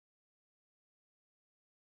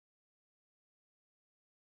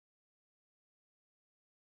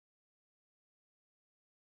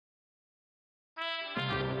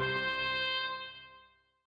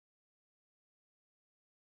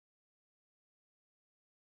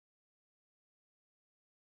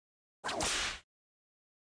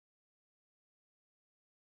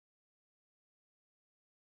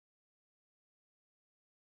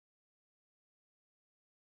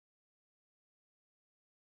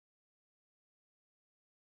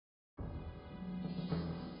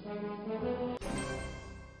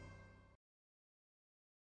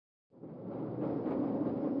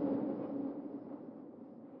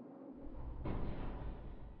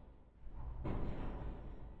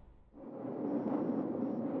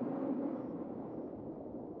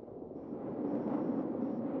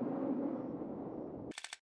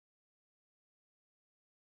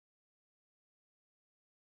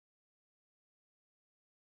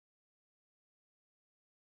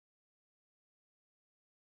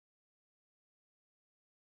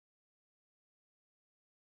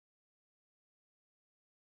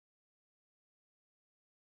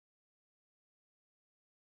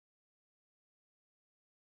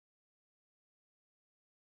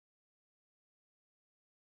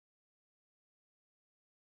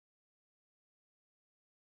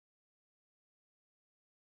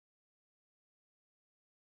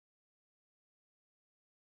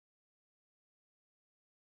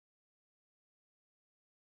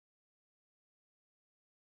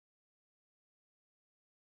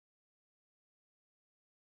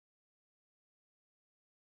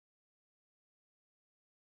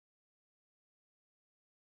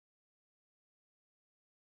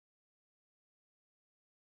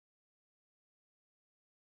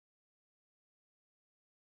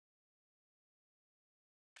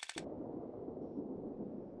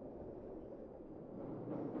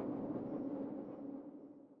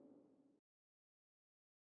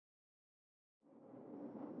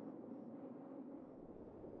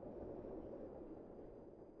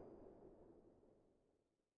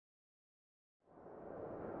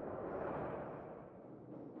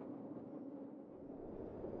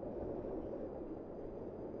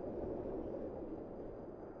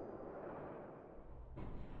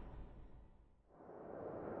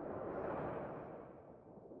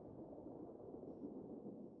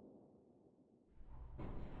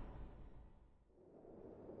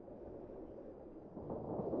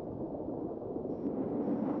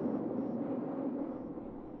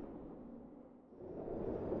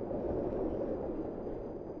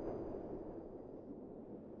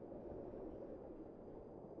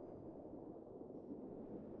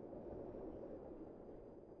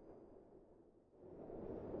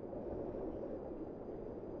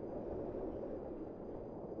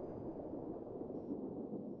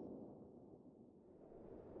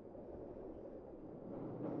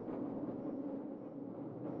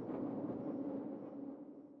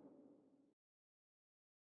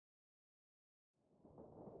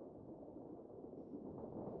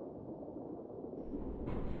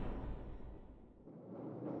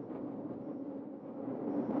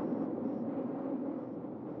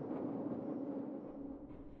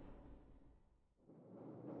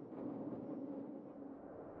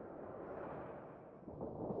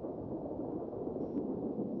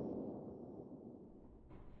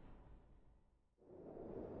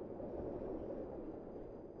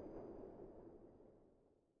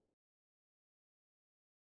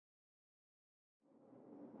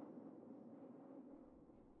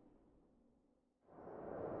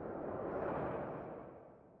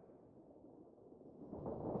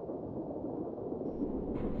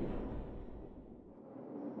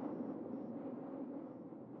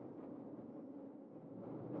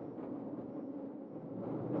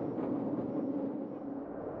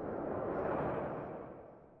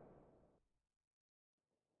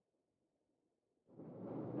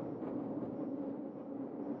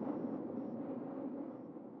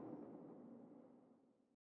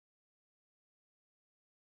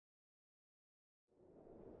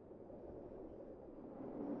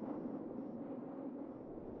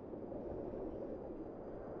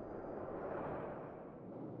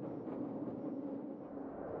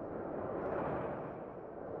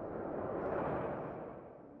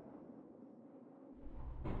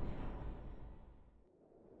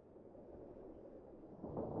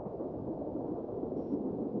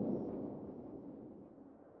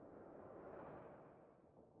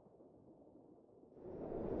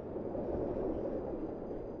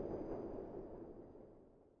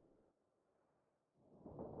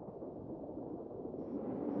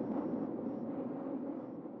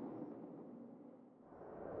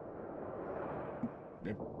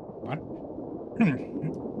What?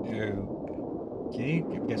 Okay,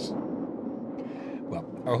 I guess. Well,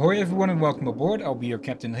 ahoy everyone and welcome aboard. I'll be your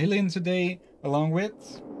Captain Hillyan today, along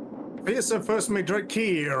with... Here's the first major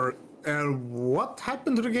key here. What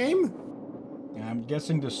happened to the game? I'm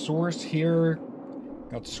guessing the source here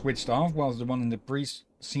got switched off, while the one in the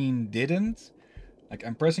pre-scene didn't. Like,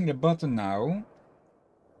 I'm pressing the button now,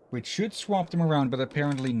 which should swap them around, but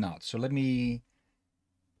apparently not. So let me...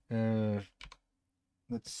 let's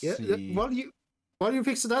see. While you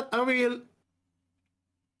fix that, I will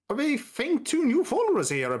thank 2 new followers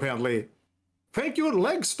here, apparently. Thank you,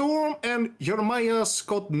 Legstorm and Jeremiah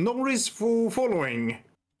Scott Norris, for following.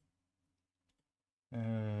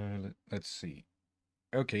 Let's see.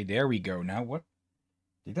 Okay, there we go. Now what?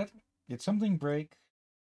 Did something break?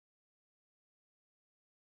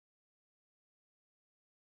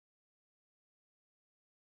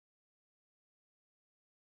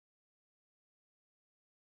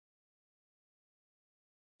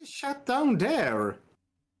 Shut down there.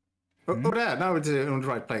 Oh, there. Now it's in the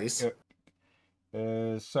right place.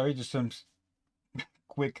 Sorry, just some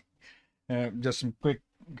quick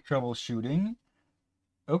troubleshooting.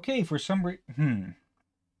 Okay, for some reason,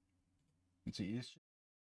 let's see.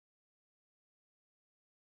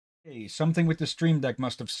 Okay, something with the stream deck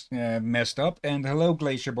must have messed up. And hello,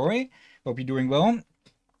 Glacier Boy. Hope you're doing well.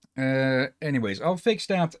 Anyways, I'll fix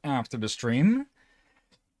that after the stream.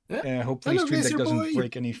 Hopefully, hello, stream deck Glacier doesn't Boy.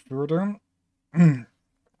 break any further. And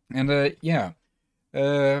yeah.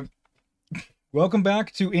 Welcome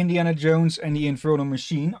back to Indiana Jones and the Infernal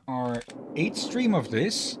Machine, our 8th stream of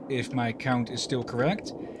this, if my count is still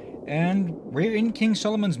correct. And we're in King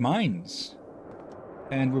Solomon's Mines.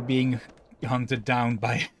 And we're being hunted down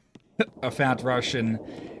by a fat Russian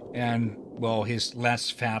and, well, his less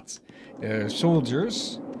fat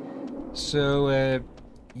soldiers. So,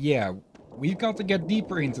 yeah, we've got to get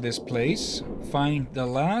deeper into this place, find the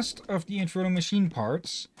last of the Infernal Machine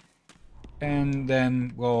parts, and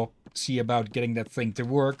then, well, see about getting that thing to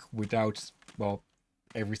work without, well,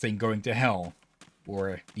 everything going to hell.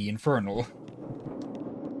 Or the Infernal.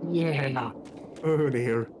 Yeah. Oh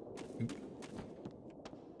dear.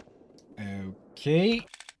 Okay.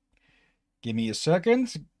 Give me a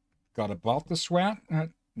second. Gotta bot the SWAT.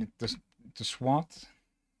 The SWAT.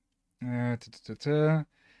 I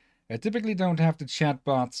typically don't have the chat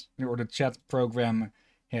bot or the chat program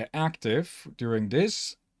active during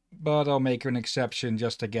this, but I'll make an exception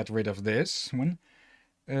just to get rid of this one.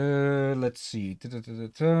 Let's see.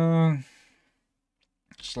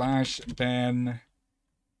 /ban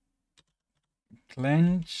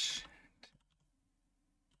clench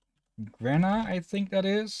Grena, I think that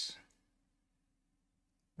is.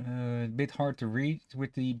 A bit hard to read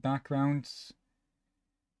with the backgrounds.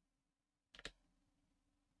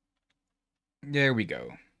 There we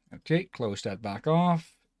go. Okay, close that back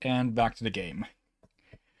off, and back to the game.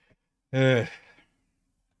 Yeah,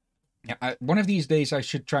 one of these days I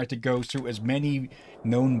should try to go through as many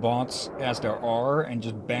known bots as there are and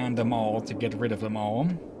just ban them all to get rid of them all.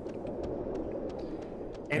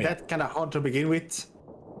 And that's kind of hard to begin with.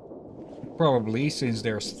 Probably, since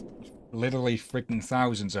there's literally freaking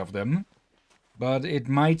thousands of them. But it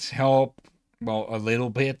might help, well, a little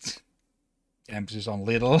bit. Emphasis on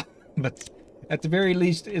little. But at the very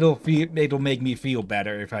least, it'll make me feel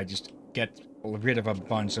better if I just get rid of a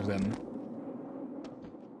bunch of them.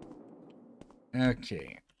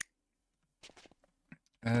 Okay.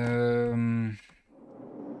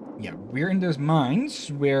 Yeah, we're in those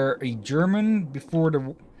mines where a German, before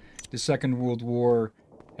the Second World War,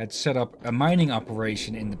 had set up a mining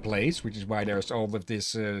operation in the place, which is why there's all of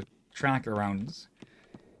this track around.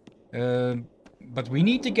 But we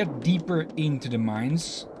need to get deeper into the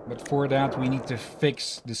mines, but for that we need to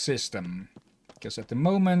fix the system. Because at the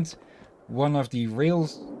moment, one of the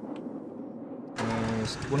rails,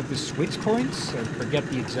 one of the switch points, I forget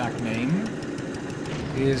the exact name,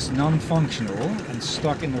 is non-functional and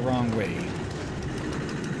stuck in the wrong way.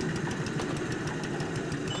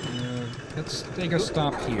 Let's take a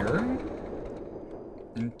stop here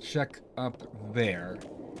and check up there.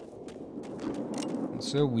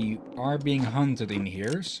 So we are being hunted in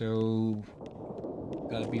here, so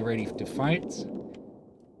gotta be ready to fight.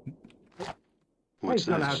 What's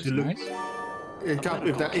gonna this? have to look. Nice. If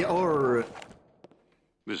that or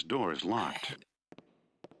This door is locked.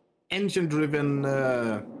 engine-driven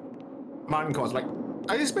mine cars. Like,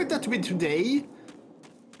 I expect that to be today,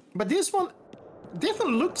 but this one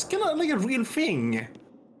definitely looks kind of like a real thing.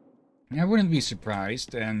 I wouldn't be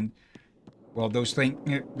surprised, and well, those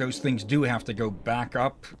things do have to go back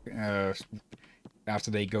up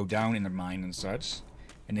after they go down in the mine and such,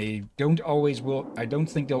 and they don't always will. I don't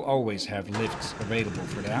think they'll always have lifts available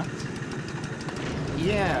for that.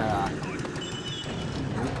 Yeah.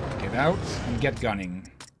 Get out and get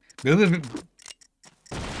gunning.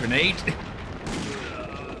 Grenade.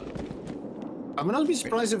 I would not be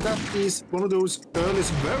surprised if that is one of those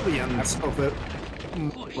earliest variants of a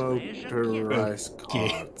motorized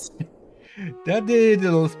carts. That did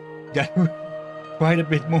quite a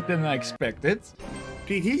bit more than I expected.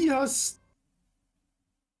 Did he just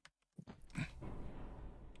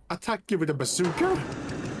attack you with a bazooka?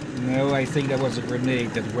 No, I think that was a grenade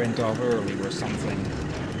that went off early or something.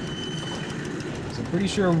 So I'm pretty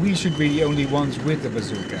sure we should be the only ones with the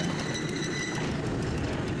bazooka.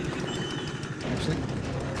 Actually,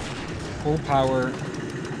 full power,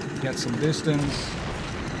 get some distance.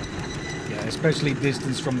 Yeah, especially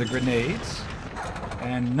distance from the grenades.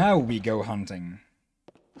 And now we go hunting.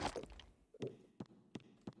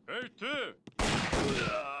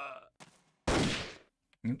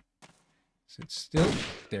 Sit still.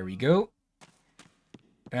 There we go.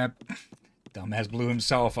 Dumbass blew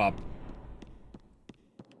himself up.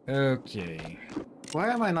 Okay. Why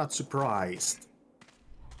am I not surprised?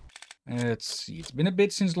 Let's see. It's been a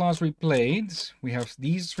bit since last we played. We have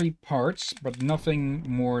these 3 parts, but nothing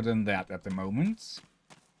more than that at the moment.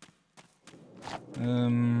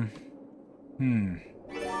 Yeah,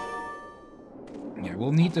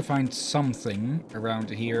 we'll need to find something around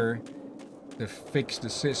here to fix the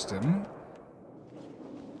system.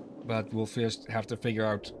 But we'll first have to figure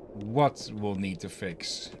out what we'll need to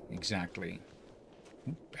fix exactly.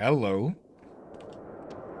 Hello.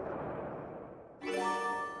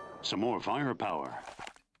 Some more firepower.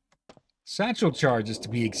 Satchel charges to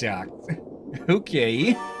be exact.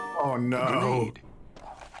 Okay. Oh no.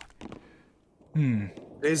 Grenade.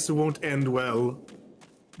 This won't end well.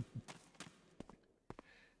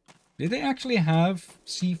 Did they actually have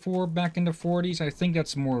C4 back in the 40s? I think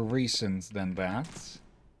that's more recent than that.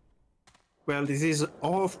 Well, this is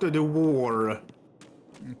after the war.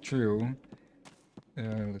 True.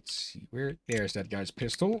 Let's see. There's that guy's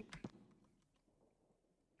pistol.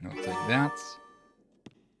 I'll take that.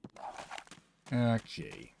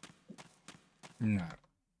 Okay. No.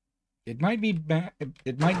 It might be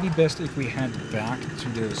best if we head back to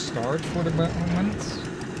the start for the moment.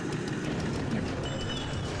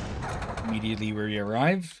 Immediately we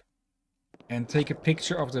arrive and take a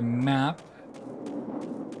picture of the map,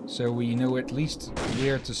 so we know at least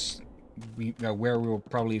where to where we'll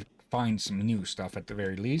probably find some new stuff at the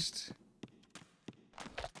very least.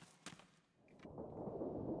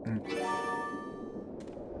 Okay.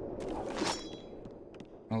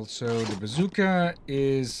 Also, the bazooka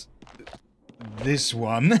is this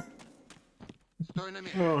one.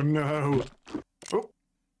 Oh no. Oh,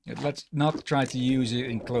 Let's not try to use it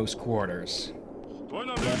in close quarters.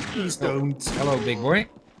 please don't. Hello, big boy.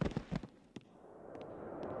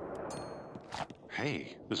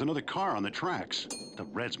 Hey, there's another car on the tracks. The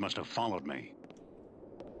Reds must have followed me.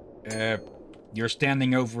 You're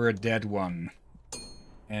standing over a dead one.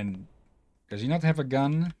 And does he not have a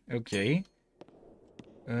gun? Okay.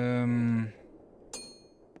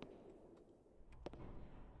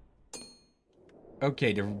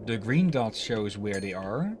 Okay, the green dot shows where they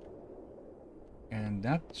are. And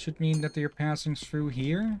that should mean that they're passing through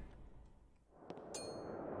here.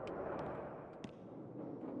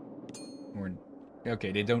 Or,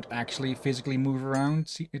 okay, they don't actually physically move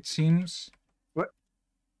around, it seems. What?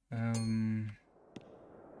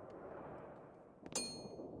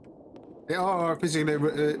 They are physically...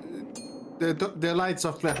 the lights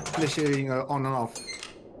are flashing on and off.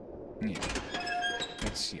 Yeah.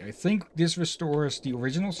 Let's see, I think this restores the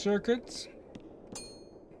original circuit.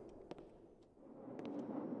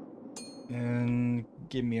 And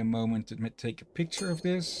give me a moment to take a picture of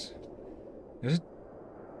this. Is it?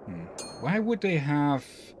 Why would they have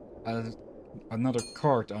another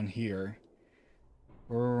card on here?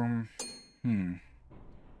 Or...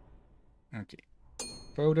 Okay.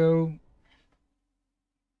 Photo.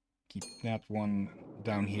 Keep that one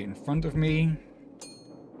down here in front of me.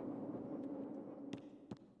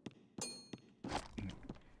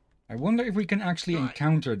 I wonder if we can actually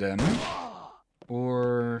encounter them.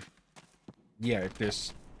 Or... yeah, if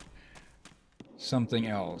there's something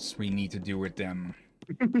else we need to do with them.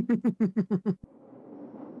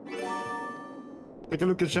 Take a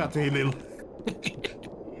look at chat, Lil.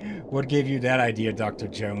 What gave you that idea, Dr.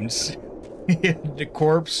 Jones? The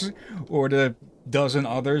corpse? Or the dozen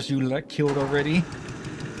others you killed already?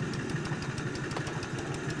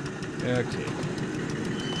 Okay.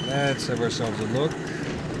 Let's have ourselves a look.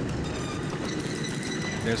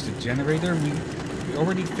 There's the generator. We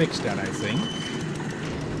already fixed that, I think.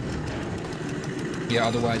 Yeah,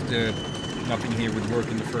 otherwise nothing here would work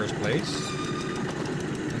in the first place.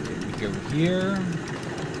 Okay, we go here.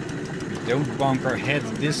 We don't bonk our head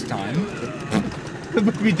this time.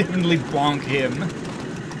 But we definitely bonk him.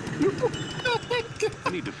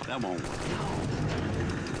 need to. That won't work.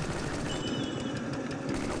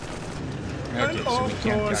 Okay, And so we of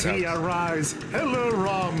can't course cut he out. arrives. Hello,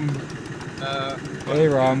 Rom. Hey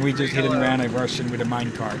Rom, we just hit and ran a Russian with a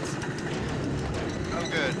minecart. Oh,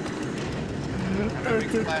 good. I'm having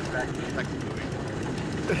flashback to the second movie.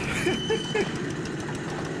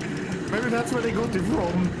 Maybe that's where they got it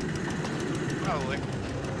from. Probably.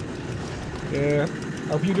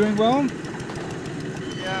 Hope you're doing well?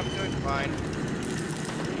 Yeah, I'm doing fine.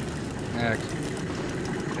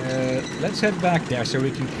 Let's head back there so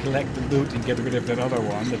we can collect the loot and get rid of that other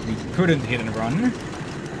one that we couldn't hit and run.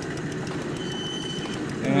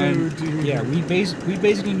 And yeah, we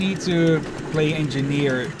basically need to play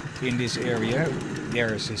engineer in this area.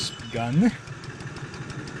 There's his gun.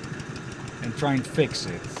 And try and fix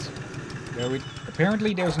it.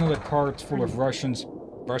 Apparently there's another cart full of Russians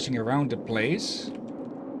rushing around the place.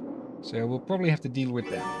 So we'll probably have to deal with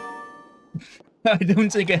them. I don't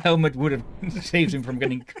think a helmet would have saved him from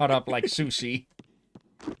getting cut up like sushi.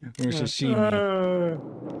 Or sashimi.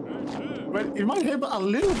 Well, it might help a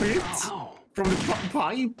little bit from the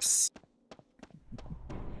pipes.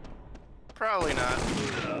 Probably not.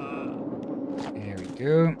 There we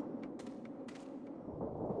go.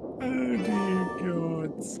 Oh dear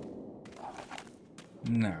God.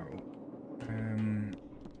 No.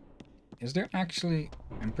 Is there actually...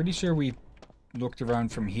 I'm pretty sure we looked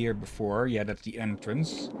around from here before. Yeah, that's the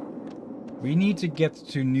entrance. We need to get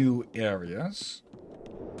to new areas.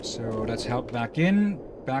 So let's help back in.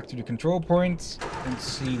 Back to the control point. And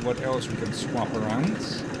see what else we can swap around.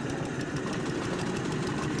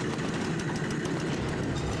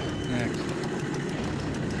 Okay.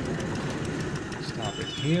 Stop it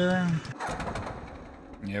here.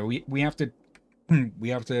 Yeah, we have to... we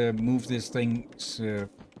have to move this thing...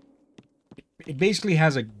 It basically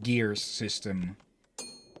has a gear system.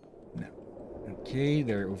 No. Okay,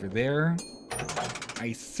 they're over there.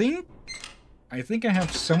 I think I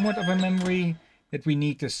have somewhat of a memory that we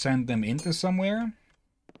need to send them into somewhere.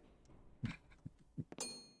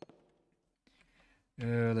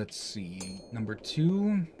 Let's see. Number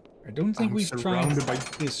 2. I don't think we've tried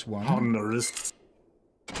this one. Honors.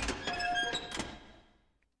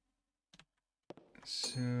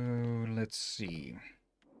 So, let's see.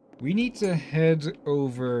 We need to head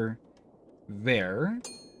over there.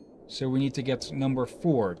 So we need to get number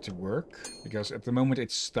 4 to work. Because at the moment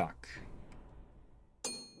it's stuck.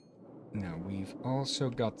 Now, we've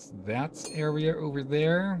also got that area over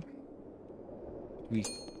there. We,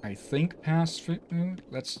 I think, passed through.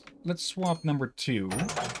 Let's swap number 2.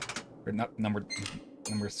 Or not number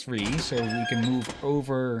 3. So we can move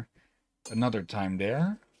over another time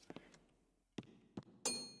there.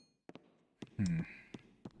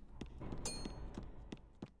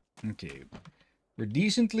 Okay. We're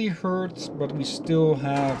decently hurt, but we still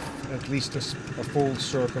have at least a full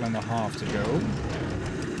circle and a half to go.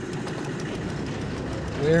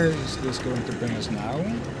 Where is this going to bring us now?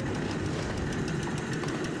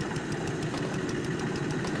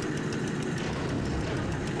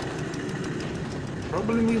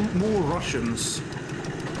 Probably need more Russians.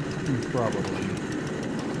 Probably.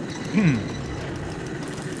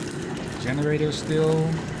 Generator still.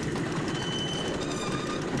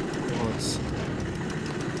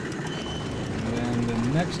 And then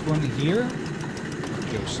the next one here.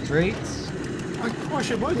 Go straight.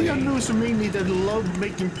 Gosh, why do you know so many that love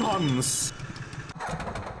making puns?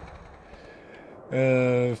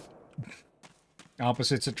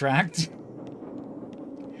 Opposites attract.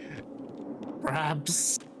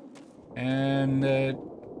 Perhaps. And,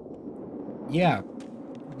 yeah.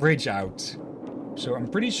 Bridge out. So I'm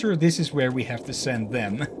pretty sure this is where we have to send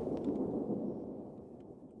them.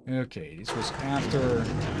 Okay, this was after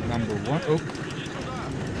number 1. Oh.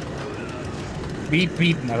 Beep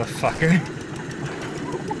beep, motherfucker.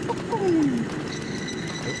 Oh,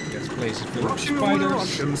 this place is full of spiders.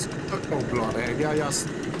 Russians. Oh, bloody. Yeah, yes.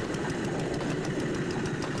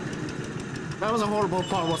 That was a horrible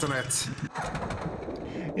pun, wasn't it?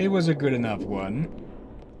 It was a good enough one.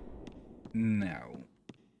 Now.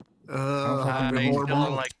 I still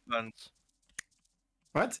don't like puns.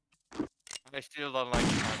 What? I still don't like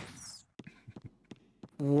puns.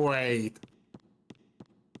 Wait.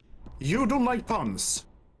 You don't like puns?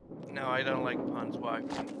 No, I don't like puns. Why?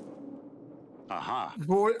 Aha.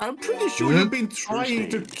 Boy, I'm pretty sure you've been trying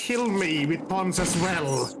to kill me with puns as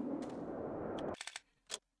well.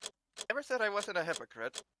 Never said I wasn't a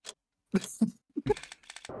hypocrite.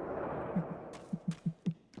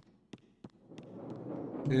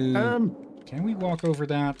 Can we walk over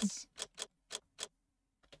that?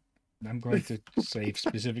 I'm going to save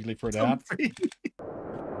specifically for that.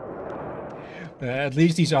 At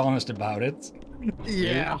least he's honest about it.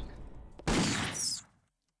 Yeah.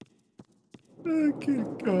 Oh,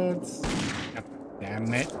 good God. God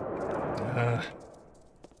damn it.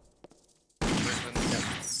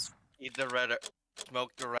 Eat the red,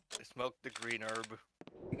 smoke the green herb.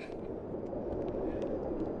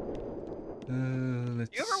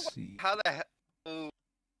 Let's You ever see.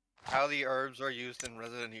 how the herbs are used in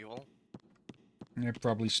Resident Evil? I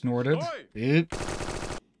probably snorted. Oi! Yep. I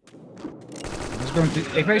was going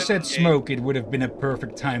to, if I said smoke, it would have been a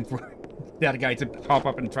perfect time for that guy to pop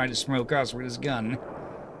up and try to smoke us with his gun.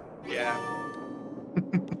 Yeah.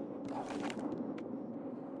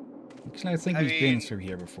 Actually, I think we've been through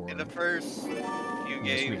here before. In the first few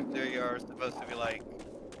Yes, we games, they are supposed to be like,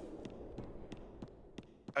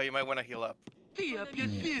 oh, you might want to heal up.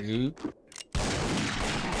 Oop.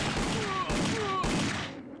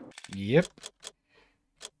 Yep.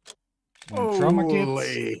 One trauma kit.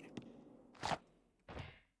 Holy.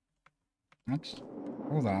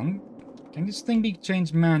 Hold on. Can this thing be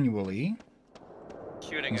changed manually?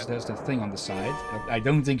 Shooting Because it. there's the thing on the side. I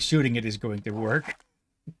don't think shooting it is going to work.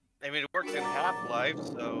 I mean, it works in Half-Life,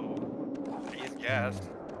 so I just guessed.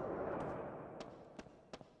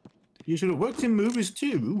 You should have worked in movies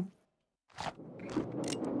too.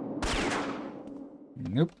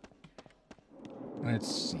 Nope.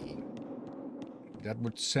 Let's see. That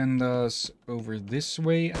would send us over this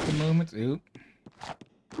way at the moment. Ooh.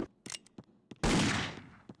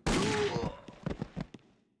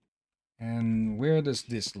 And where does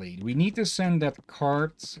this lead? We need to send that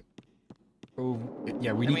cart over...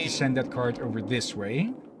 Yeah, we need to send that cart over this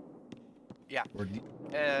way. Yeah. Or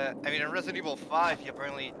I mean, in Resident Evil 5, you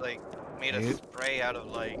apparently, like, made a spray out of,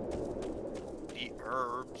 like, the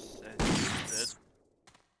herbs and used it.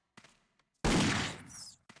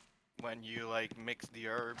 When you, like, mix the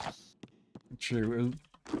herbs. True.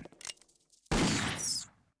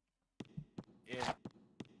 It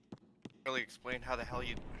really explain how the hell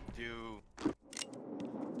you do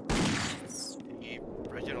the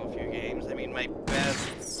original few games. I mean, my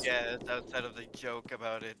best guess, outside of the joke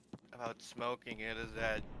about smoking it, is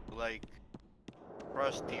that you, like,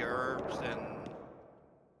 crush the herbs and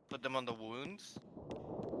put them on the wounds.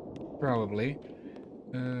 Probably.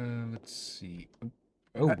 Let's see.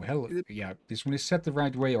 Oh, hell, yeah, this one is set the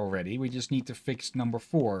right way already. We just need to fix number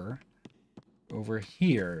 4 over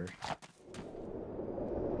here.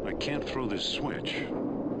 I can't throw this switch.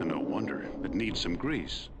 And no wonder. It needs some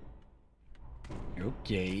grease.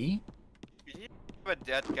 Okay. You have a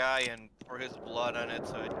dead guy and pour his blood on it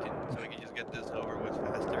so we can just get this over with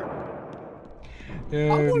faster.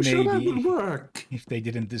 I'm not sure that Maybe would work. if they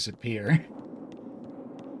didn't disappear.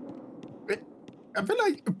 I feel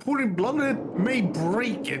like pouring blood on it may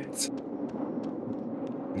break it.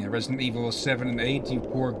 Yeah, Resident Evil 7 and 8, you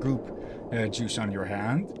pour goop juice on your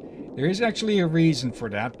hand. There is actually a reason for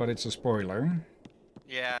that, but it's a spoiler.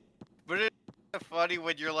 Yeah, but it's funny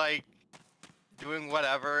when you're like doing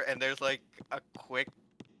whatever and there's like a quick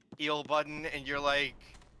heal button and you're like,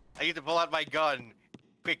 I need to pull out my gun,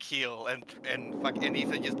 quick heal, and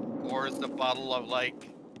Ethan just pours a bottle of like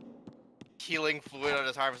healing fluid on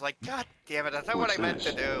his arm. It's like, God damn it, that's not what I meant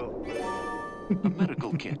to do. A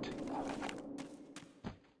medical kit.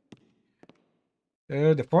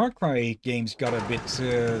 The Far Cry games got a bit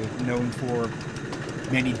known for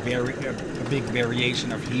many a big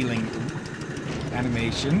variation of healing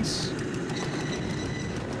animations.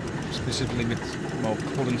 Specifically with, well,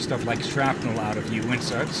 pulling stuff like shrapnel out of you and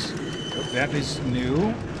such. Oh, that is new.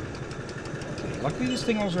 Okay, luckily this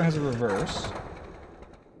thing also has a reverse.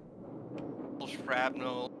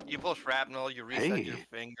 You pull shrapnel, you reset your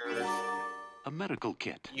fingers. A medical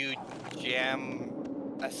kit. You jam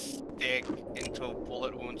a stick into a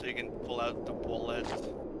bullet wound so you can pull out the bullet.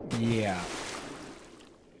 Yeah.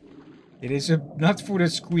 It is not for the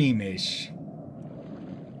squeamish.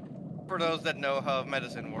 For those that know how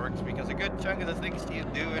medicine works, because a good chunk of the things you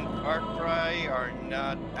do in Far Cry are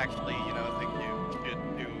not actually, you know, things you should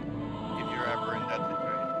do if you're ever in that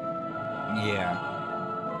situation. Yeah.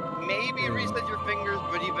 Maybe reset your fingers,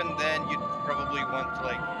 but even then, you'd probably want to,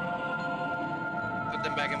 like, put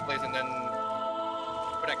them back in place and then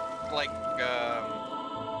put a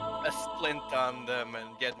splint on them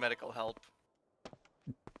and get medical help.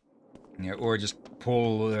 Yeah, or just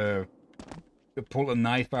pull a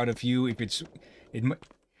knife out of you if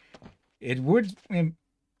it would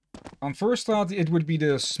on first thought it would be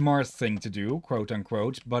the smart thing to do, quote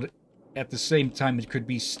unquote, but at the same time it could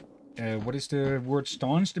be what is the word,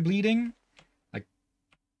 staunch the bleeding? Like,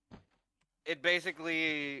 it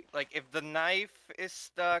basically, like, if the knife is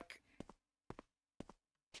stuck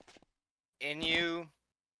in you,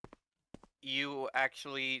 you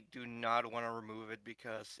actually do not want to remove it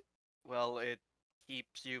because, well, it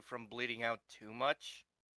keeps you from bleeding out too much.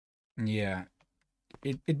 Yeah.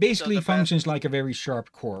 It So basically the best, functions like a very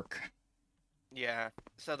sharp cork. yeah.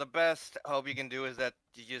 So the best hope you can do is that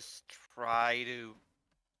you just try to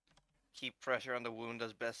keep pressure on the wound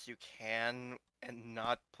as best you can and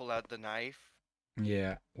not pull out the knife.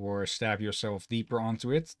 Yeah, or stab yourself deeper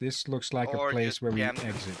onto it. This looks like a Or place just where we jam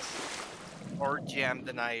exit. or jam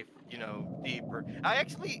the knife, deeper. I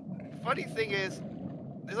actually, funny thing is,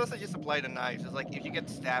 this also just apply to knives. It's like if you get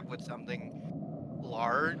stabbed with something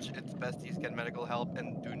large, it's best to just get medical help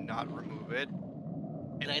and do not remove it.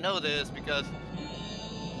 And I know this because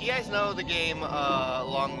you guys know the game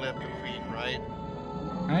Long Live the Queen, right?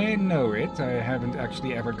 I know it. I haven't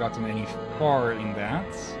actually ever gotten any far in that.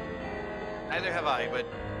 Neither have I, but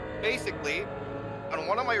basically, on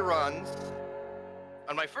one of my runs,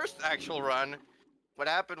 on my first actual run, what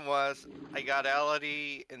happened was I got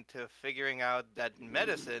Elodie into figuring out that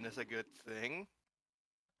medicine is a good thing,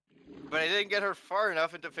 but I didn't get her far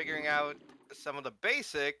enough into figuring out some of the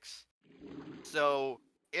basics. So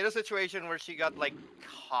in a situation where she got like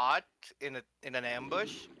caught in an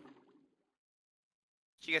ambush,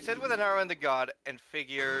 she gets hit with an arrow in the gut and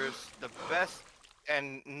figures the best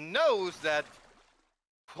and knows that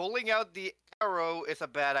pulling out the arrow is a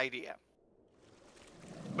bad idea.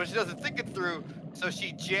 But she doesn't think it through, so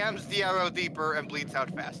she jams the arrow deeper and bleeds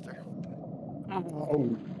out faster.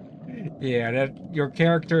 Oh. Yeah, that your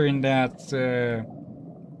character in that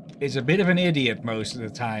is a bit of an idiot most of the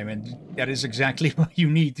time, and that is exactly what you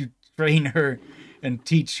need to train her and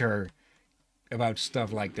teach her about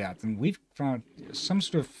stuff like that. And we've found some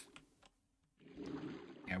sort of...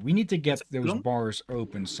 Yeah, we need to get those bars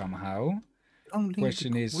open somehow. Only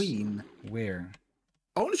Question the is, Queen. where?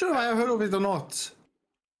 I'm not sure if I have heard of it or not.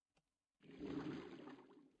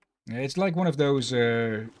 Yeah, it's like one of those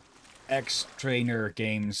ex-trainer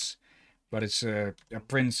games, but it's a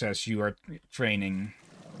princess you are training.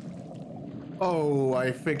 Oh,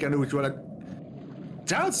 I think I know which one.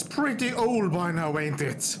 That's pretty old by now, ain't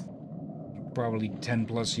it? Probably 10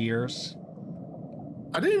 plus years.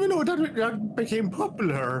 I didn't even know that became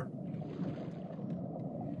popular.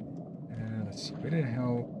 Let's see, where the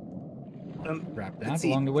hell... Grab that Let's see.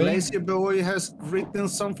 along the way. Lazy Boy has written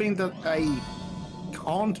something that I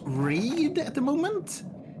can't read at the moment.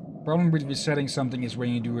 Problem with resetting something is when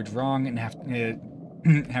you do it wrong and have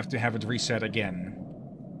to have it reset again.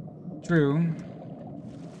 True.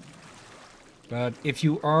 But if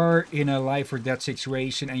you are in a life or death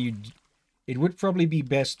situation and it would probably be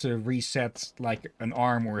best to reset like an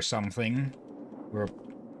arm or something, or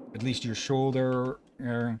at least your shoulder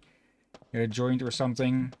joint or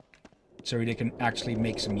something, so they can actually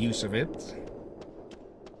make some use of it.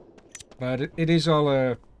 But it is all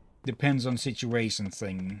a depends on situation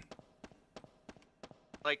thing.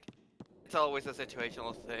 Like, it's always a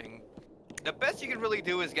situational thing. The best you can really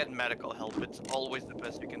do is get medical help. It's always the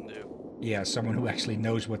best you can do. Yeah, someone who actually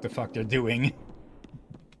knows what the fuck they're doing.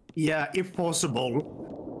 Yeah, if possible.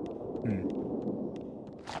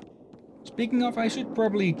 Speaking of, I should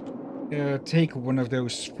probably take one of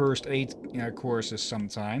those first aid courses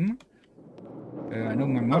sometime. I know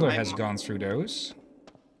my mother has gone through those.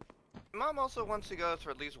 Mom also wants to go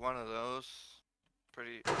through at least one of those.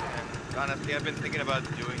 And honestly, I've been thinking about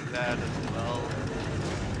doing that as well.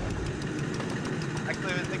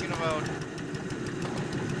 Actually, I've been thinking about...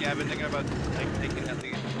 Yeah, I've been thinking about like taking at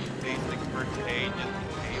least basic first aid just in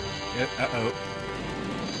case. Uh-oh.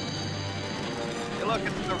 Hey, look,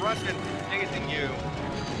 it's the Russian chasing you.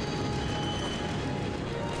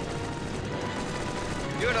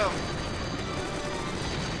 Shoot him!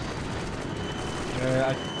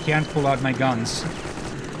 I can't pull out my guns. I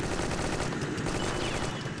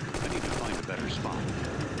need to find a better spot.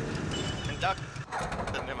 Conduct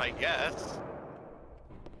them, I guess.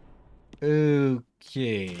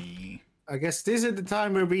 Okay. I guess this is the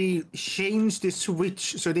time where we change the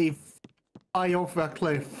switch so they fly off a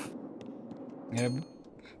cliff.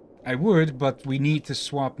 I would, but we need to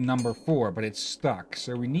swap number 4, but it's stuck.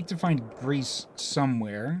 So we need to find grease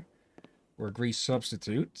somewhere. Or grease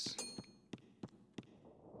substitute.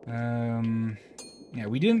 Yeah,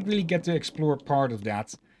 we didn't really get to explore part of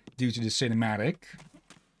that due to the cinematic.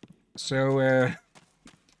 So,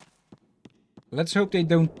 let's hope they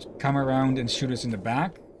don't come around and shoot us in the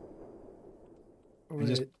back. And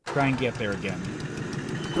just try and get there again.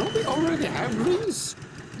 Don't we already have grease?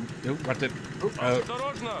 Oh, what the...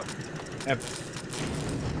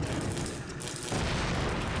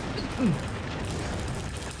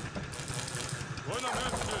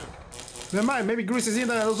 Never mind, maybe grease is in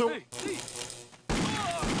there also.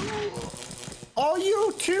 Are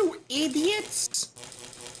you two idiots?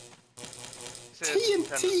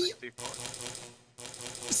 TNT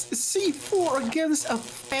C4 against a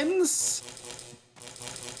fence?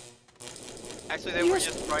 Actually, they were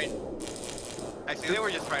just trying. Actually, they were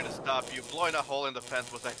just trying to stop you. Blowing a hole in the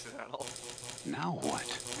fence was accidental. Now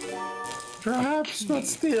what? Perhaps, but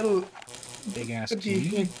still. Big ass What do you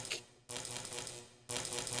key. think?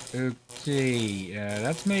 Okay,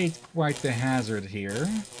 that's made quite the hazard here.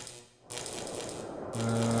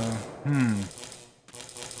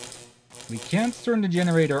 We can't turn the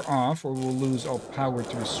generator off or we'll lose all power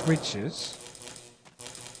to the switches.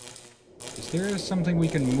 Is there something we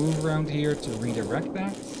can move around here to redirect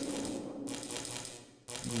that?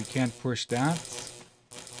 We can't push that.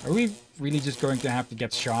 Are we really just going to have to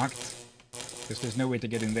get shocked? Because there's no way to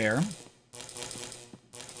get in there.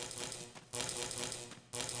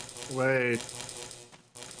 Wait.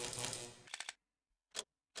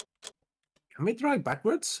 Can we drive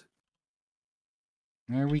backwards?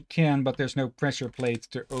 We can, but there's no pressure plate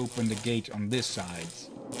to open the gate on this side.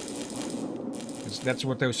 'Cause that's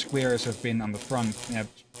what those squares have been on the front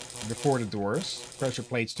before the doors. Pressure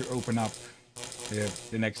plates to open up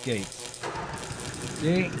the next gate.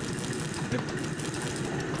 Okay.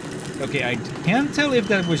 Okay, I can't tell if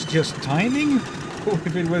that was just timing or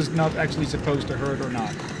if it was not actually supposed to hurt or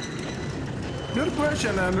not. Good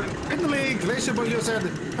question, and finally Glaciable you said,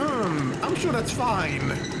 I'm sure that's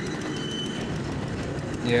fine.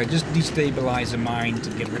 Yeah, just destabilize a mine to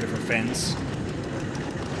get rid of a fence.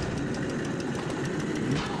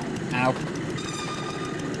 Ow.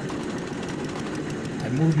 I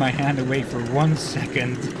moved my hand away for 1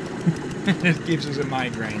 second. It gives us a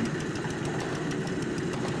migraine.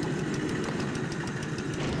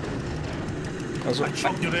 Also, I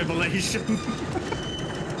chopped your revelation.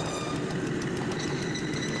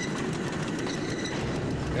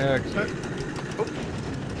 okay.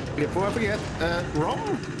 Before I forget, Rom?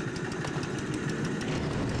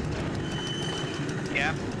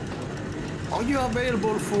 Yeah. Are you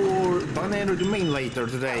available for Banana Domain later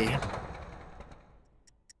today?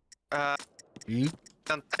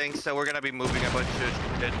 Don't think so. We're gonna be moving a bunch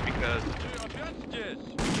of shit because.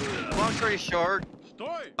 Long story short,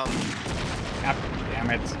 Ah, damn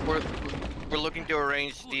it. we're looking to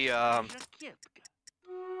arrange the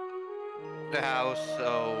house,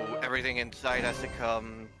 so everything inside has to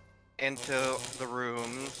come into the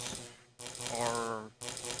rooms, or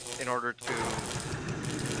in order to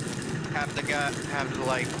have the guy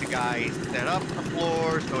set up the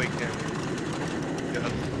floor so he can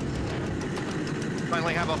just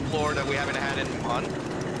finally have a floor that we haven't had in months.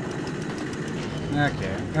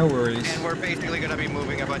 Okay, no worries. And we're basically gonna be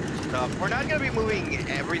moving a bunch of stuff. We're not gonna be moving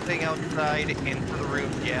everything outside into the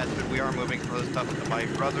rooms yet, but we are moving some of the stuff into my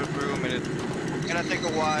brother's room, and it's gonna take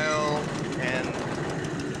a while, and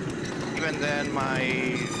even then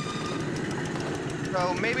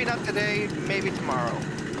so maybe not today, maybe tomorrow.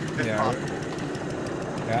 Yeah.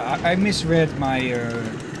 Yeah, I misread my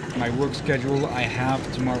my work schedule. I have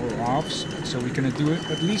tomorrow off, so we're gonna do it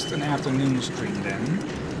at least an afternoon stream then.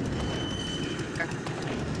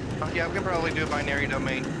 Okay. Yeah, we can probably do a binary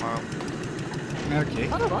domain tomorrow. Okay.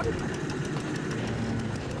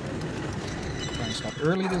 Try and stop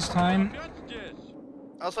early this time.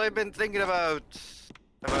 Also, I've been thinking about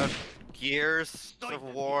Gears of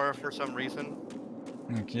War for some reason.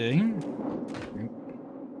 Okay.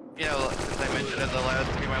 You know, since I mentioned in the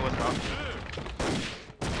last stream I was on.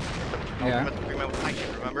 Yeah. I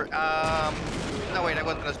can't remember. No wait, that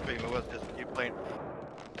wasn't a stream. It was just you playing.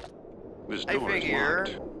 This I door is figure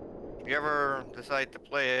locked. if you ever decide to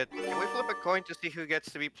play it, can we flip a coin to see who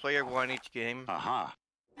gets to be player one each game? Aha!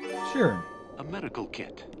 Sure. A medical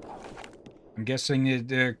kit. I'm guessing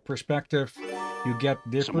the perspective you get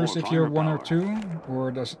differs more if you're one or firepower. two,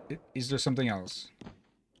 or is there something else?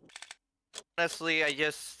 Honestly, I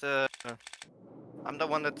just I'm the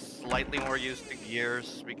one that's slightly more used to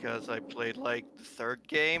Gears because I played like the third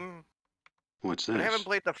game. What's But this? I haven't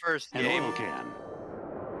played the first An game, oil can.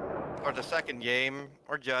 or the second game,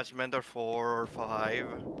 or Judgment, or 4, or 5,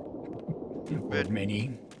 Or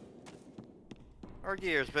many. or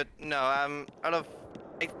Gears. But no, I'm I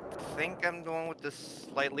think I'm the one with the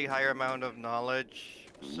slightly higher amount of knowledge.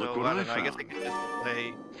 So Look what I don't know. I I guess I found. could just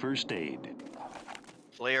play First aid.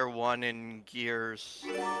 player 1 in Gears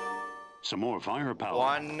Some more firepower.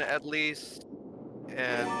 1 at least,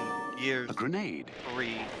 and Gears A grenade.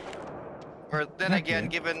 3. Or then Okay. again,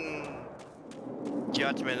 given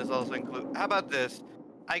Judgment is also included. How about this?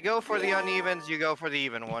 I go for the unevens, you go for the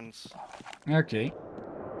even ones. Okay.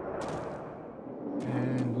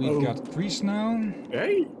 And we've got Grease now.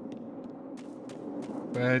 Hey.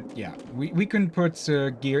 But yeah, we can put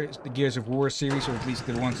the Gears of War series, or at least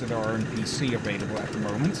the ones that are on PC, available at the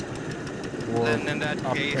moment. Or Then in that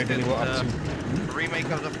case, it's available up to. the remake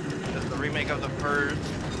of the remake of the first,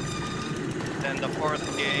 then the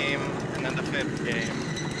fourth game, and then the fifth game.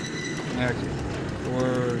 Okay.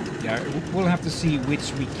 Or yeah, we'll have to see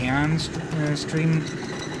which we can stream.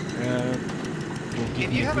 We'll give If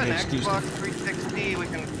me you a have good an excuse Xbox 360, we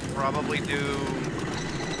can probably do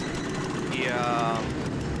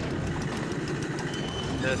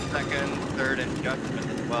the second, third, and Judgment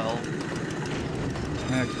as well.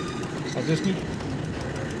 Okay. I'll just need.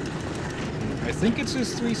 I think it's a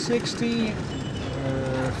 360.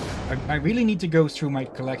 I really need to go through my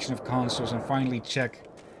collection of consoles and finally check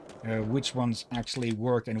which ones actually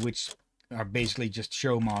work and which are basically just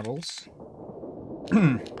show models.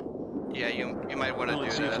 Yeah, you might want to Well, do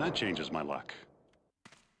let's see if that. that changes my luck.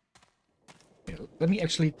 Yeah, let me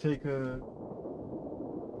actually take a...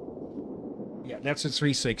 Yeah, that's a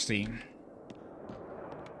 360.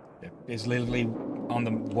 It's literally on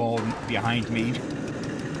the wall behind me.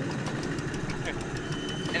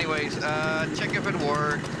 Anyways, check if it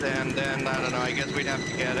works, and then, I don't know, I guess we'd have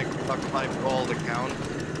to get a Xbox Live Gold account.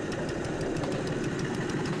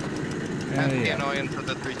 That's the Yeah. annoyance of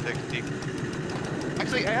the 360.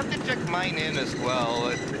 Actually, I have to check mine in as well.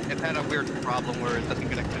 It had a weird problem where it doesn't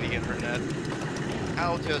connect to the internet.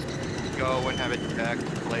 I'll just go and have it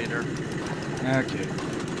checked later. Okay.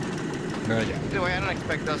 But yeah. Anyway, I don't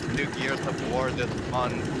expect us to do Gears of War this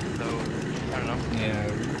month, so I don't know. Yeah,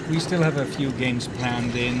 we still have a few games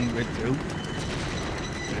planned in with... Oh.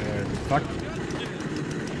 Fuck.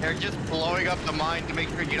 They're just blowing up the mine to make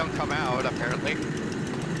sure you don't come out, apparently.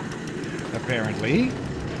 Apparently.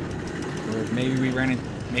 Or maybe we ran it...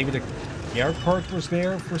 Maybe the airport was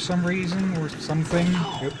there for some reason or something.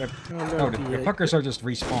 Oh, the fuckers are just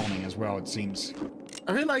respawning as well, it seems.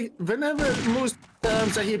 I feel like whenever most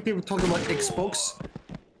times I hear people talking about Xbox,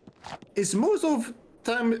 it's most of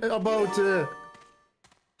time about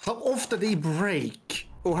how often they break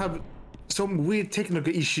or have some weird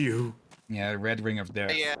technical issue. Yeah, Red Ring of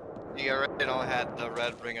Death. Yeah, the original had the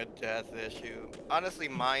Red Ring of Death issue. Honestly,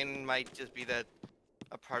 mine might just be that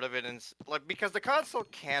a part of it is like because the console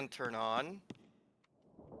can turn on,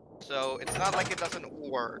 so it's not like it doesn't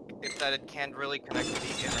work. It's that it can't really connect to the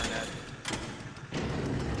internet.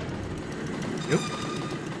 Yep.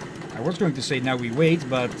 I was going to say now we wait,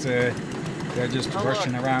 but they're just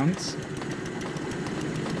rushing around.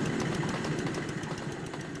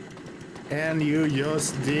 And you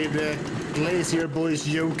just did Glacier Boys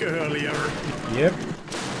joke earlier. Yep.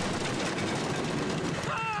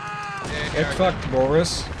 Get fucked,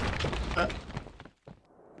 Boris.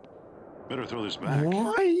 Better throw this back.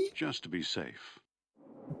 Why? Just to be safe.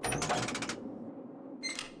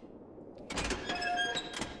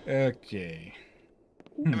 Okay.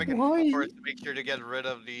 And we can Why? force to make sure to get rid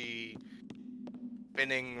of the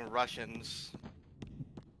spinning Russians.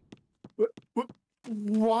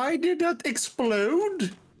 Why did that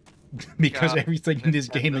explode? Because Yeah, everything in this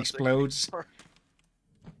game Nintendo explodes. 64.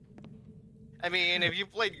 I mean, if you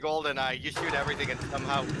played GoldenEye, you shoot everything and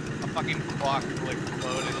somehow a fucking box will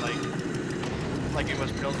explode and like it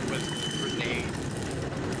was filled with grenades.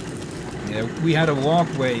 Yeah, we had a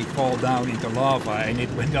walkway fall down into lava and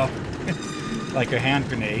it went up like a hand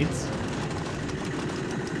grenade.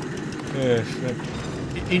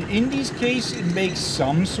 In these case, it makes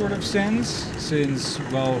some sort of sense, since,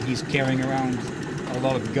 well, he's carrying around a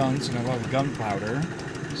lot of guns and a lot of gunpowder,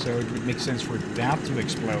 so it would make sense for that to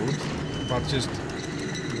explode, but just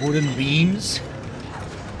wooden beams?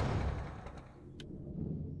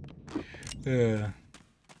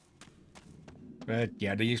 But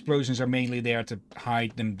yeah, the explosions are mainly there to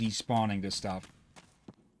hide them despawning the stuff,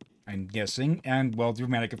 I'm guessing, and, well,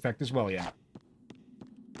 dramatic effect as well, yeah.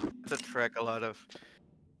 It's a trick a lot of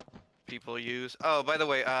people use. Oh, by the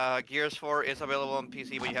way, Gears 4 is available on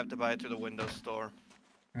PC, but you have to buy it through the Windows Store.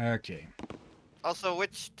 Okay. Also,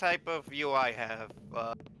 which type of UI have?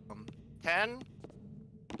 10?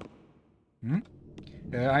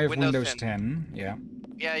 I have Windows Windows 10. 10, yeah.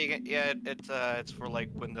 Yeah, you can. Yeah, it's for like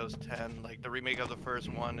Windows 10, like the remake of the first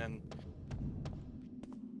one and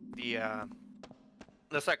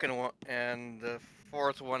the second one, and the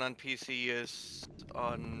fourth one on PC is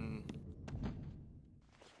on.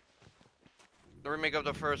 The remake of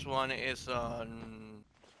the first one is on.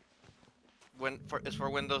 Is for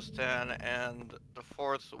Windows 10, and the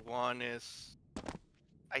fourth one is.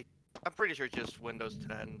 I'm pretty sure just Windows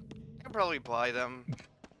 10. You can probably buy them.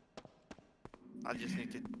 I just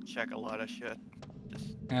need to check a lot of shit.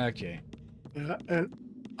 Just... Okay. And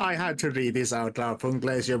I had to read this out loud from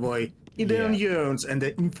Glacier Boy. Indiana Yeah. Jones and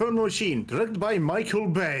the Infernal Machine, directed by Michael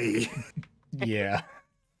Bay. Yeah.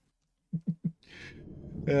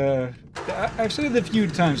 I've said it a few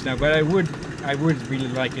times now, but I would really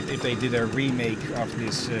like it if they did a remake of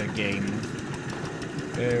this game,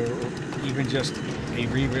 or even just a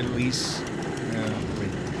re-release.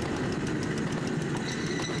 Wait.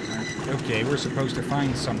 Okay, we're supposed to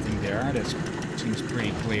find something there. That seems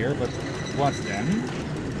pretty clear, but what then?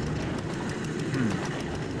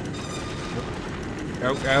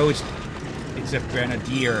 Oh, it's a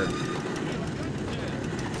grenadier.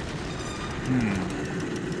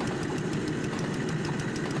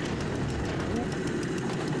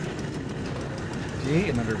 Okay,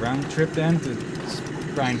 another round trip then to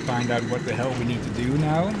try and find out what the hell we need to do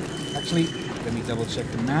now. Actually, let me double check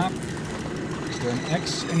the map. Is there an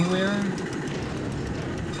X anywhere?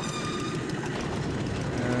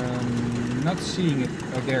 Not seeing it.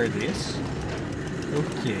 Oh, there it is.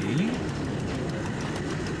 Okay.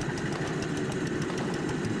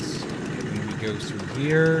 Let's see. Then we go through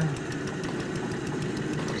here.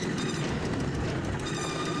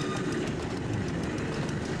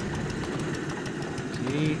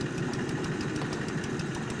 Okay.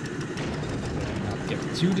 Not get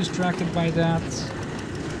too distracted by that.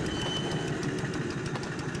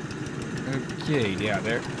 Okay, yeah,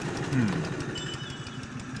 there.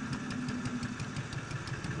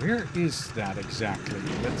 Where is that exactly?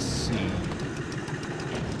 Let's see.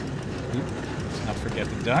 Oop, let's not forget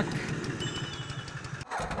the duck.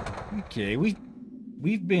 Okay,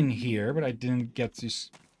 we've been here, but I didn't get to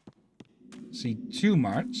see too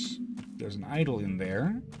much. There's an idol in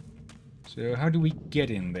there. So how do we get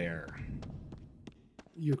in there?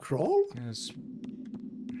 You crawl? Yes.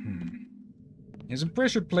 There's a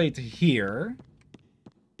pressure plate here.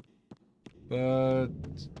 But...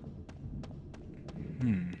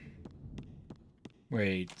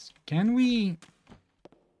 Wait, can we...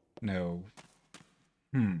 No.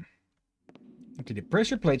 Okay, the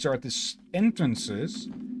pressure plates are at the entrances,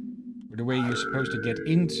 or the way you're supposed to get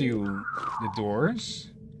into the doors.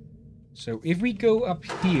 So if we go up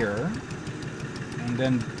here, and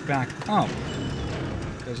then back up,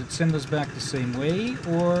 does it send us back the same way,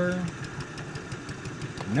 or...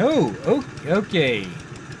 No! Oh, okay.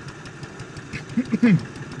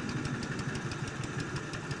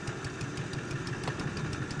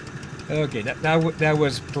 Okay, that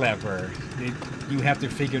was clever. You have to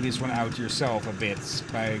figure this one out yourself a bit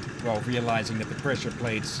by, well, realizing that the pressure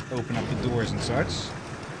plates open up the doors and such.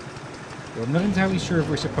 So I'm not entirely sure if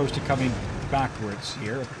we're supposed to come in backwards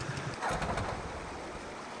here.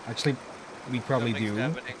 Actually, we probably do.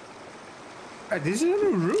 Happening. This is a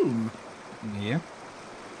room. Yeah.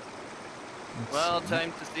 Well,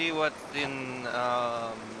 time to see what's in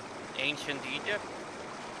ancient Egypt.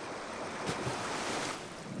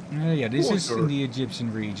 Yeah, this is in the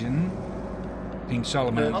Egyptian region. King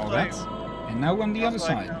Solomon and all that. And now on the other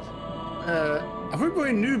side. Are we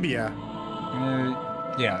going Nubia?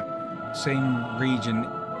 Yeah, same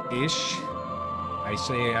region-ish. I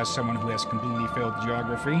say as someone who has completely failed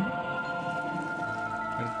geography.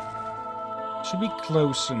 But it should be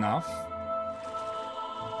close enough.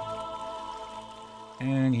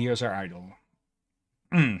 And here's our idol.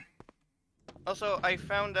 Also, I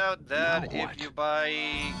found out that Now if what? you buy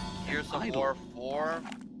Gears of Idol. War 4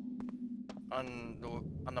 on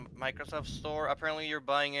the Microsoft Store, apparently you're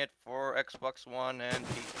buying it for Xbox One and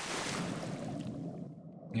PC.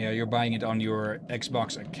 Yeah, you're buying it on your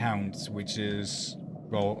Xbox account, which is,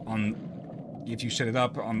 well, on if you set it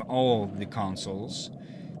up on all the consoles.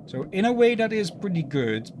 So in a way that is pretty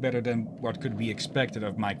good, better than what could be expected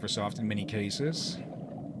of Microsoft in many cases.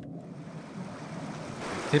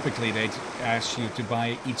 Typically, they'd ask you to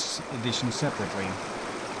buy each edition separately.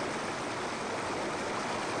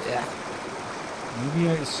 Yeah.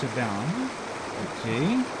 Nubia is Sudan.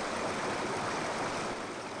 Okay.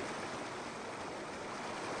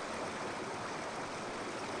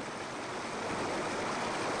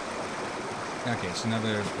 Okay, so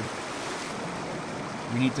another...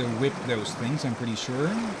 We need to whip those things, I'm pretty sure.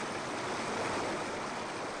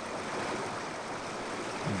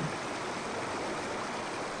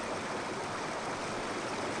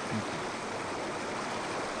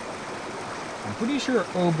 I'm pretty sure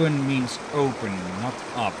open means open, not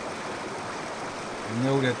up. I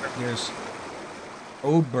know that there's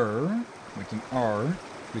ober with an R,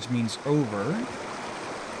 which means over.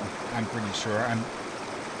 I'm pretty sure.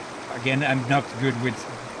 Again, I'm not good with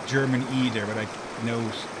German either, but I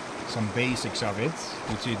know some basics of it,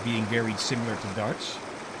 due to it being very similar to Dutch.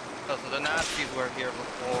 Oh, so the Nazis were here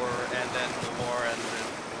before, and then the war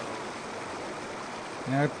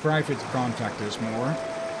ended. Private contractors more.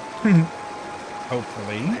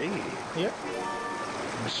 Hopefully. Hey, Yep.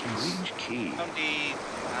 a strange key. From the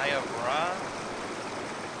Eye of Ra.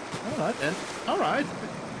 Alright then. Alright.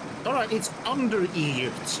 Alright, it's under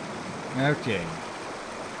Egypt. Okay.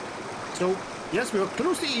 So, yes, we are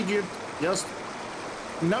close to Egypt. Just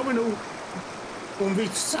now we know on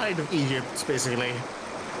which side of Egypt, basically.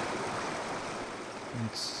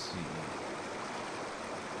 Let's see.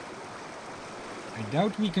 I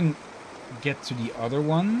doubt we can get to the other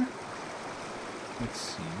one. Let's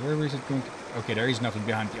see, where is it going to... Okay, there is nothing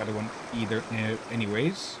behind the other one either,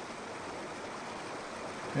 anyways.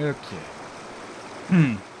 Okay.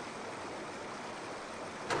 The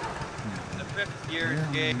 5th year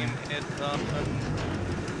game is on.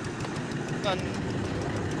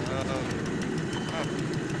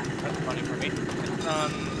 That's funny for me. It's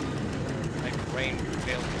on. My brain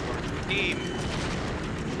failed to work. Steam.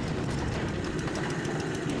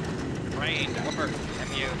 Brain over.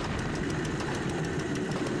 MU.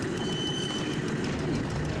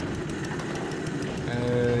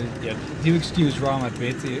 Yeah, do excuse Ram a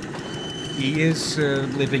bit. He is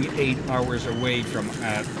living 8 hours away from,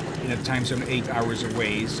 in a time zone 8 hours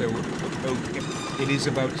away, so it is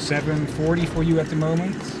about 7:40 for you at the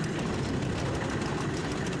moment.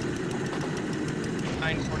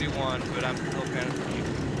 9:41, but I'm still kind of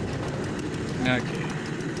confused. Okay.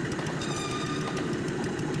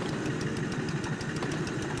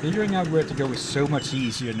 Figuring out where to go is so much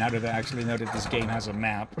easier now that I actually know that this game has a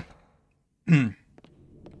map.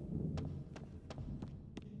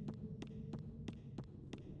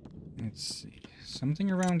 Let's see. Something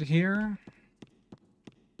around here?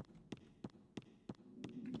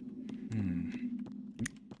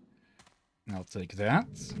 I'll take that.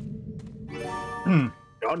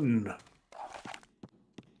 Done.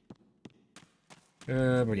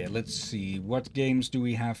 But yeah, let's see. What games do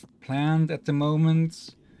we have planned at the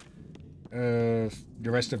moment? The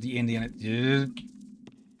rest of the Indiana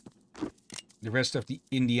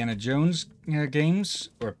Jones games,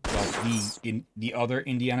 or well, the other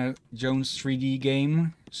Indiana Jones 3D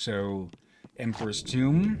game. So, Emperor's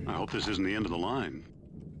Tomb, I hope this isn't the end of the line.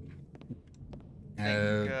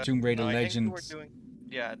 Tomb Raider no, I think Legend. we're doing,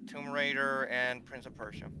 yeah, Tomb Raider and Prince of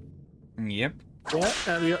Persia. Yep. Yeah,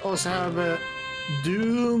 and we also have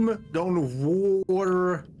Doom, Dawn of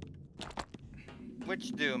War.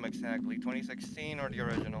 Which Doom exactly? 2016 or the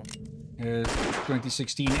original?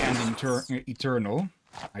 2016 and Eternal.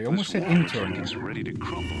 I almost said This water Internal. tank's ready to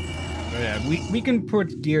crumble. Yeah, we can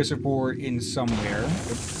put Gears of War in somewhere.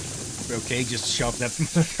 Okay, just shove that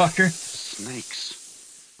motherfucker. Snakes.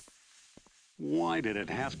 Why did it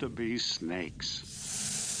have to be snakes?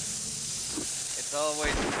 It's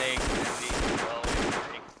always snakes, Andy. It's always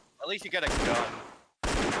snakes. At least you got a gun.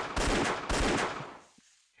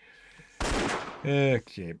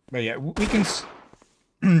 Okay, but yeah, we can...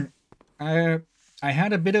 I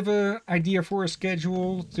had a bit of a idea for a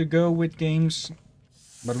schedule to go with games,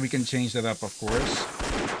 but we can change that up, of course.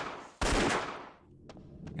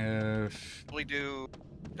 Probably do,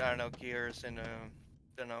 I don't know, Gears in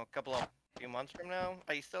few months from now.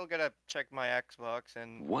 I still gotta check my Xbox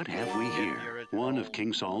and... What have we get the here? original- One of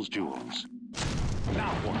King Saul's jewels.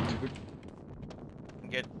 Now what?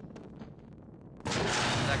 Get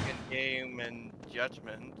second game and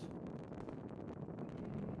Judgment.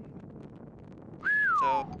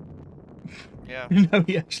 So, yeah. You know,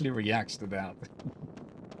 he actually reacts to that.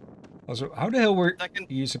 Also, how the hell were Second,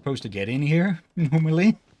 you supposed to get in here,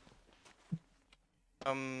 normally?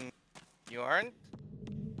 you aren't?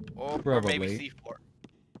 Or Probably. maybe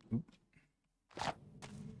C4.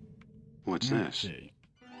 What's this? Okay.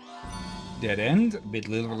 Dead end, a bit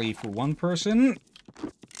literally for one person.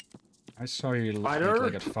 I saw you look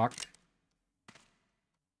like a fuck.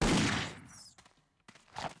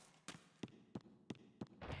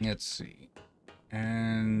 Let's see.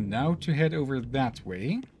 And now to head over that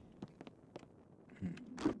way.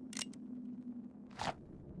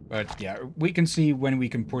 But yeah, we can see when we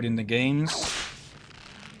can put in the games.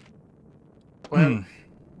 Well,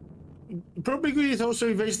 probably good is also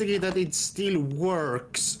investigate that it still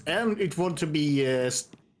works, and it want to be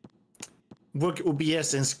work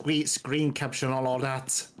OBS and screen capture and all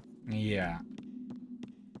that. Yeah.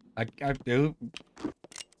 I do.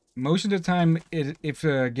 Most of the time, if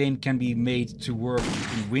a game can be made to work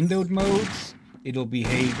in windowed modes, it'll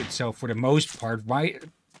behave itself for the most part. Why?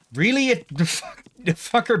 Really? The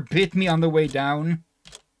fucker bit me on the way down?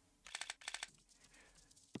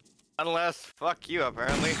 Unless, fuck you,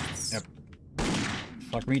 apparently. Yep.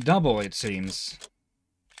 Fuck me double, it seems.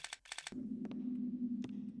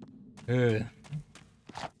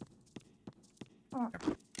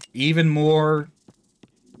 Even more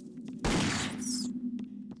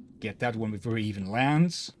get that one before he even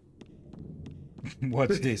lands.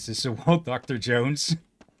 What's this? Is a what, Dr. Jones?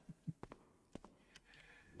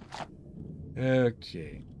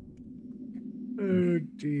 Okay. Oh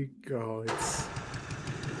dear God.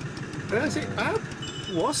 I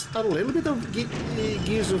watched a little bit of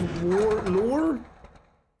Gears of War lore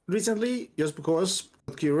recently, just because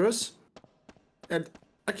I'm curious. And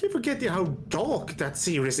I keep forgetting how dark that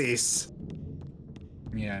series is.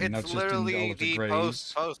 Yeah, It's not just in literally all of the the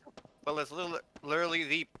grays. well, it's literally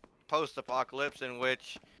the post-apocalypse in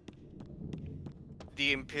which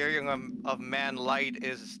the Imperium of Man Light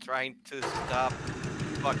is trying to stop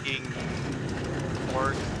fucking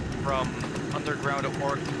orcs from underground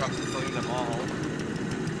orcs from killing them all.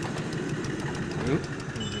 Oop,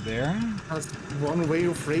 over there. That's one way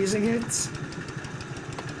of phrasing it.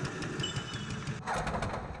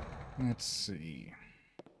 Let's see.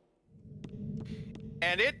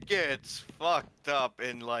 And it gets fucked up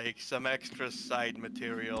in like some extra side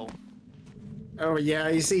material. Oh yeah,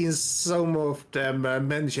 I've seen some of them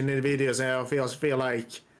mentioned in videos, and I feel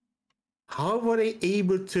like, how were they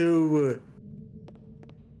able to,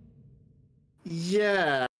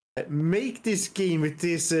 yeah, make this game with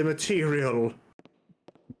this material?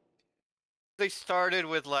 They started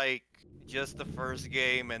with like just the first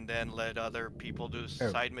game and then let other people do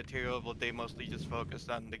side material, but they mostly just focused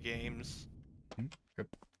on the games.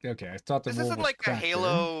 Okay, I thought the This wall isn't was like a cracked there.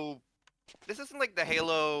 Halo. This isn't like the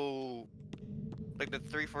Halo, like the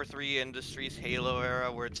 343 Industries Halo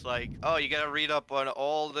era, where it's like, oh, you gotta read up on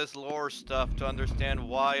all this lore stuff to understand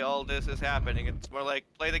why all this is happening. It's more like,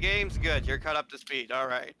 play the games, good, you're caught up to speed, all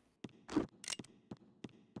right.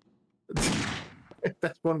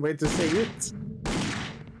 That's one way to say it.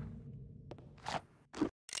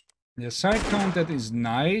 The side content is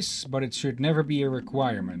nice, but it should never be a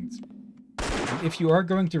requirement. And if you are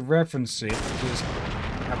going to reference it, just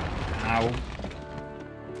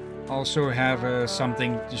also have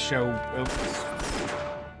something to show,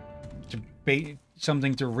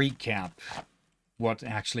 something to recap what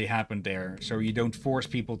actually happened there, so you don't force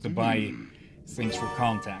people to buy things for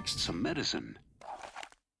context. Some medicine.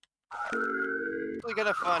 What's kind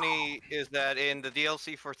of funny is that in the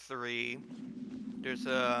DLC for 3, there's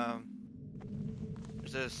a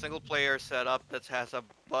single player setup that has a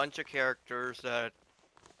bunch of characters that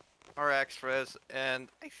are extras, and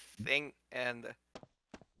I think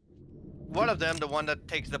one of them, the one that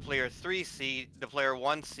takes the player 3 seat, the player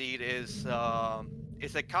 1 seat, is a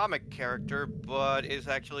comic character, but is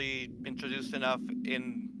actually introduced enough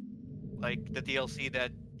in like the DLC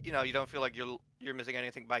that you don't feel like you're missing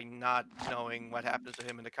anything by not knowing what happens to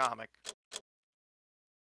him in the comic.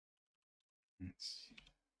 Let's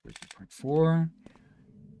see. 3.4.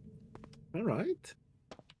 All right.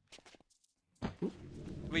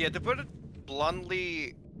 But yeah, to put it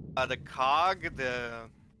bluntly, the COG, the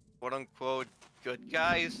quote-unquote good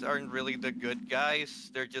guys, aren't really the good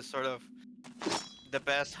guys. They're just sort of the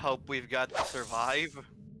best hope we've got to survive.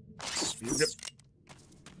 Yep.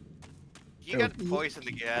 You got poisoned I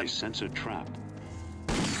again. sense a trap.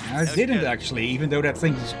 I didn't actually, even though that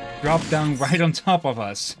thing just dropped down right on top of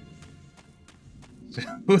us. So,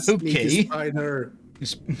 okay. Spider.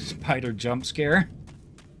 Spider jump scare.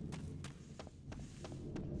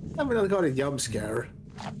 I mean, I got a jump scare.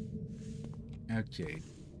 Okay.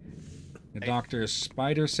 The doctor's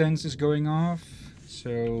spider sense is going off.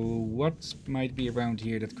 So what might be around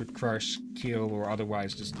here that could crush, kill, or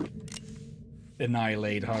otherwise just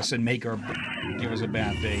annihilate us and give us a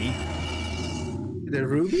bad day? The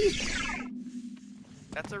ruby?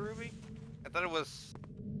 That's a ruby? I thought it was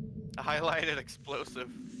a highlighted explosive.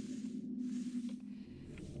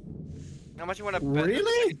 How much you want to bet?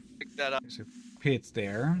 Really? Pick that up There's a pit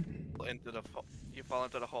there. into the you fall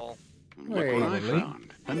into the hole. Look Wait. what I Really?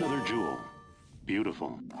 found. Another jewel.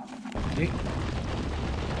 Beautiful. Okay.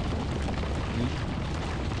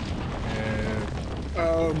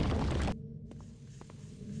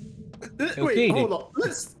 Wait, Okay, hold on.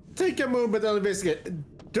 Let's take a moment and investigate.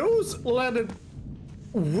 Those landed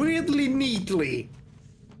weirdly neatly.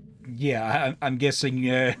 Yeah, I'm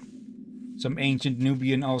guessing some ancient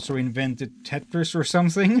Nubian also invented Tetris or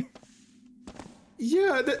something.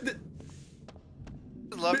 Yeah,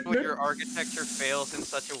 I love when your architecture fails in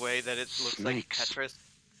such a way that it looks Snakes. like Tetris.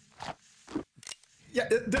 yeah.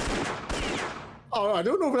 Oh, I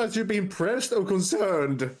don't know if I should be impressed or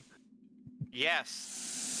concerned. Yes.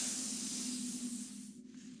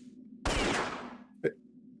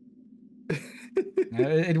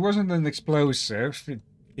 It wasn't an explosive.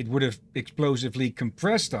 It would have explosively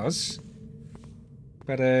compressed us.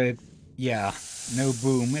 But, yeah. No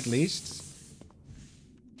boom, at least.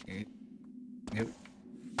 Nope.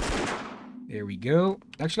 There we go.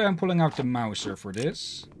 Actually, I'm pulling out the mouser for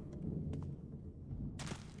this.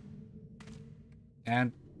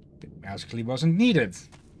 And it basically wasn't needed.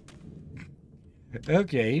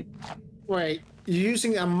 Okay. Wait, you're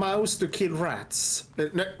using a mouse to kill rats?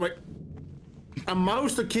 No, wait. A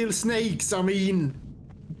mouse to kill snakes, I mean.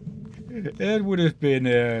 It would have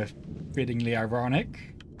been fittingly ironic.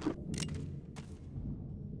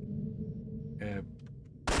 There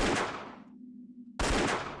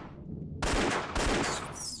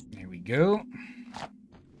we go.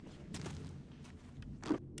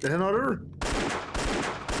 Another?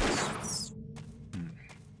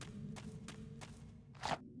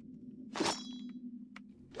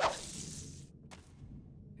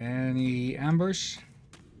 Any ambush?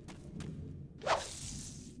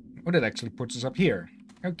 Oh, that actually puts us up here.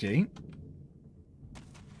 Okay.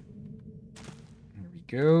 There we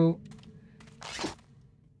go.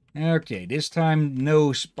 Okay, this time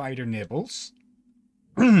no spider nibbles.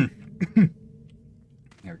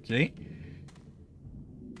 Okay.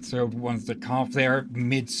 So once the cough there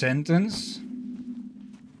mid-sentence.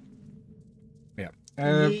 Yeah.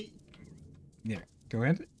 Yeah, go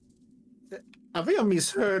ahead. I think I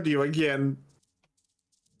misheard you again.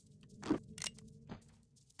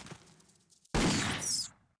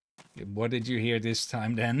 What did you hear this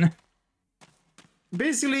time then?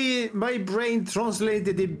 Basically, my brain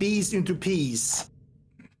translated the beast into peas.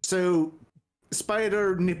 So,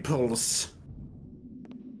 spider nipples.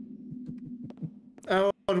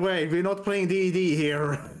 Oh, wait, we're not playing D&D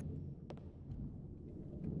here.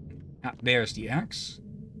 Ah, there's the axe.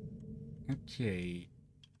 Okay.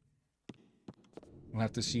 We'll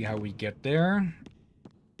have to see how we get there.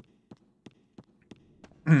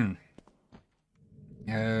 I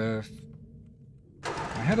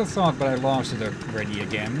had a thought, but I lost it already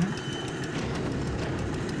again.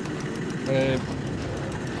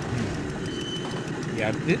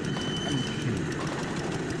 Yeah,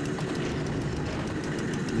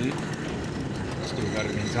 still got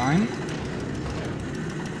it in time.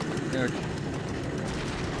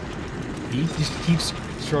 He just keeps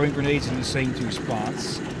throwing grenades in the same two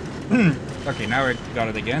spots. Okay, now I got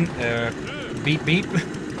it again. Beep beep.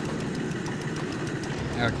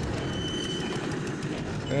 Okay.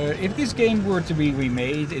 If this game were to be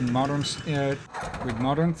remade in modern with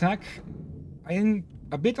modern tech, I'm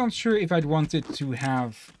a bit unsure if I'd want it to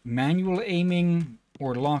have manual aiming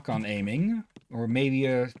or lock-on aiming, or maybe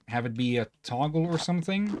have it be a toggle or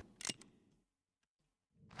something.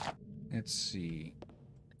 Let's see.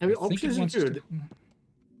 I mean, options are good.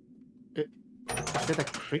 Is that a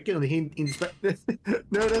cricket on the hint?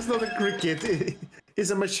 No, that's not a cricket.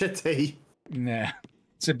 It's a machete. Nah,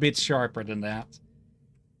 it's a bit sharper than that.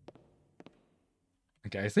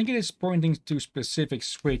 Okay, I think it is pointing to specific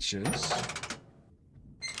switches.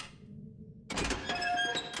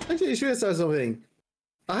 Actually, I should say something.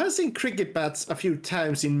 I have seen cricket bats a few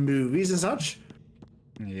times in movies and such.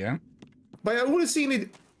 Yeah. But I've only seen it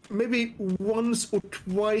maybe once or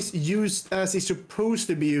twice used as it's supposed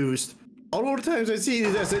to be used. All of the times I see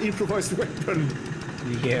it as an improvised weapon.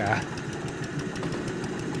 Yeah.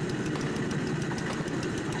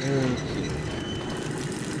 Okay.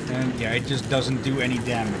 And yeah, it just doesn't do any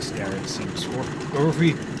damage there, it seems. Or if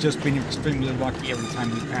we've just been extremely lucky every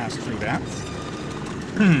time we pass through that.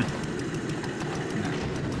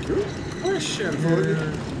 Good question.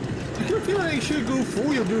 You can feel like you should go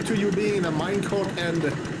foil due to you being in a minecart and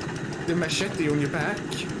the machete on your back.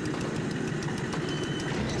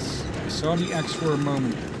 I saw the axe for a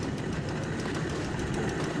moment.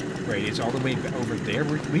 Wait, it's all the way over there?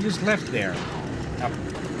 We just left there. Up.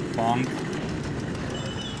 Bonk.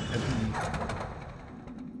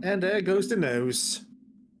 And there goes the nose.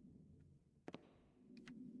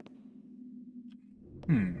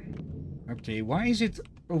 Okay, why is it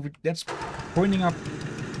over? That's pointing up.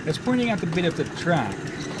 That's pointing at the bit of the track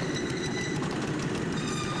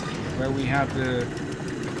where we had the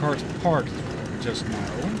cars parked just now.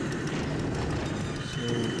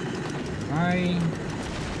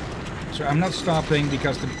 So I'm not stopping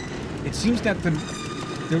because it seems that the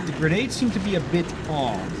grenades seem to be a bit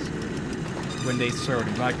odd when they throw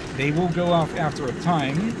them. Like, they will go off after a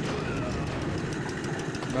time,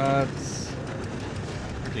 but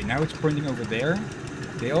okay, now it's pointing over there.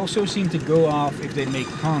 They also seem to go off if they make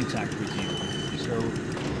contact with you. So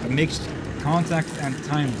a mixed contact and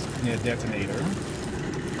timed detonator.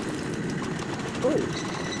 Oh,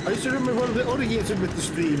 I still remember one of the other games with the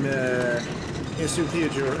stream in Stream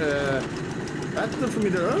Theater. Battle for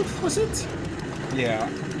Middle-earth, was it? Yeah.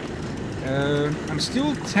 I'm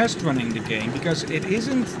still test running the game because it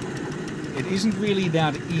isn't it isn't really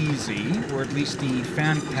that easy, or at least the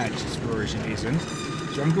fan patched version isn't.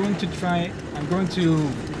 So I'm going to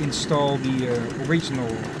install the original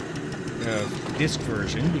disc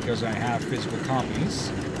version, because I have physical copies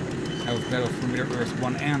of Battle for Middle-earth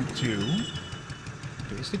 1 and 2.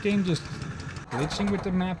 So is the game just glitching with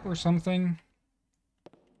the map or something?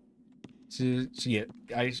 So yeah,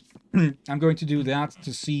 I'm going to do that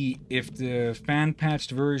to see if the fan-patched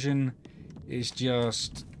version is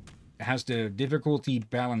just has the difficulty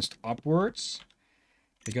balanced upwards,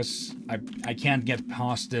 because I can't get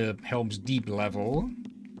past the Helm's Deep level.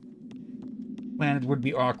 And it would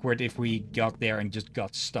be awkward if we got there and just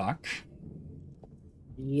got stuck.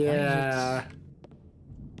 Yeah.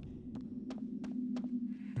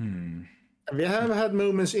 We have had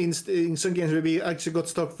moments in some games where we actually got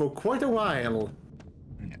stuck for quite a while.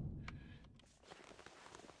 Yeah.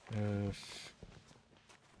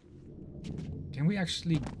 Can we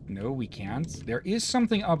actually... No, we can't. There is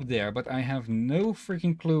something up there, but I have no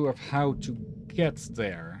freaking clue of how to get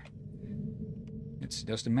there.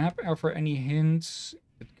 Does the map offer any hints?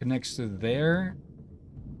 It connects to there.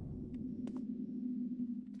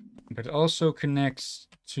 But it also connects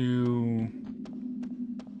to...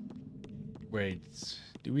 Wait.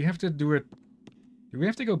 Do we have to do it... Do we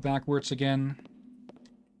have to go backwards again?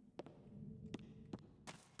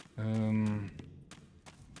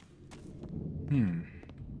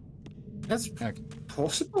 That's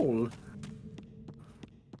possible.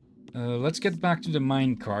 Let's get back to the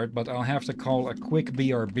minecart, but I'll have to call a quick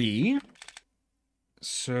BRB.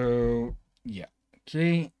 So, yeah.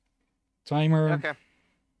 Okay. Timer. Okay.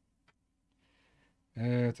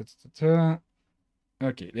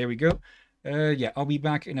 Okay, there we go. Yeah, I'll be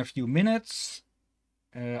back in a few minutes.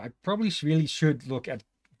 I probably really should look at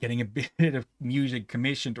getting a bit of music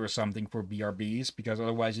commissioned or something for BRBs, because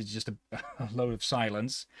otherwise it's just a load of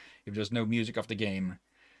silence if there's no music of the game.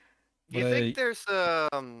 Do you think there's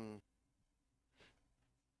you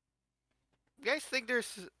guys think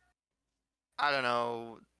there's, I don't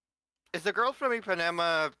know, is the girl from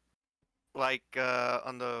Ipanema like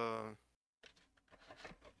on the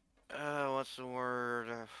what's the word,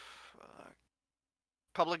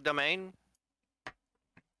 public domain?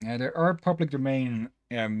 Yeah, there are public domain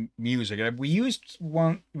music. We used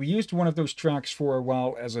one of those tracks for a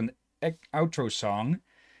while as an outro song.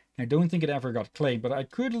 I don't think it ever got played, but I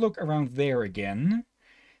could look around there again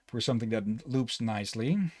for something that loops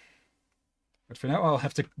nicely. But for now, I'll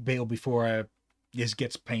have to bail before this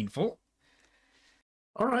gets painful.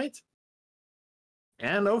 All right.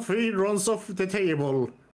 And off he runs off the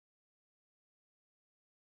table.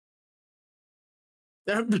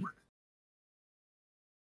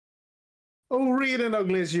 Oh, really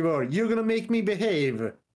ugly as you are. You're gonna make me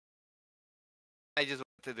behave. I just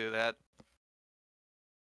want to do that.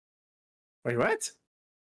 Wait, what?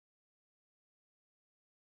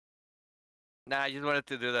 Nah, I just wanted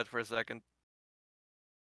to do that for a second.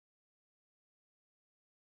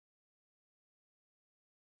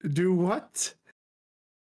 Do what?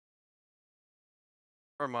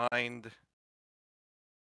 Never mind.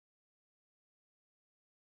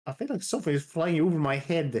 I feel like something is flying over my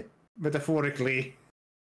head, metaphorically.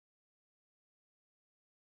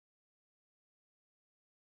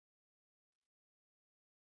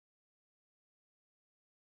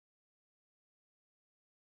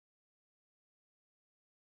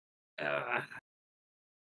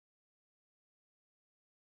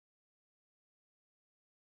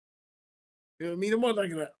 Me the more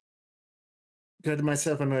like that. Got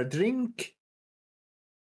myself another drink.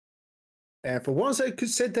 And for once I could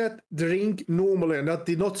say that drink normally and that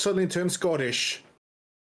did not suddenly turn Scottish.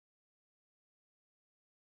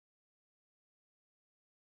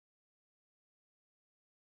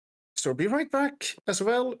 So be right back as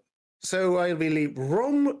well. So I will leave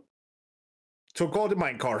Rome to go to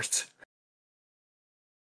minecart.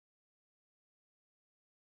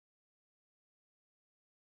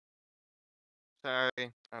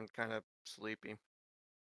 Sorry, I'm kind of sleepy.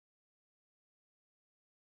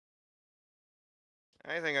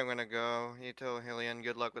 I think I'm gonna go. You tell Hillyan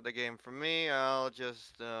good luck with the game. For me, I'll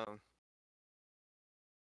just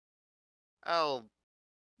I'll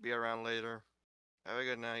be around later. Have a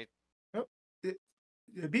good night. Oh,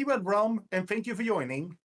 be well, Rome, and thank you for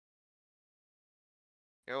joining.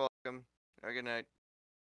 You're welcome. Have a good night.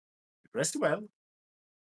 Rest well.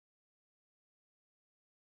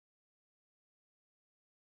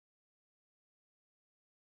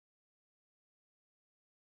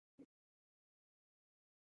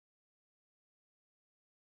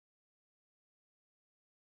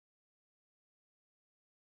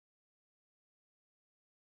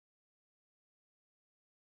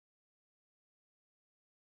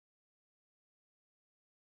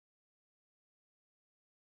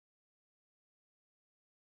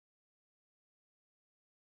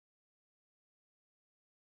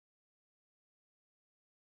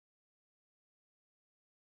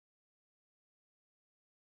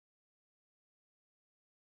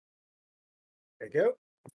 There you go.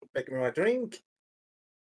 Making my drink.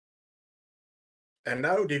 And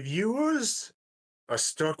now the viewers are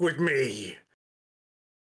stuck with me.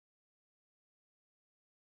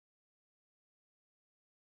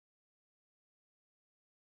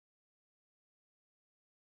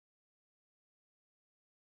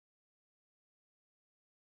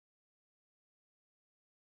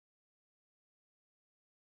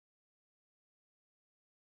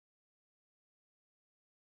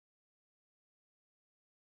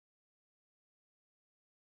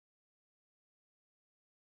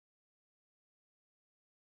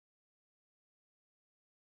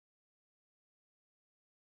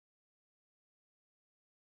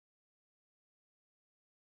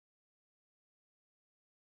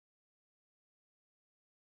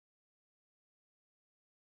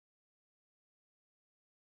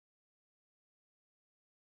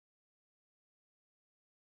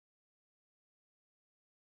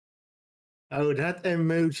 Oh, that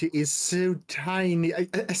emoji is so tiny. I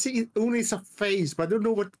see it only as a face, but I don't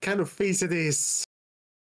know what kind of face it is.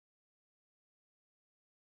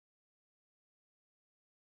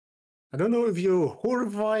 I don't know if you're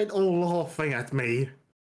horrified or laughing at me.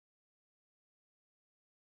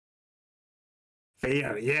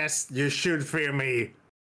 Fear, yes, you should fear me.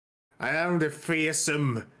 I am the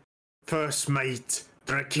fearsome first mate,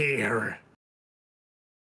 Drakir.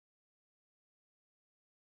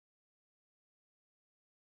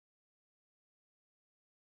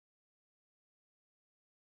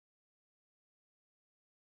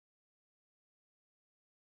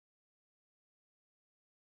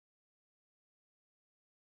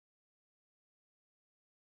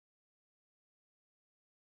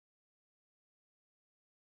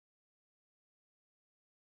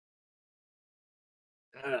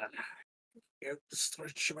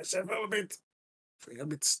 Stretch myself a little bit. Feel a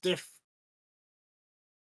bit stiff.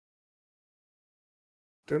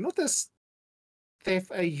 They're not as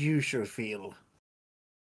stiff I usually feel.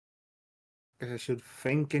 I should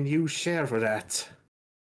thank a new chair for that.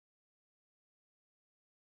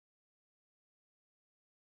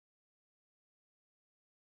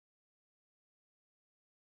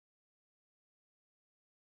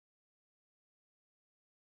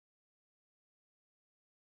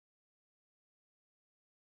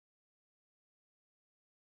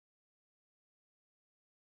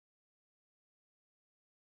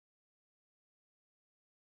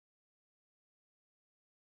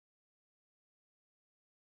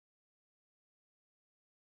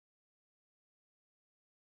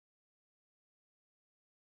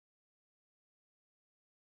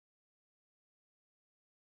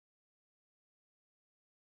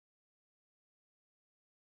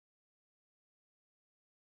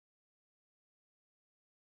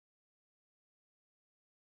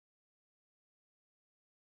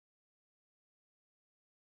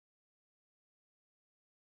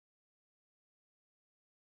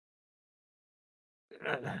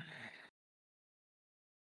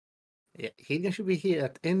 Yeah, Hillyan should be here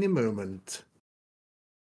at any moment.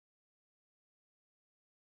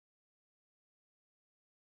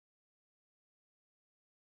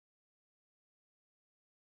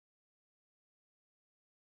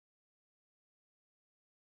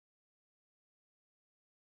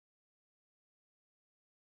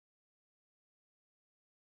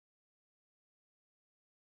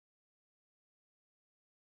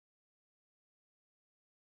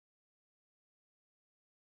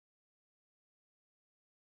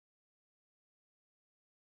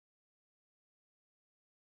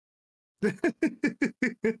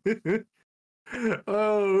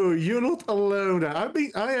 Oh, you're not alone. I've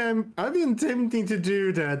been tempting to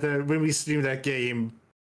do that when we stream that game.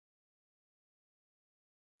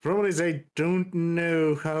 Problem is, I don't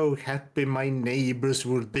know how happy my neighbors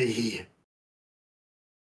would be.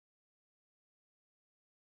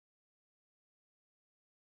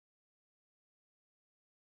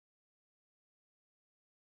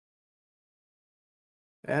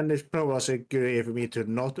 And it's probably a good idea for me to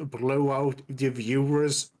not blow out the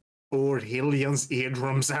viewers or Hillyan's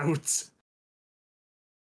eardrums out.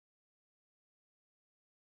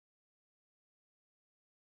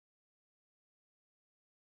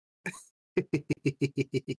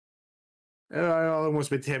 I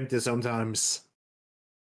almost be tempted sometimes.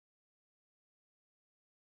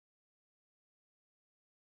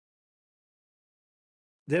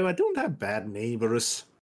 Though I don't have bad neighbors.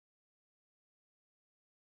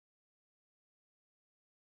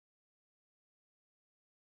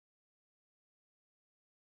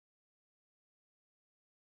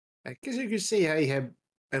 I guess you could say I have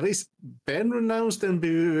at least been renounced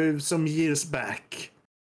them some years back.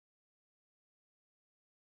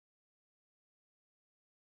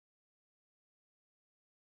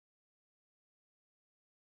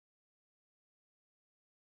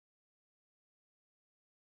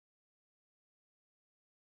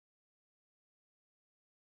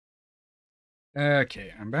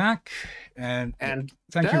 Okay, I'm back. And And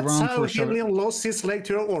thank you, that's Ron, how for showing. Hillyan lost his leg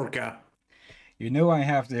to an orca. You know I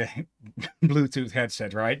have the Bluetooth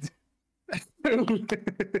headset, right?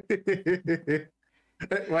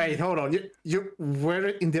 Wait, hold on. You were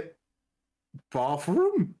in the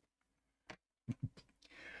bathroom?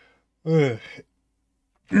 Ugh.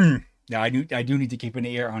 Yeah, I do need to keep an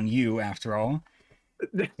ear on you after all.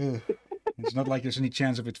 Ugh. It's not like there's any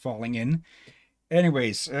chance of it falling in.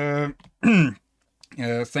 Anyways,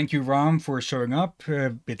 thank you, Ram, for showing up a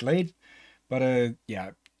bit late. But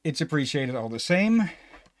yeah, it's appreciated all the same.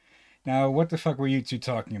 Now, what the fuck were you two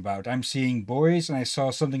talking about? I'm seeing boys and I saw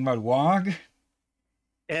something about WOG.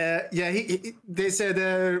 Yeah, they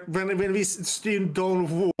said when we stream Dawn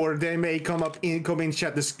of War, they may come in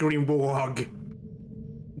chat the scream WOG.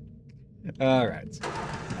 Alright.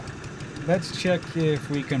 Let's check if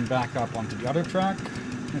we can back up onto the other track.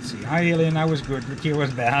 Let's see. Hi, Hillyan. I was good. Ricky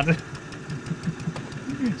was bad.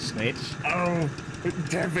 Snitch. Oh,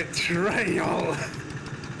 the betrayal!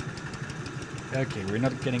 Okay, we're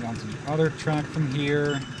not getting onto the other track from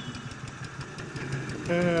here.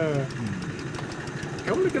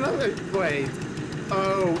 I'm looking at it. Wait.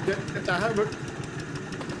 Oh,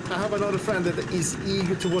 I have another friend that is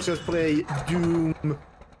eager to watch us play Doom,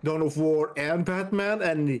 Dawn of War, and Batman,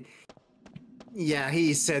 and yeah,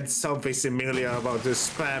 he said something similar about the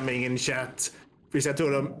spamming in chat. Which I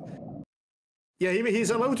told him, yeah, he's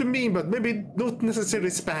allowed to meme, but maybe not necessarily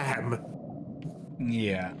spam.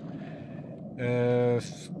 Yeah.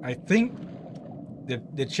 I think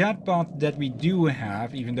the chatbot that we do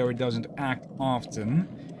have, even though it doesn't act often,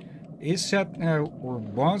 is set or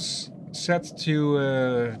was set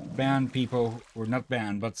to ban people, or not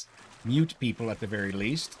ban, but mute people at the very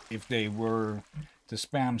least, if they were to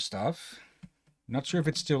spam stuff. Not sure if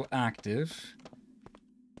it's still active.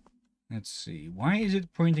 Let's see. Why is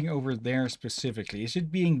it pointing over there specifically? Is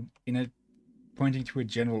it being pointing to a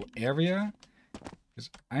general area? Because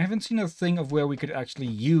I haven't seen a thing of where we could actually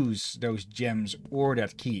use those gems or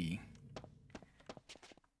that key.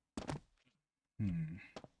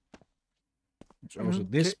 There's also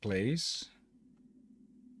this place.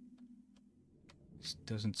 This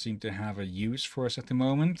doesn't seem to have a use for us at the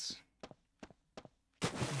moment.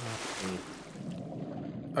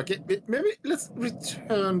 Okay, maybe let's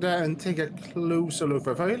return there and take a closer look.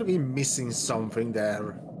 I feel like we're missing something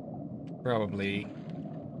there. Probably.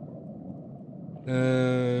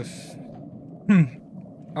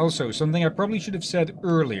 Also, something I probably should have said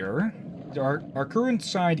earlier. Our current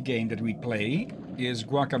side game that we play is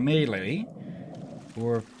Guacamelee.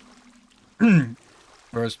 Or to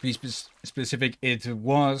be specific, it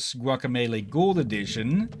was Guacamelee Gold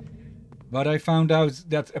Edition. But I found out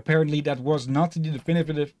that apparently that was not the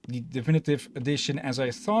definitive edition as I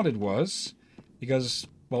thought it was. Because,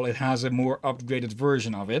 well, it has a more upgraded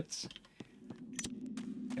version of it.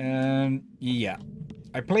 Yeah.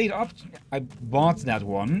 I bought that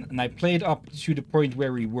one, and I played up to the point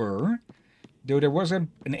where we were. Though there was an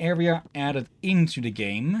area added into the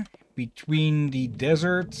game between the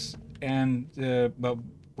desert and,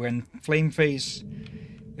 when Flameface,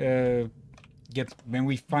 when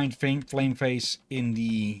we find Flameface in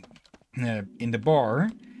the bar,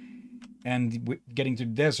 and getting to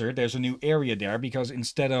the desert, there's a new area there, because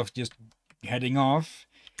instead of just heading off,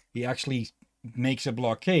 he actually makes a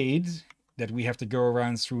blockade that we have to go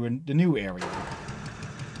around through the new area.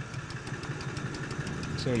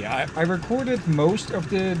 So yeah, I recorded most of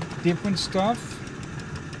the different stuff,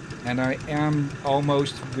 and I am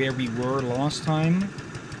almost where we were last time.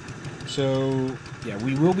 So yeah,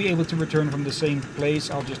 we will be able to return from the same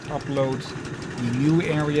place. I'll just upload the new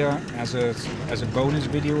area as a bonus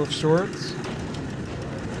video of sorts.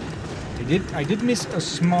 I did miss a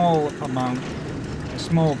small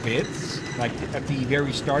bit, like at the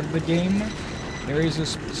very start of the game. There is a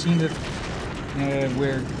scene that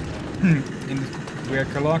where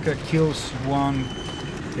Kalaka kills one.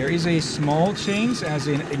 There is a small change, as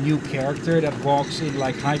in a new character that walks in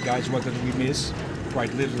like, "Hi guys, what did we miss?"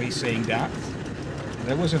 Quite literally saying that.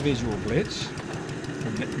 That was a visual glitch.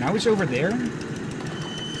 But now it's over there.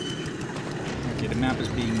 Okay, the map is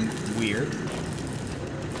being weird.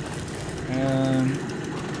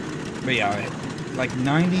 But yeah, like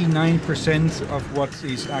 99% of what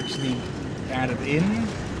is actually added in.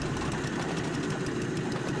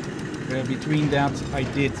 Between that, I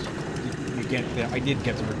did get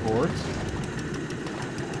the record.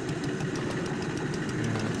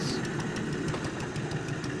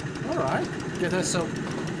 All right. Yeah, so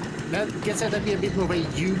that gets to be a bit more of a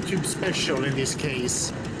YouTube special in this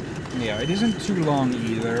case. Yeah, it isn't too long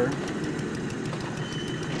either.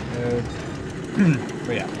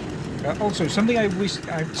 But yeah, Also, something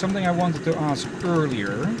something I wanted to ask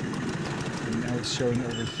earlier. And now it's showing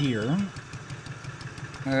over here.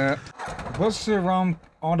 Was the ROM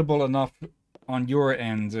audible enough on your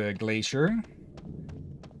end, Glacier?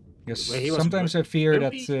 Because Well, he was sometimes I fear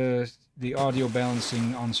very- that the audio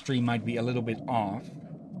balancing on stream might be a little bit off.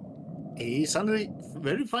 He sounded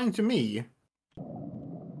very fine to me.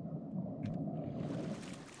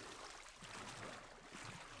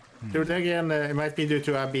 But again, it might be due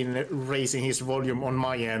to I've been raising his volume on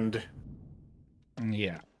my end.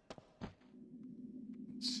 Yeah.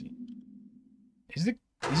 Let's see. Is it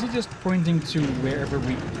just pointing to wherever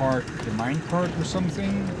we park the minecart or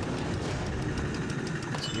something?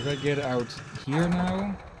 Let's see if I get out here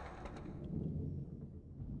now.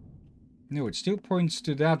 No, it still points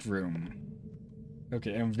to that room.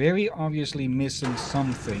 Okay, I'm very obviously missing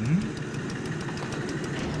something.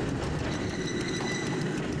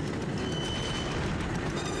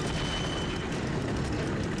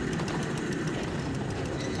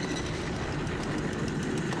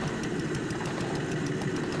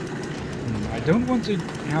 I don't want to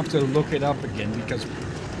have to look it up again because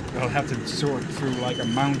I'll have to sort through like a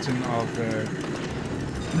mountain of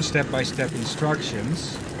step-by-step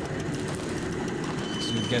instructions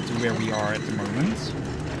to get to where we are at the moment.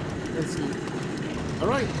 Let's see.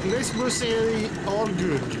 Alright, let's go say all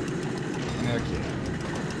good. Okay.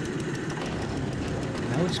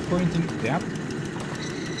 Now it's pointing that.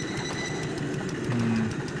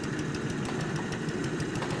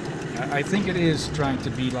 I think it is trying to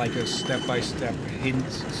be like a step-by-step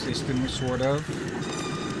hint system, sort of.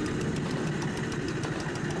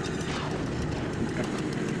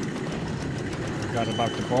 Forgot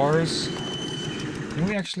about the bars. Can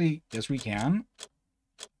we actually... Yes, we can.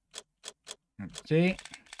 Okay.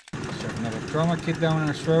 Shove another trauma kit down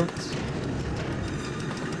our throats.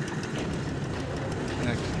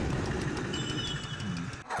 Okay.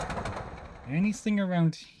 Anything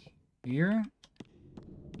around here?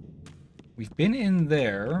 We've been in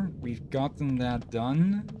there. We've gotten that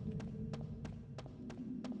done.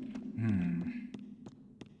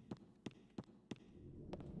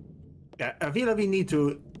 Yeah, I feel like we need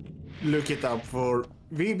to look it up for...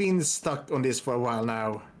 We've been stuck on this for a while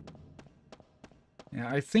now. Yeah,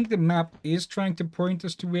 I think the map is trying to point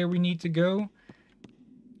us to where we need to go.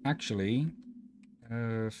 Actually,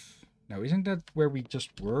 no, isn't that where we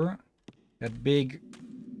just were? That big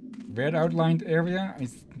red outlined area? I'm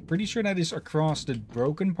pretty sure that is across the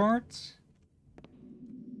broken part.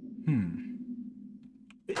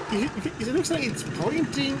 It looks like it's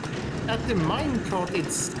pointing at the minecart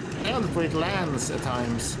itself where it lands at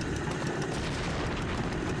times.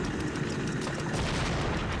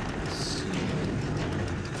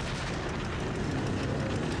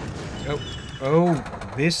 Oh,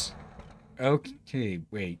 this... Okay,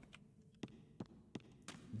 wait.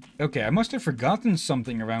 Okay, I must have forgotten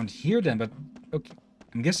something around here then, but... Okay,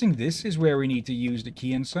 I'm guessing this is where we need to use the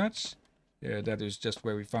key and such. Yeah, that is just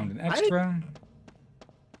where we found an extra.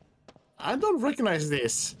 I don't recognize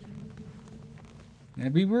this. Yeah,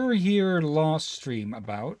 we were here last stream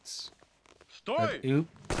about... Stoy! Oop.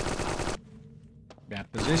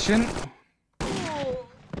 Bad position.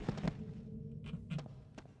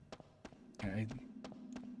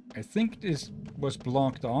 I think this was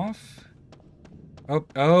blocked off.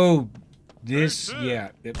 Oh, this,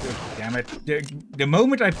 yeah. Damn it. The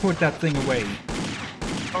moment I put that thing away.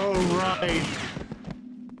 Oh, right.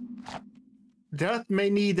 That may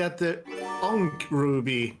need that Onk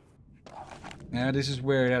Ruby. Now this is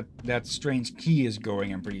where that strange key is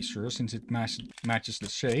going, I'm pretty sure, since it matches the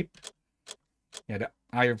shape. Yeah, the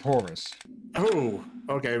Eye of Horus. Oh,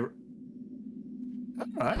 okay.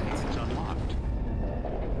 Alright. It's unlocked.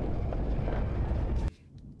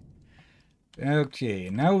 Okay,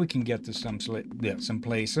 now we can get to some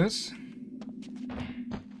places.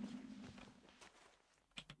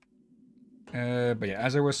 But yeah,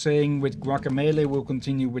 as I was saying, with Guacamelee, we'll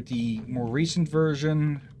continue with the more recent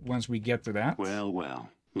version once we get to that. Well, well.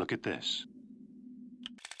 Look at this.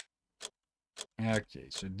 Okay,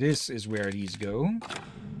 so this is where these go.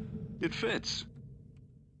 It fits.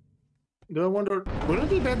 Do I wonder,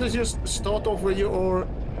 wouldn't it be better to just start off where you are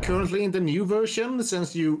currently in the new version,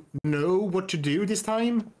 since you know what to do this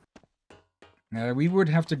time? We would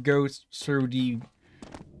have to go through the...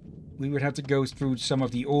 We would have to go through some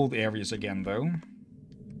of the old areas again, though.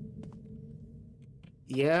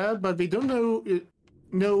 Yeah, but we don't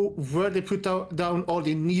know where they put down all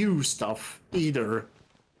the new stuff either.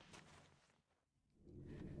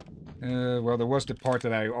 Well, there was the part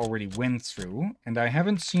that I already went through, and I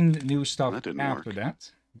haven't seen the new stuff That didn't after work.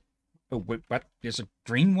 that. Oh, wait, what? There's a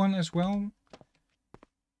green one as well?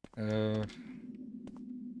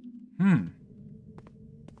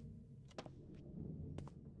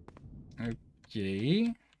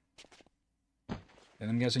 Okay. And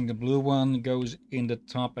I'm guessing the blue one goes in the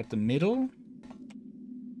top at the middle.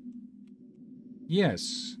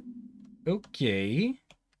 Yes. Okay.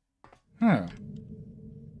 Huh.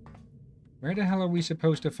 Where the hell are we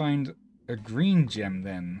supposed to find a green gem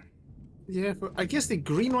then? Yeah, but I guess the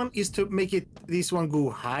green one is to make it this one go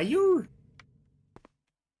higher.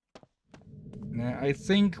 I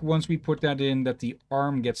think once we put that in, that the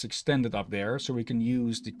arm gets extended up there, so we can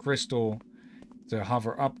use the crystal to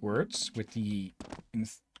hover upwards with the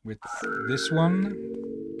with this one.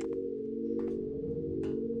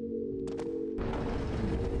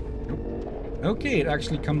 Okay, it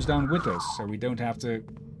actually comes down with us, so we don't have to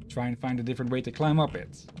try and find a different way to climb up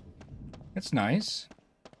it. That's nice.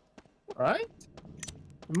 Right?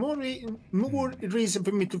 More reason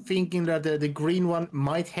for me to thinking that the green one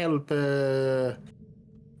might help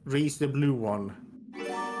reach the blue one.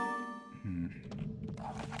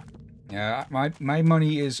 Yeah, my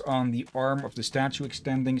money is on the arm of the statue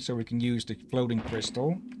extending, so we can use the floating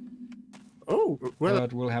crystal. Oh, well...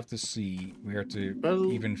 But we'll have to see where to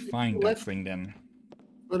even find that thing then.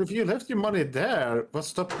 But if you left your money there, what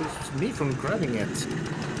stops me from grabbing it?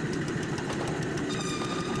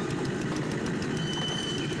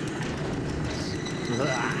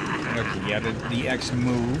 Okay, yeah, the X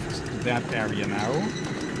moved to that area now.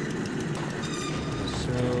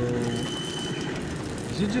 So...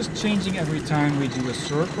 Is it just changing every time we do a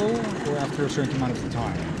circle, or after a certain amount of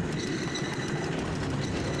time?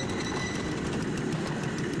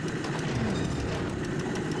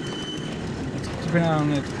 Let's keep an eye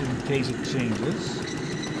on it in case it changes.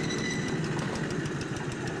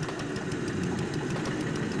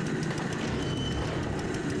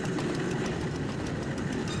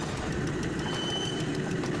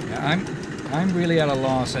 Yeah, I'm really at a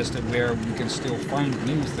loss as to where we can still find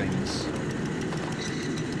new things.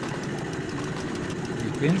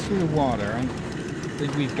 Been through the water. I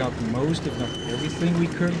think we've got most, if not everything we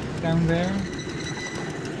could down there.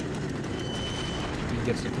 He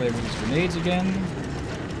gets to play with his grenades again.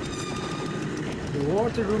 The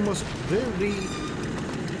water room was very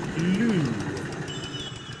blue.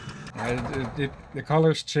 The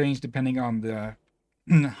colors change depending on the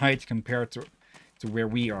height compared to where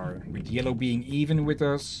we are. With yellow being even with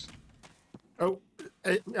us. Oh.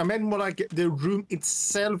 I meant more like the room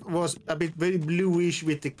itself was a bit very bluish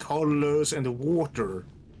with the colors and the water.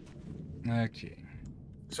 Okay.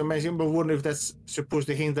 So I'm wondering if that's supposed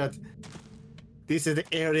to hint that this is the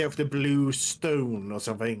area of the blue stone or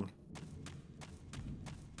something.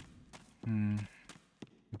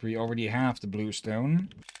 We already have the blue stone.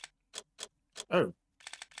 Oh.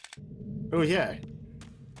 Oh yeah.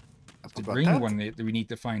 The green one we need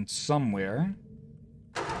to find somewhere.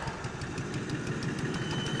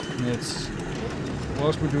 It's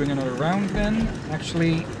whilst we're doing another round then,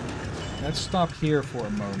 actually, let's stop here for a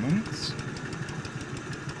moment.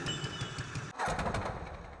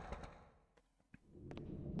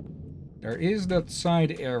 There is that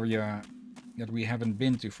side area that we haven't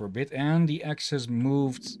been to for a bit, and the X has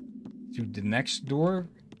moved to the next door.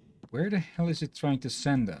 Where the hell is it trying to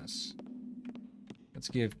send us? Let's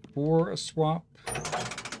give 4 a swap.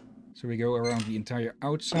 So we go around the entire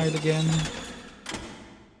outside again.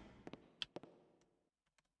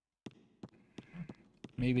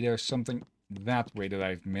 Maybe there's something that way that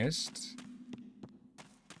I've missed.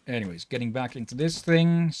 Anyways, getting back into this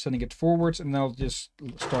thing, sending it forwards, and I'll just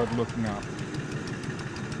start looking up.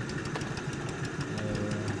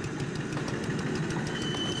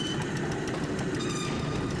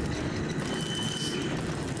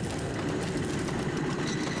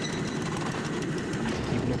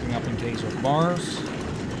 Keep looking up in case of bars.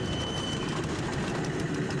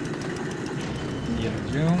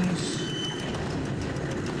 Indiana Jones.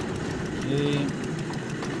 Okay.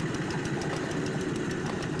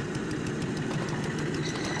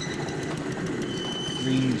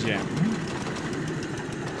 Green gem.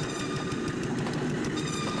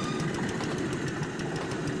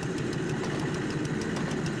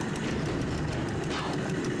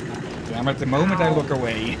 Damn it, the moment I look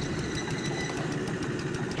away.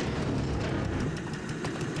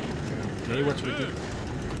 Okay, what's with it?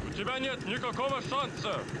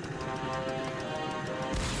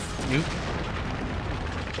 Nope.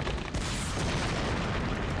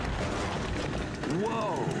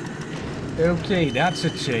 Whoa. Okay, that's a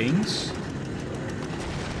change.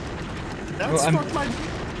 That's what my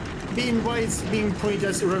beam why it's being pointed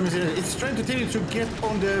as it's trying to tell you to get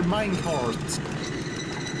on the minecart.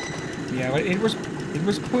 Yeah, but it was It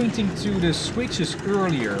was pointing to the switches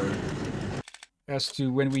earlier as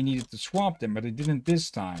to when we needed to swap them, but it didn't this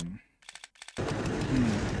time.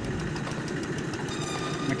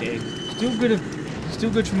 Okay,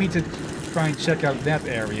 still good for me to try and check out that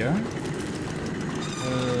area.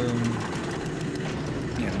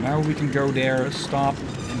 Yeah, now we can go there, stop,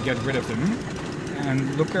 and get rid of them,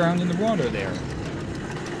 and look around in the water there.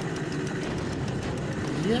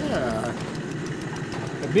 Yeah.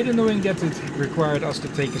 A bit annoying that it required us to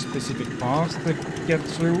take a specific path to get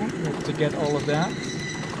through, to get all of that.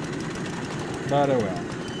 But oh well.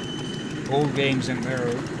 Old games and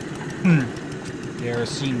their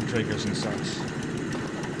scene triggers and such.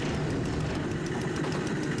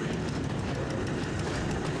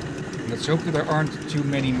 Let's hope that there aren't too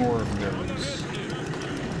many more of those.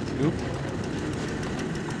 Oop.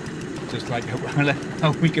 Just like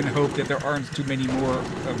how we can hope that there aren't too many more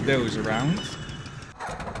of those around.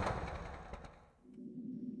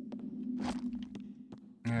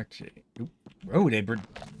 Okay. Oop. Oh,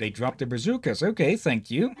 they dropped the bazookas. Okay,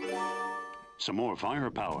 thank you. Some more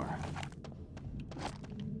firepower.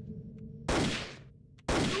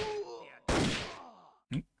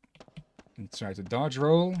 Let's try to dodge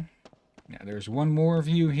roll. Yeah, there's one more of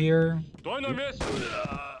you here.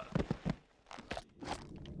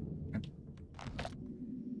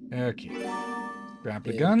 Okay. Grab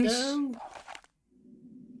the guns.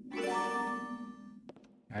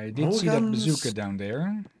 I did see that bazooka down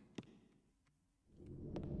there.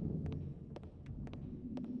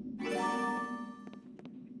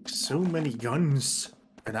 So many guns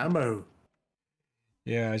and ammo.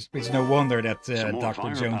 Yeah, it's no wonder that more Dr.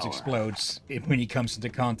 Jones firepower. explodes when he comes into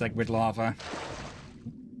contact with lava.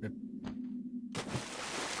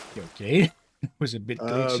 Okay, that was a bit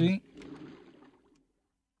glitchy.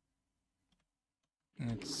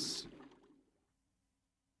 Let's...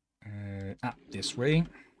 this way.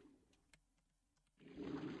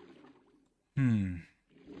 Now,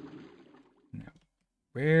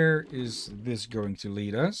 where is this going to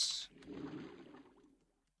lead us?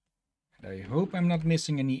 I hope I'm not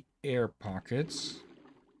missing any air pockets.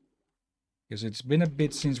 Because it's been a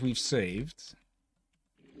bit since we've saved.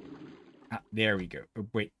 There we go. Oh,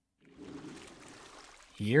 wait.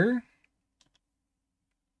 Here?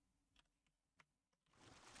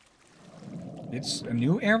 Did a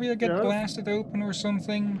new area get blasted open or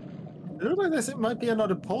something? It looks like there might be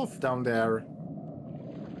another path down there.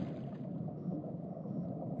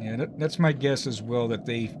 Yeah, that's my guess as well, that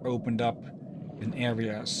they've opened up an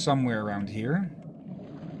area somewhere around here.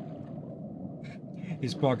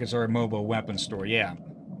 His pockets are a mobile weapon store, yeah.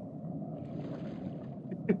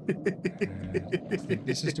 I think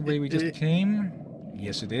this is the way we just came.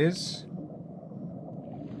 Yes, it is.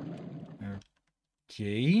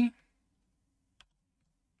 Okay.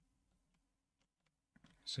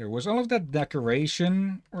 So was all of that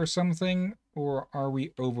decoration or something? Or are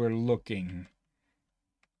we overlooking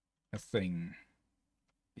a thing?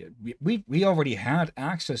 Yeah, we already had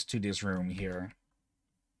access to this room here.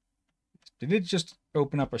 Did it just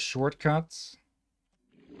open up a shortcut?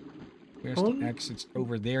 Where's the exit?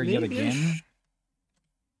 Over there yet again?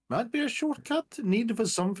 Might be a shortcut needed for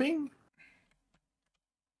something.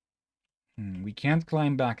 We can't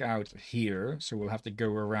climb back out here, so we'll have to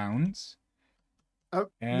go around.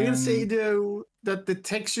 We'll say though that the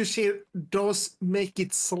textures here does make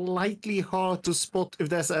it slightly hard to spot if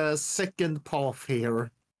there's a second path here.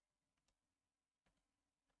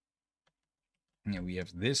 Yeah, we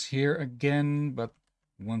have this here again, but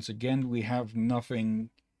once again we have nothing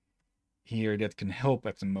here that can help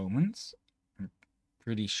at the moment. I'm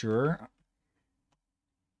pretty sure.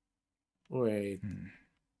 Wait.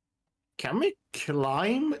 Can we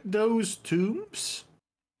climb those tombs?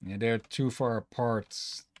 Yeah, they're too far apart,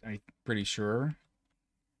 I'm pretty sure.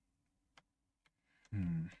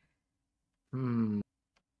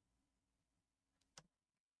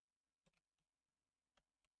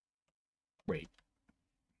 Wait.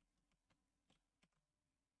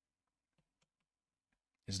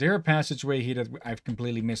 Is there a passageway here that I've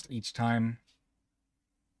completely missed each time?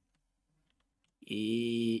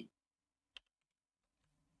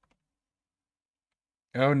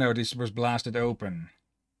 Oh no, this was blasted open.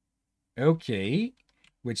 Okay,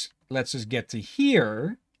 which lets us get to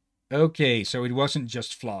here. Okay, so it wasn't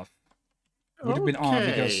just fluff. Would have been odd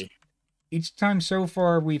because each time so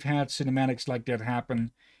far we've had cinematics like that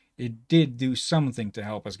happen, it did do something to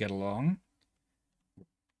help us get along.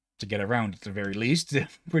 To get around at the very least.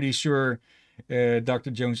 Pretty sure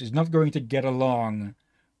Dr. Jones is not going to get along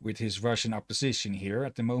with his Russian opposition here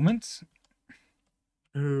at the moment.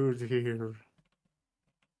 Oh dear.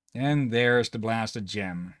 And there's the blasted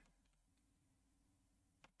gem.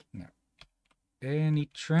 Any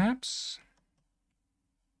traps?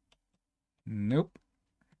 Nope.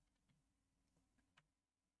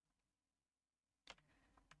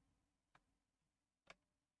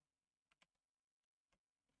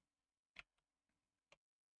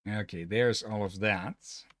 Okay, there's all of that.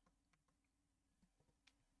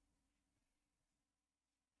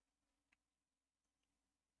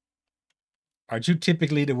 Aren't you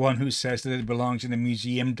typically the one who says that it belongs in a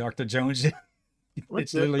museum, Dr. Jones?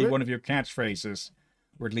 It's literally one of your catchphrases.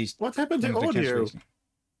 Or at least What happened to one of the audio? catchphrases.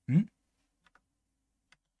 Hmm?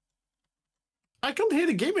 I can't hear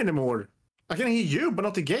the game anymore. I can hear you, but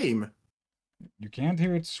not the game. You can't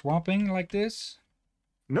hear it swapping like this?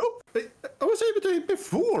 Nope. I was able to hear it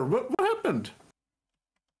before. What happened?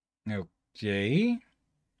 Okay.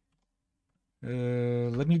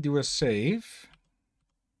 Let me do a save.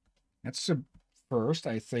 That's a first,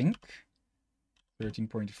 I think.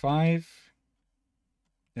 13.5.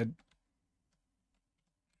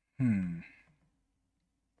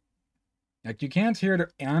 Like, you can't hear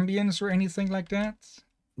the ambience or anything like that?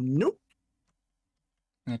 Nope.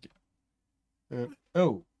 Okay.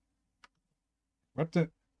 Oh. What the...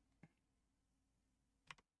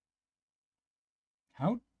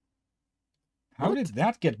 How What? did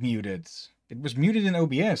that get muted? It was muted in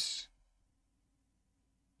OBS.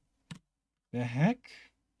 The heck?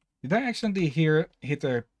 Did I accidentally hit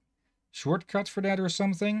a shortcut for that or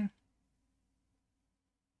something?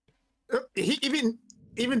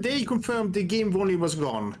 Even they confirmed the game volume was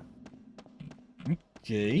gone.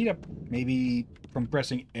 Okay, that maybe from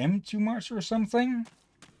pressing M too much or something?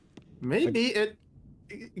 Maybe.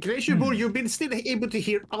 Creation Board, you've been still able to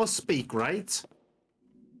hear us speak, right?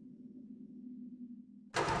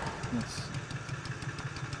 Yes.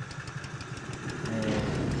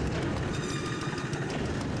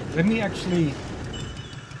 Let me actually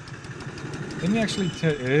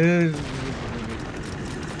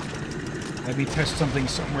let me test something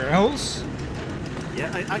somewhere else.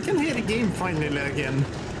 Yeah, I can hear the game finally again.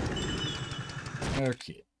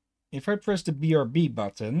 Okay. If I press the BRB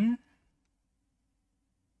button...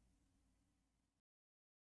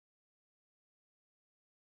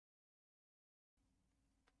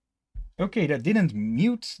 Okay, that didn't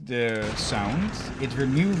mute the sound. It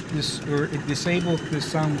removed this, or it disabled the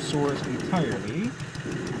sound source entirely.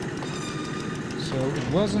 So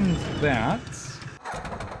it wasn't that.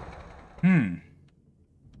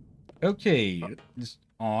 Okay, this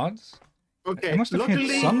odd. Okay, I must have luckily,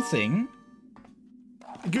 hit something.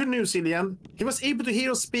 good news, Hillyan. He was able to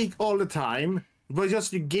hear us speak all the time, but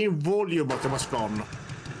just the game volume button was gone.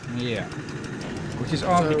 Yeah. Which is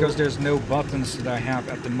odd So- because there's no buttons that I have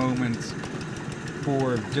at the moment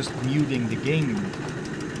for just muting the game.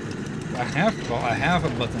 I have a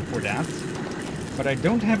button for that, but I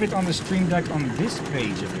don't have it on the Stream Deck on this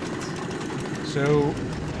page of it. So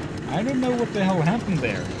I don't know what the hell happened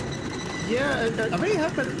there. Yeah, I mean, it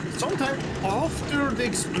happened sometime after the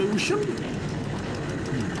explosion.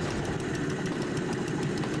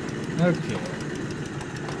 Okay.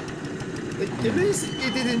 At least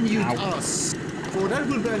it didn't mute Ow. us. For that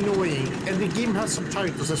would be annoying, and the game has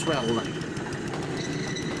subtitles as well.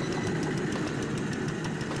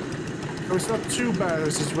 So it's not too bad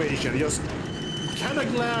a situation. Just kind of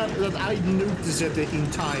glad that I noticed it in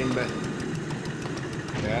time.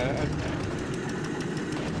 Yeah.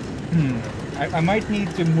 I might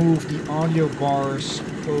need to move the audio bars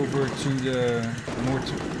over to the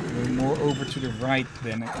more over to the right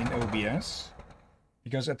than in OBS,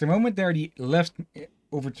 because at the moment they're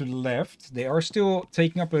over to the left. They are still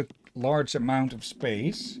taking up a large amount of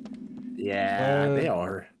space. Yeah, they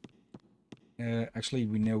are. Actually,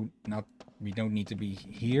 we don't need to be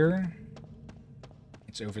here.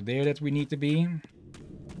 It's over there that we need to be.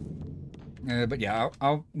 But yeah,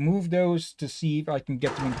 I'll move those to see if I can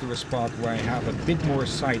get them into a spot where I have a bit more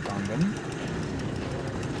sight on them.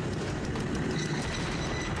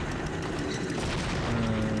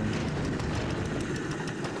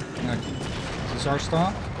 Okay. Is this our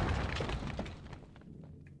stop?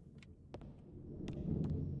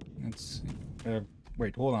 Let's see.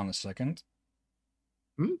 Wait, hold on a second.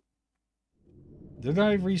 Did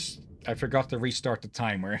I I forgot to restart the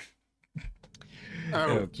timer.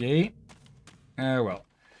 Oh. Okay. Well,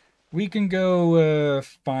 we can go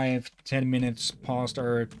 5-10 minutes past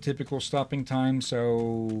our typical stopping time,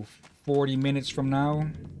 so 40 minutes from now.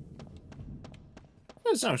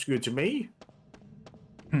 That sounds good to me.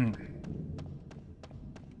 Okay.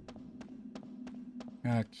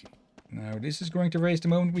 Now this is going to raise the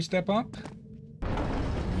moment we step up.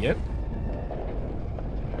 Yep.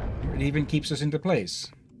 It even keeps us into place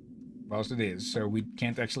whilst it is, so we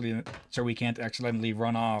can't accidentally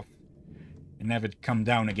run off and have it come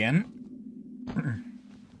down again.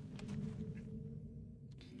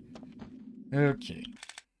 Okay.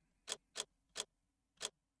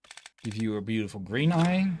 Give you a beautiful green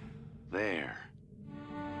eye. There.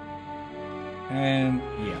 And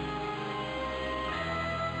yeah.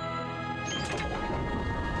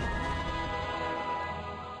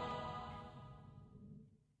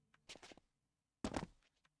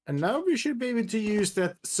 And now we should be able to use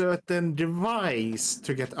that certain device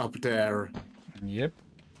to get up there. Yep.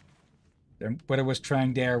 And what I was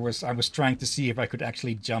trying there was I was trying to see if I could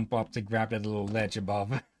actually jump up to grab that little ledge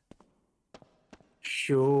above.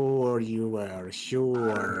 Sure you were,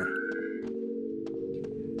 sure.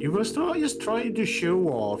 You was just trying to show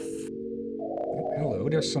off. Hello,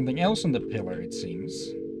 there's something else on the pillar, it seems.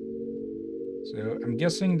 So I'm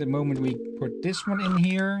guessing the moment we put this one in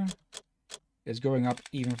here, it's going up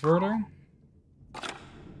even further.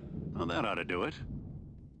 Well, that ought to do it.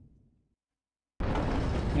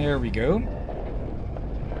 There we go.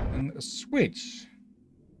 And a switch.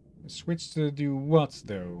 A switch to do what,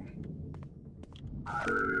 though?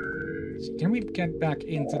 So can we get back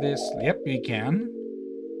into this? Yep, we can.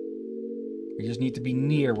 We just need to be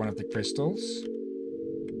near one of the crystals.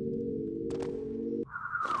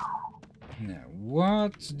 Now,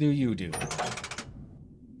 what do you do?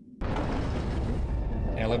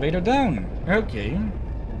 Elevator down. Okay.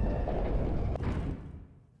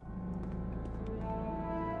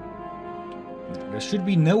 Now, there should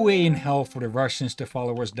be no way in hell for the Russians to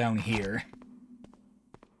follow us down here.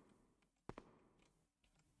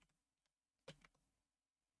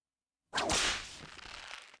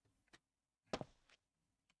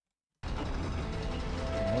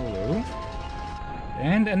 Hello.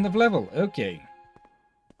 And end of level. Okay.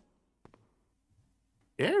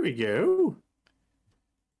 There we go.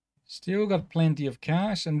 Still got plenty of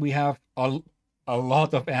cash, and we have a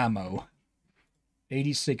lot of ammo.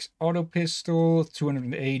 86 auto pistol,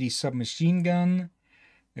 280 submachine gun,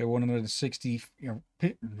 160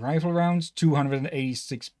 rifle rounds,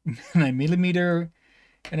 286 9mm,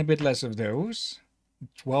 and a bit less of those.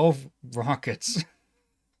 12 rockets.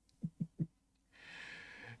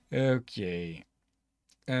 Okay.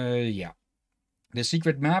 Yeah. The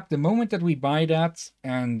secret map, the moment that we buy that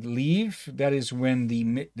and leave, that is when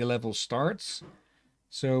the level starts.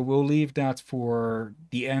 So we'll leave that for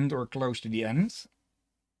the end or close to the end.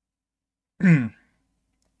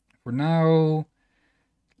 For now,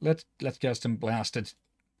 let's get some blasted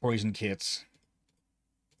poison kits.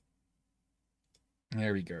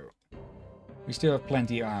 There we go. We still have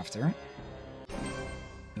plenty after.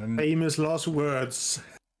 Famous last words.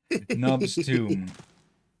 Nub's tomb.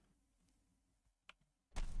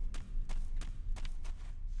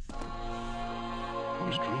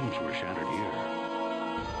 Whose dreams were shattered here?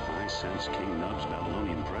 I sense King Nub's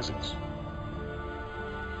Babylonian presence.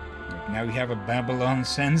 Now we have a Babylon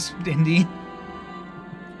sense, indeed.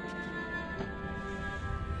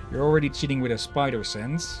 You're already cheating with a spider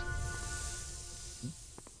sense.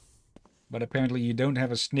 But apparently you don't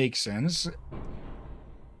have a snake sense.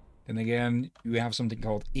 Then again, you have something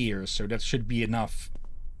called ears, so that should be enough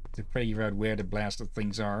to figure out where the blasted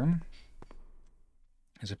things are.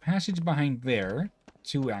 There's a passage behind there,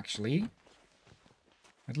 two actually.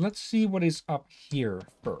 But let's see what is up here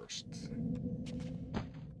first.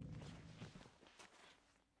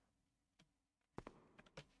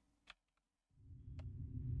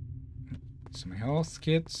 Some health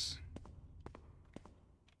kits.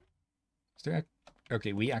 Is there...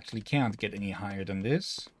 Okay, we actually can't get any higher than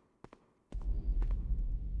this.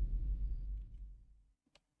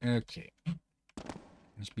 Okay.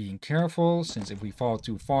 Just being careful, since if we fall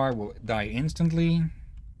too far, we'll die instantly.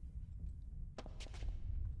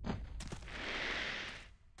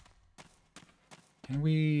 Can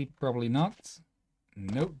we? Probably not.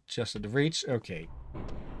 Nope, just at the reach. Okay.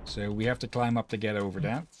 So we have to climb up to get over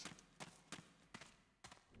that.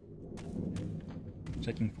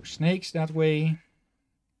 Checking for snakes that way.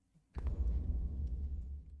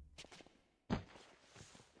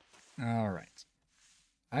 Alright.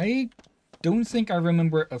 I don't think I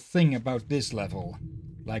remember a thing about this level.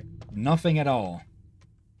 Like, nothing at all.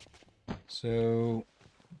 So...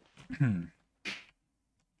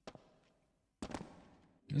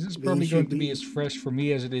 This is probably going to be as fresh for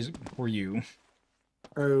me as it is for you.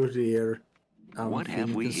 Oh dear. What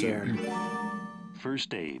have we here?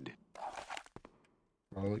 First aid.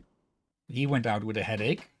 Well, he went out with a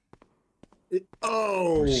headache.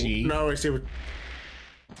 Oh! She. Now I see what...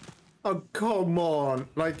 Oh, come on.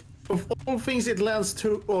 Like, of all things it lands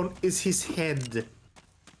on is his head.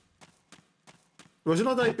 Was it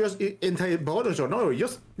not like just entire body or no?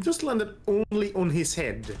 Just landed only on his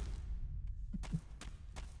head.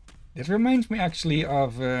 It reminds me actually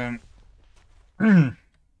of. It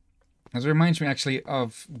reminds me actually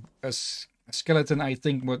of a skeleton. I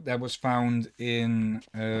think that was found in.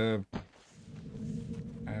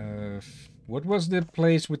 What was the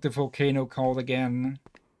place with the volcano called again?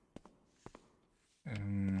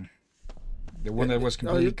 The one that was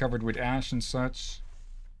completely covered with ash and such.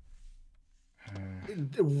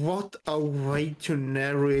 What a way to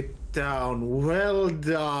narrow it down. Well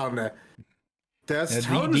done. That's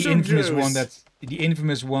the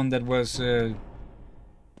infamous one that was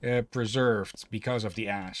preserved because of the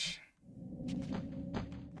ash.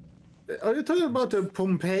 Are you talking about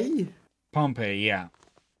Pompeii? Pompeii, yeah.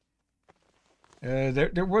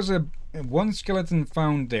 There was one skeleton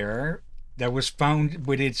found there that was found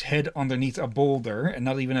with its head underneath a boulder, and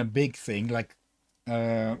not even a big thing. Like,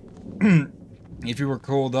 if you were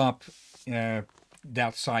called up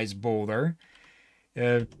that size boulder,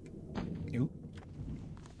 yeah,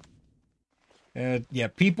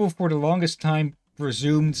 people for the longest time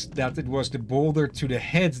presumed that it was the boulder to the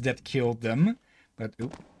head that killed them, but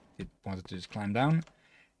it wanted to just climb down.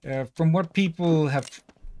 From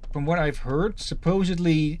what I've heard,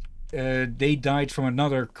 supposedly they died from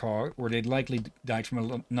another cause, or they likely died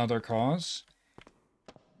from another cause,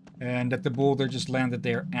 and that the boulder just landed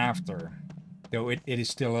there after. Though it is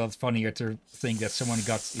still a lot funnier to think that someone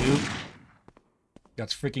got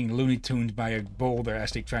freaking Looney Tunes by a boulder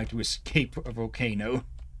as they tried to escape a volcano.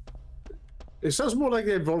 It sounds more like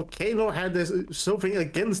the volcano had something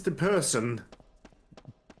against the person.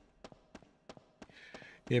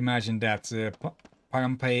 Imagine that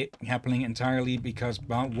Pompeii happening entirely because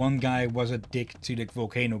one guy was a dick to the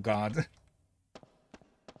volcano god.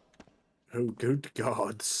 Oh, good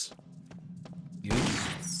gods.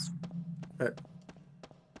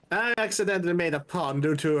 I accidentally made a pun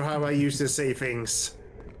due to how I used to say things.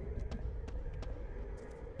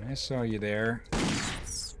 I saw you there.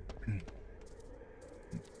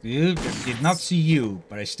 Dude, I did not see you,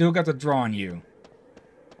 but I still got the draw on you.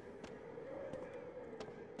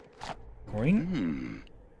 Coin?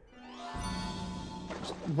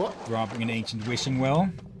 What? Dropping an ancient wishing well.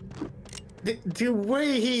 The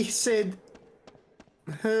way he said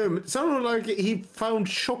it sounded like he found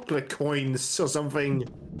chocolate coins or something.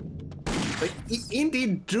 Like,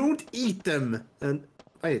 indeed, don't eat them. And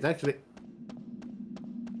wait, actually,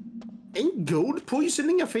 ain't gold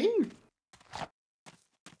poisoning a thing?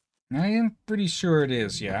 I am pretty sure it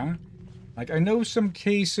is, yeah. Like, I know some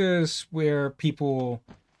cases where people,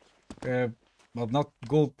 well, not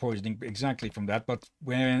gold poisoning exactly from that, but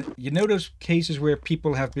when you know those cases where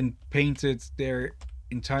people have been painted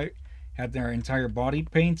had their entire body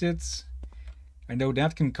painted. I know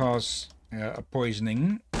that can cause a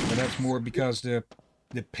poisoning, but that's more because the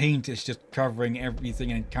paint is just covering everything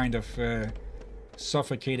and kind of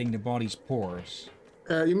suffocating the body's pores.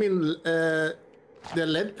 You mean the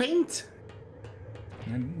lead paint?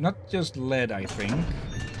 And not just lead, I think.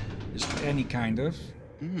 Just any kind of.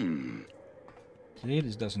 Okay,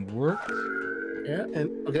 this doesn't work. Yeah,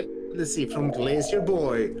 and okay, let's see, from Glacier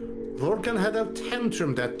Boy. Vorkan had a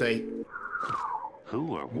tantrum that day.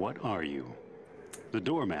 Who or what are you? The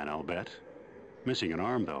doorman, I'll bet. Missing an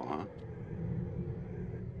arm, though, huh?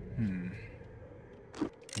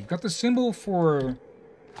 You've got the symbol for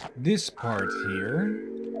this part here.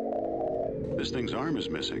 This thing's arm is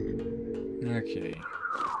missing. Okay.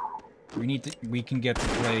 We can get to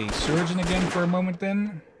play Surgeon again for a moment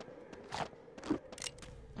then.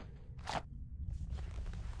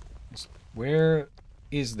 Where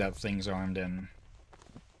is that thing's arm then?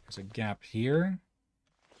 There's a gap here.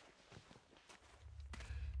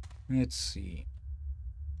 Let's see.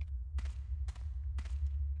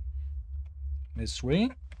 This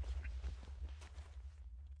way.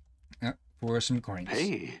 For some coins.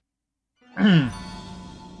 Hey.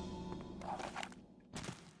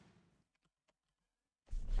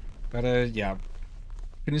 But yeah.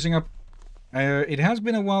 Finishing up. It has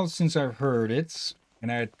been a while since I've heard it,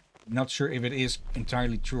 and I'm not sure if it is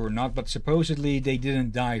entirely true or not, but supposedly they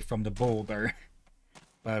didn't die from the boulder.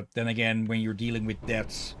 But then again, when you're dealing with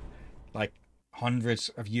deaths like hundreds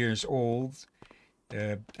of years old,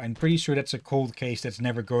 I'm pretty sure that's a cold case that's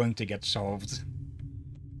never going to get solved.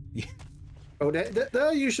 Oh, there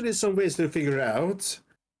are usually some ways to figure out.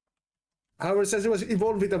 However, since it was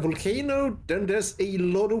involved with a volcano, then there's a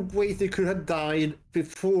lot of ways they could have died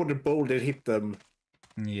before the boulder hit them.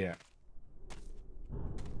 Yeah.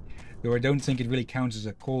 Though I don't think it really counts as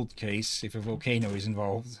a cold case if a volcano is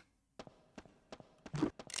involved.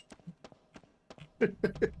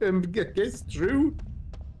 It's true.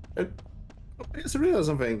 It's real or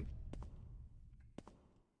something.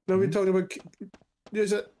 No, we're talking about.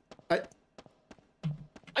 There's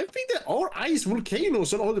think there are ice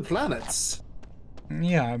volcanoes on other planets.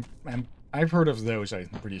 Yeah, I've heard of those, I'm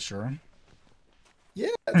pretty sure. Yeah,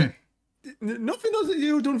 nothing else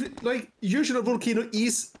you don't like. Usually a volcano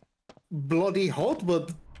is bloody hot,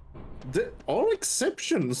 but there are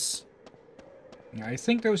exceptions. I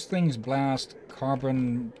think those things blast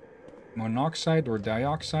carbon monoxide or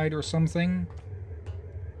dioxide or something.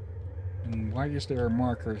 And why is there a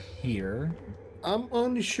marker here? I'm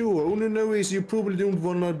unsure. Only know is you probably don't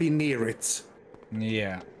wanna be near it.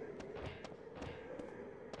 Yeah.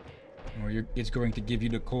 Or it's going to give you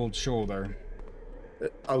the cold shoulder.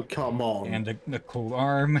 Oh, come on. And the cold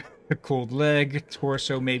arm, the cold leg,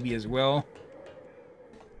 torso maybe as well.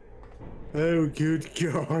 Oh, good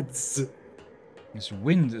gods. There's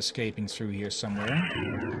wind escaping through here somewhere.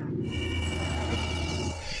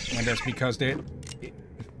 And that's because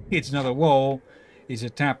it's not a wall, it's a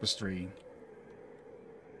tapestry.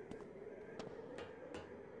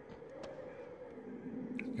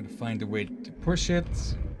 Gonna find a way to push it,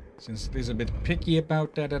 since it is a bit picky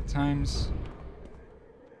about that at times.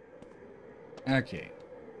 Okay.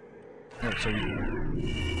 Oh, so we...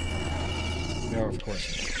 No, of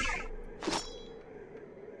course not.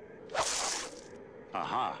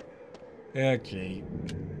 Aha. Okay.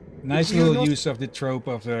 Nice little use of the trope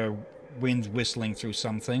of the wind whistling through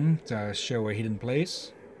something to show a hidden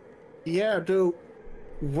place. Yeah, though,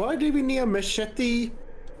 why do we need a machete?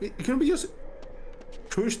 Couldn't we just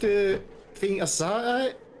push the thing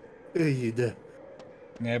aside?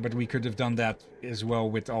 Yeah, but we could have done that as well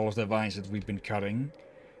with all of the vines that we've been cutting.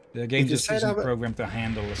 The game just isn't programmed to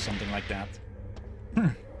handle something like that.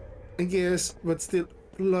 I guess, but still,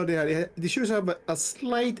 bloody hell. They should have a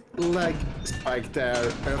slight lag spike there.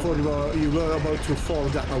 I thought you were about to fall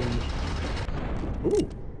down. Ooh.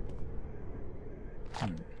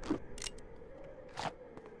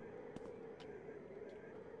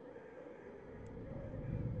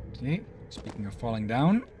 Okay, speaking of falling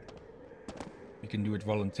down, you can do it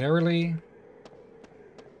voluntarily.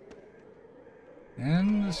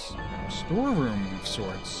 And this storeroom of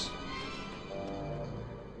sorts.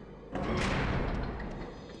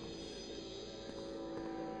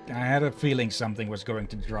 I had a feeling something was going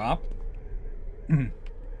to drop.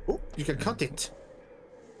 Oh, you can cut it.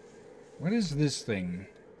 What is this thing?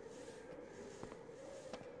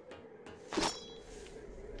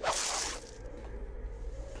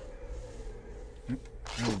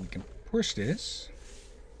 Oh, we can push this.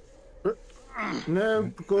 No,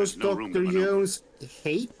 because no Dr. room, Jones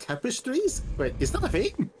hate tapestries? Wait, is that a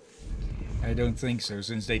thing? I don't think so,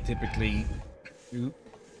 since they typically... Ooh.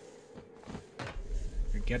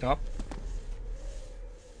 Get up.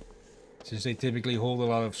 Since they typically hold a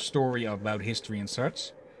lot of story about history and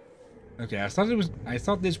such. Okay, I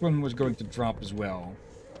thought this one was going to drop as well.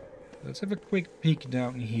 Let's have a quick peek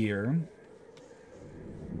down here.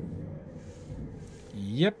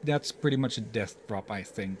 Yep, that's pretty much a death drop, I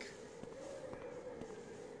think.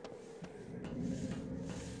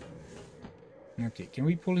 Okay, can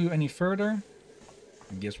we pull you any further?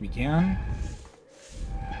 I guess we can.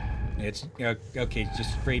 It's okay,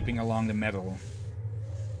 just scraping along the metal.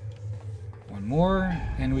 One more,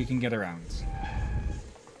 and we can get around.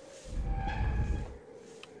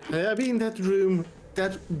 I've been in that room.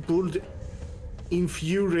 That would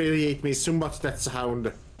infuriate me so much, that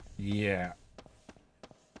sound. Yeah.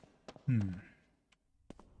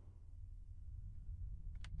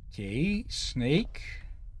 Okay, snake.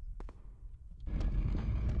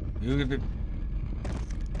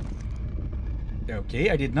 Okay,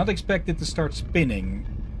 I did not expect it to start spinning.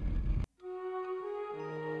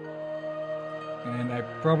 And I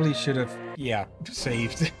probably should have, yeah,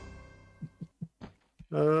 saved.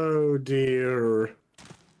 Oh dear.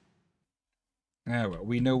 Ah well,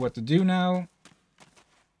 we know what to do now.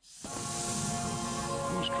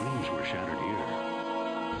 Whose dreams were shattered here?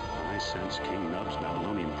 I sense King Nub's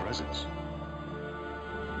Babylonian presence.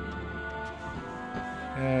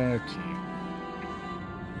 Okay.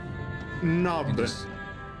 Nub.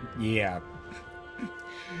 Yeah.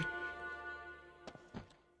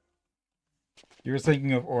 You're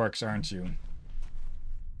thinking of orcs, aren't you?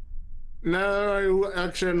 No,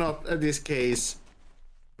 actually not in this case.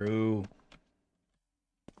 True.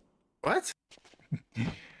 What?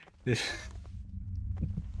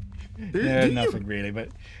 Nothing really, but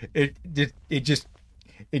it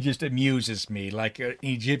just amuses me, like an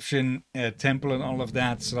Egyptian temple and all of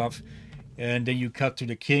that stuff, and then you cut to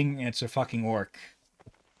the king, and it's a fucking orc.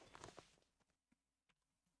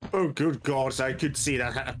 Oh, good God, I could see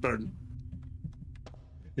that happen.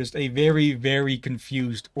 Just a very, very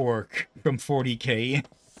confused orc from 40k.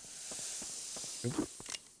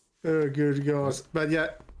 Oh, good God. But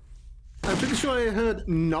yeah, I'm pretty sure I heard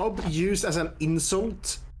knob used as an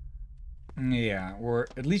insult. Yeah, or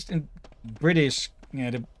at least in British,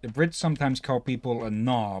 yeah, the Brits sometimes call people a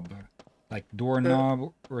knob, like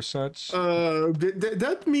doorknob or such.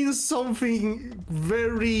 That means something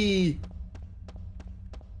very...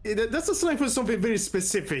 That's a slang for something very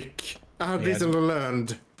specific. I have recently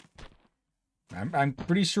learned. I'm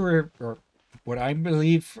pretty sure, or what I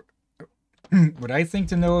believe, what I think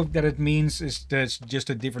to know that it means is that's just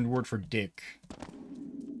a different word for dick.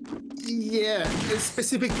 Yeah, a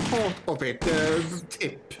specific part of it, the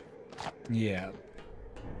tip. Yeah.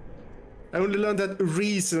 I only learned that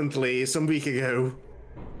recently, some week ago.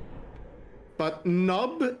 But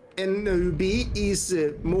knob, N-O-B, is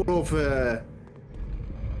more of a...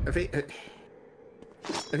 I think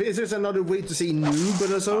there's another way to say noob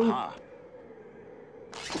or so.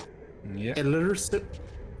 Yeah. Eller,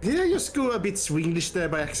 did I just go a bit Swedish there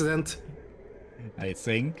by accident? I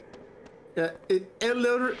think.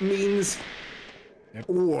 Eller means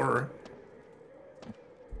or.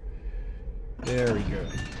 There we go.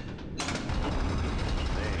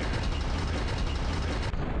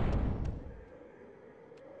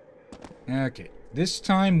 Okay, this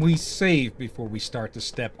time we save before we start to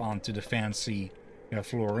step onto the fancy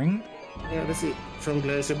flooring. Yeah, let's see. From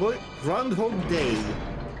Glacier Boy, Groundhog Day.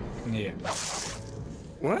 Yeah.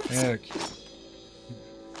 What? Okay.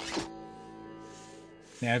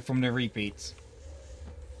 Yeah, from the repeats.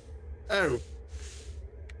 Oh.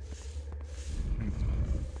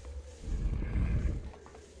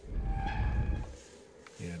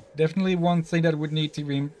 Yeah, definitely one thing that would need to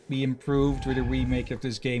be improved with a remake of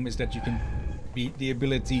this game is that you can beat the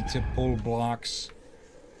ability to pull blocks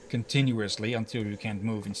continuously until you can't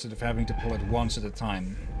move instead of having to pull it once at a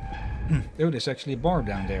time. Oh, there's actually a bar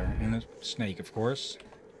down there and a snake, of course.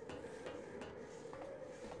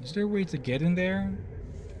 Is there a way to get in there?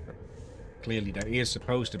 Clearly there is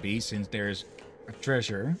supposed to be, since there's a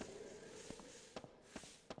treasure.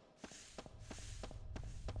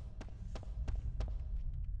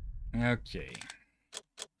 Okay.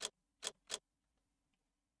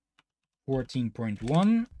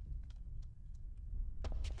 14.1.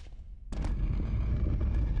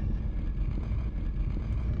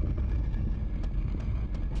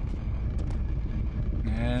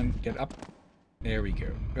 And get up. There we go.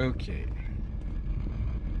 Okay.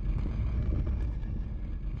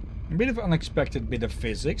 A bit of unexpected bit of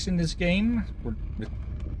physics in this game for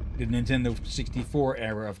the Nintendo 64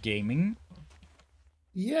 era of gaming.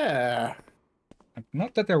 Yeah.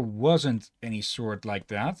 Not that there wasn't any sort like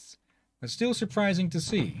that, but still surprising to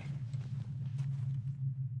see.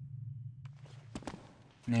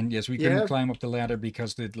 And yes, we couldn't climb up the ladder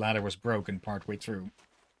because the ladder was broken partway through.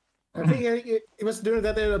 I think it was during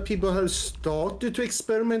that era people have started to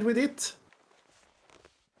experiment with it.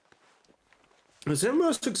 Some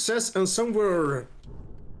were success and some were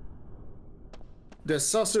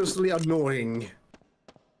disastrously annoying.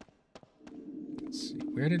 Let's see,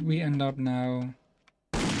 where did we end up now?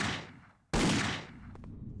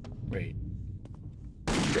 Wait.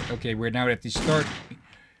 Okay, we're now at the start.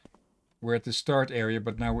 We're at the start area,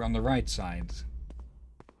 but now we're on the right side.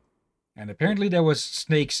 And apparently there was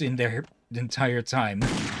snakes in there the entire time.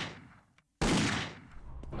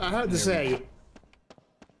 I have to say,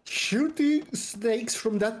 shooting snakes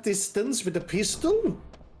from that distance with a pistol?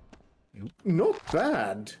 Nope. Not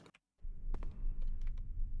bad.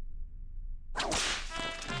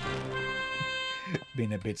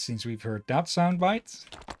 Been a bit since we've heard that soundbite.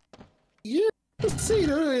 Yeah, let's see.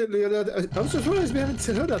 I'm surprised we haven't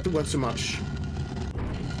heard that one so much.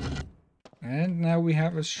 And now we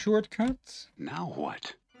have a shortcut. Now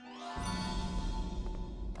what?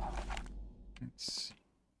 Let's see.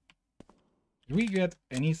 Did we get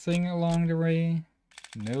anything along the way?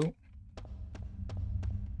 No.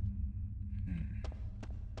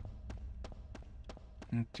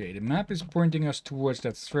 Okay, the map is pointing us towards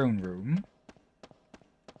that throne room.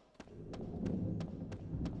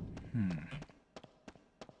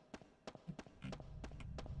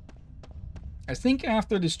 I think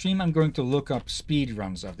after the stream I'm going to look up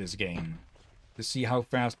speedruns of this game to see how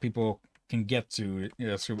fast people can get to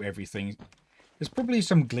through everything. There's probably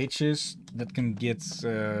some glitches that can get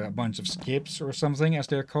a bunch of skips or something, as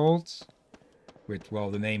they're called. Which, well,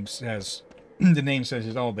 the name says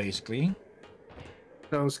it all, basically.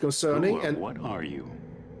 Sounds concerning. Who or what are you?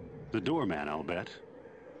 The doorman, I'll bet.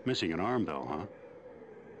 Missing an arm, though, huh?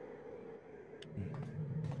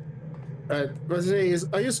 What I say is,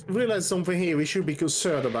 I just realized something here we should be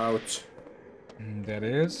concerned about. That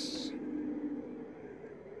is...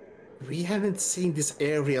 We haven't seen this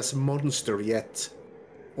area's monster yet.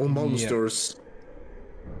 Or monsters.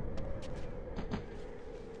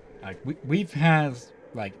 Like, we've had,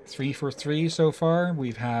 like, 3 for 3 so far.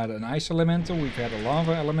 We've had an ice elemental, we've had a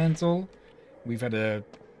lava elemental, we've had a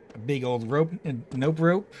big old rope, nope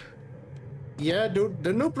rope. Yeah,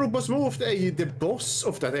 the noob rope was more of the boss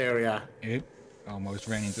of that area. It almost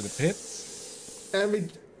ran into the pit. And we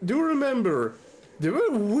do remember, there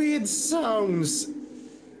were weird sounds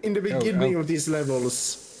in the beginning of these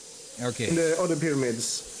levels. Okay. In the other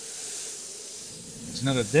pyramids. It's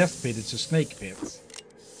not a death pit, it's a snake pit.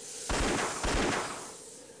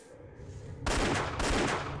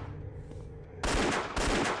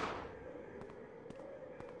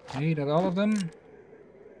 Okay, that all of them?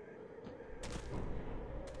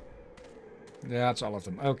 That's all of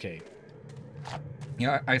them. Okay.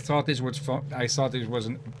 Yeah, I thought this was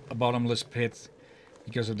a bottomless pit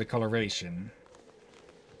because of the coloration.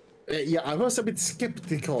 Yeah, I was a bit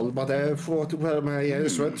skeptical, but I thought, well, I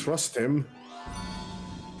trust him.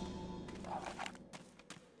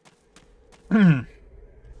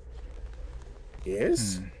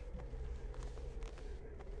 Yes?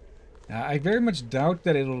 I very much doubt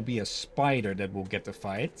that it'll be a spider that will get the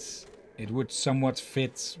fight. It would somewhat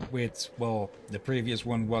fit with, well, the previous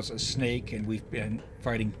one was a snake, and we've been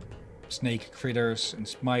fighting snake critters and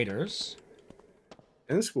spiders.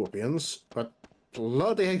 And scorpions, but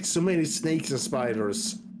bloody heck, so many snakes and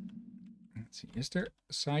spiders. Let's see, is there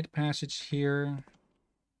a side passage here?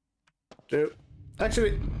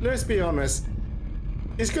 Actually, let's be honest.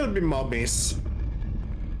 It's gonna be mummies.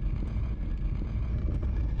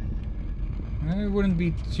 It wouldn't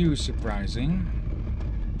be too surprising.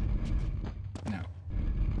 No.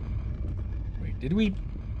 Wait, did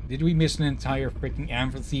we miss an entire freaking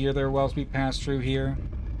amphitheater whilst we passed through here?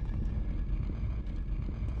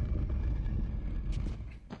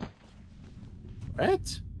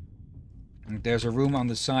 What? There's a room on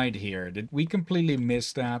the side here. Did we completely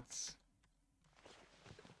miss that?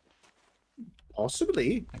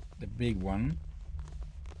 Possibly. Like the big one.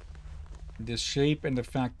 The shape and the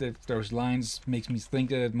fact that those lines makes me think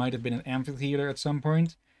that it might have been an amphitheater at some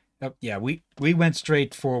point. Oh, yeah, we went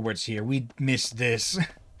straight forwards here. We missed this.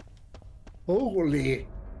 Holy.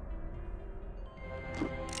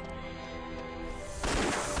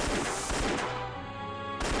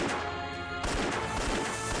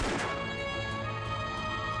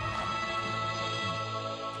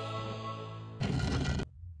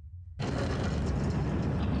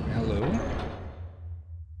 Hello?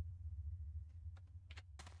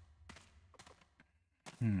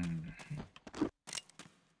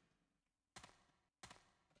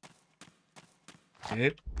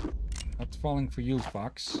 It not falling for you,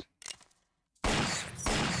 Fox. Let's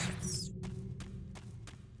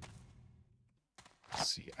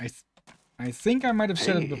see. I think I might have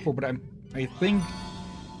said it before, but I think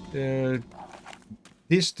the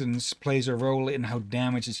distance plays a role in how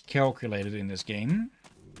damage is calculated in this game.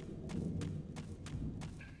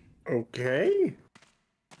 Okay.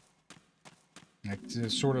 Like to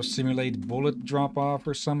sort of simulate bullet drop-off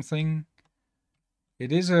or something.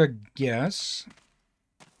 It is a guess,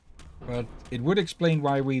 but it would explain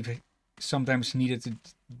why we've sometimes needed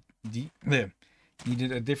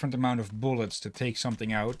needed a different amount of bullets to take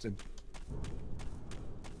something out.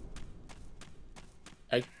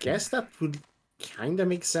 I guess that would kind of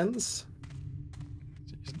make sense.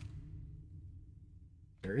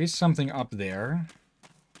 There is something up there.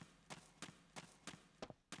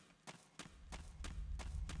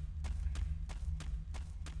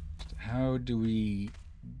 How do we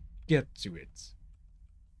get to it?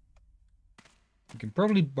 We can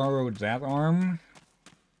probably borrow that arm.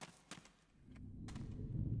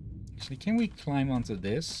 Actually, can we climb onto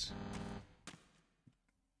this?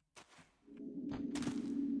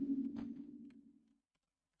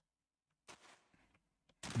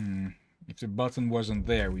 If the button wasn't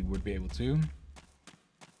there, we would be able to.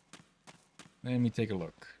 Let me take a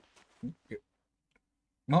look.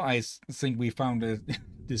 Well, I think we found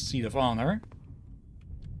the seat of honor.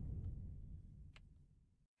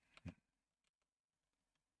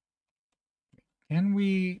 Can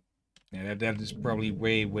we... Yeah, that is probably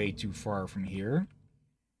way, way too far from here.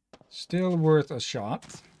 Still worth a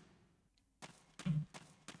shot.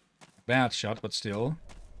 Bad shot, but still.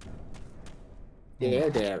 Yeah,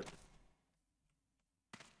 there.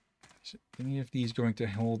 Is any of these going to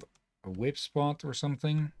hold a whip spot or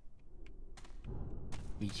something?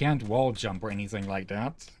 We can't wall jump or anything like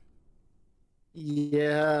that.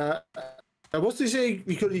 Yeah. I was to say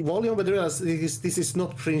we could volume, but this is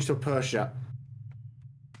not Prince of Persia.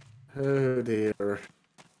 Oh dear.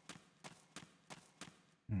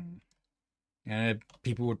 And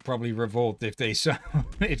people would probably revolt if they saw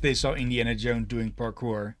if they saw Indiana Jones doing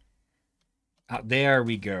parkour. Ah, there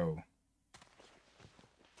we go.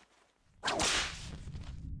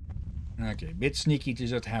 Okay, bit sneaky to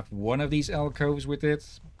just have one of these alcoves with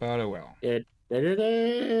it, but oh well.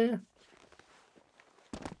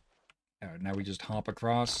 Now we just hop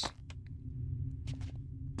across.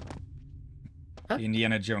 Huh?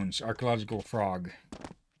 Indiana Jones, archaeological frog.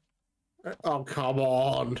 Oh, come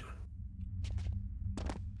on.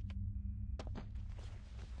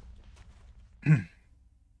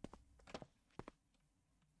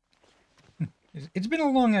 It's been a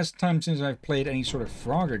long ass time since I've played any sort of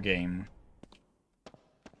Frogger game.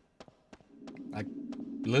 Like,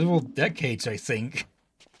 literal decades, I think.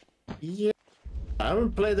 Yeah, I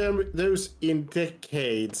haven't played those in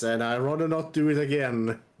decades, and I'd rather not do it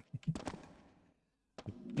again.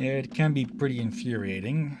 Yeah, it can be pretty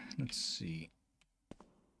infuriating. Let's see.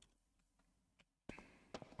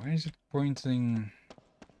 Why is it pointing...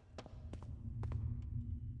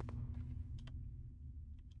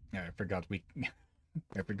 Yeah, I forgot we...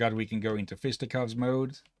 I forgot we can go into fisticuffs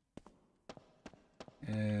mode.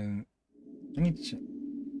 And... Let me check.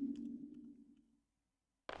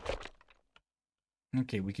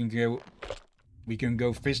 Okay, we can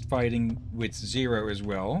go fist fighting with 0 as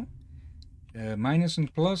well. Minus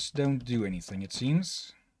and plus don't do anything, it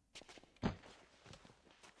seems.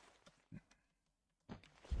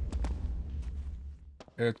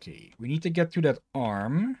 Okay, we need to get to that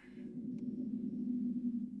arm.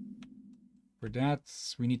 For that,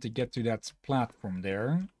 we need to get to that platform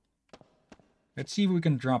there. Let's see if we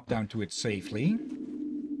can drop down to it safely.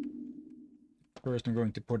 First, I'm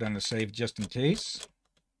going to put on the save just in case.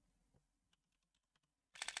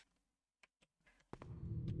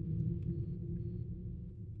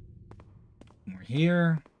 We're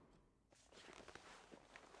here.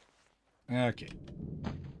 Okay.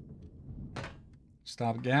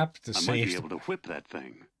 Stopgap to I might be save. able to whip that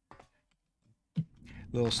thing.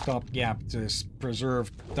 Little stopgap to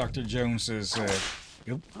preserve Dr. Jones's Oh,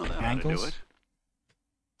 that ought to do ankles. it.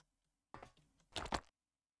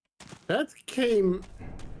 That came...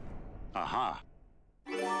 Aha.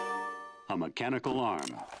 A mechanical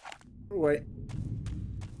arm. Wait.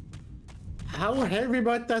 How heavy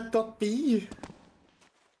might that not be?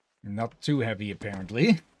 Not too heavy,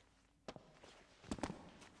 apparently.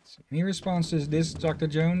 So, any responses to this, Dr.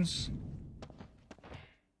 Jones?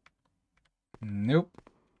 Nope.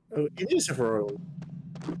 Oh, it is a throw.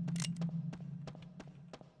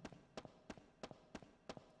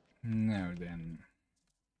 No, then.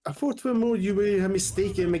 I thought for more you were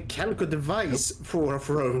mistaken a mechanical device for a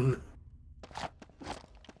throne.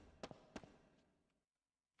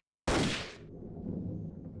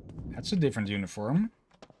 That's a different uniform.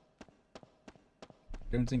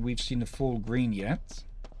 Don't think we've seen the full green yet.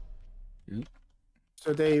 Oop.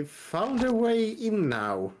 So they found a way in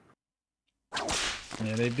now.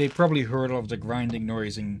 Yeah, they probably heard of the grinding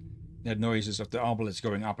noises of the obelisk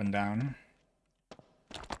going up and down.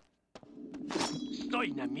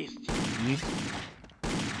 Yeet.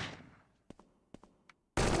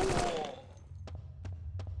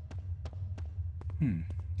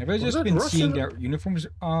 Have I just that been seeing Russian? their uniforms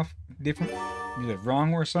off different, either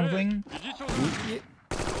wrong or something?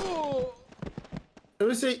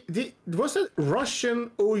 Was it Russian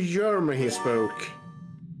or German he spoke?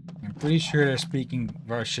 I'm pretty sure they're speaking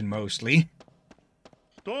Russian mostly.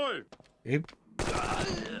 Yep.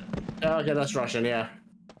 Okay, that's Russian, yeah.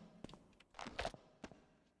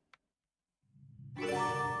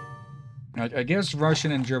 I guess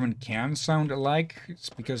Russian and German can sound alike. It's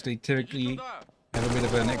because they typically have a bit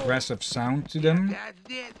of an aggressive sound to them.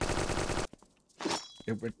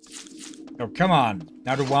 Oh, come on.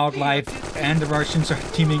 Now the wildlife and the Russians are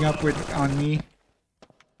teaming up on me.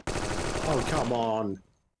 Oh, come on.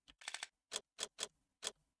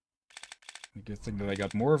 Good thing that I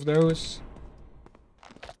got more of those.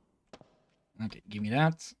 Okay, give me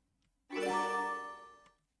that.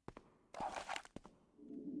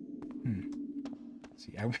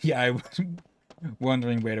 See, I was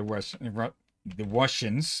wondering where the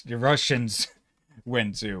Russians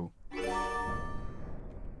went to.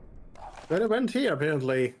 But it went here,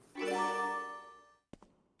 apparently.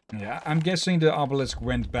 Yeah, I'm guessing the obelisk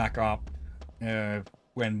went back up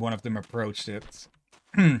when one of them approached it.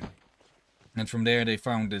 And from there they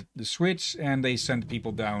found the switch and they sent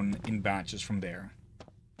people down in batches from there.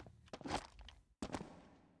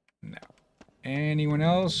 Now, anyone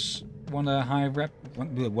else want a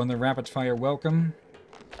rapid fire welcome?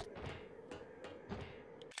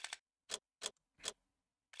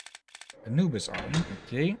 Anubis arm,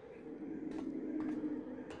 okay.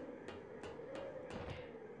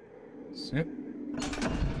 So,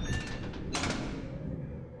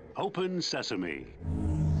 Open sesame.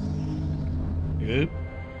 Yep.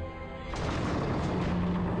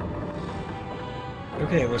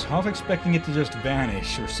 Okay, I was half expecting it to just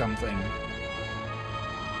vanish or something.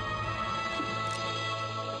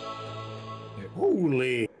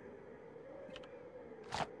 Holy.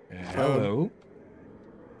 Hello.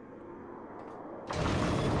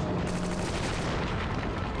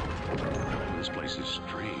 This place is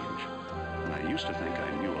strange. And I used to think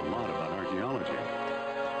I knew a lot about archaeology.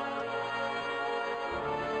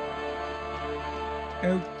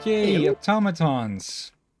 Okay, Hill?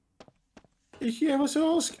 automatons. Yeah, I was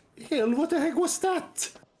asked, Hill, what the heck was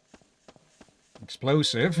that?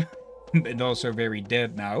 Explosive. And also very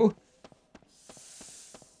dead now.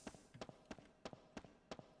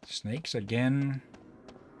 Snakes again.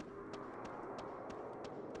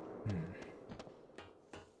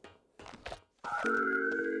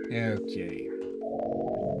 Okay.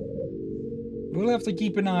 We'll have to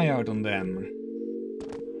keep an eye out on them.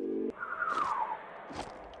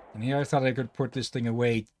 And here I thought I could put this thing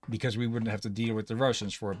away because we wouldn't have to deal with the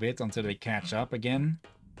Russians for a bit until they catch up again.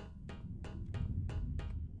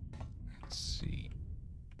 Let's see.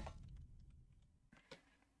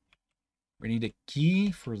 We need a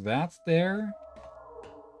key for that there.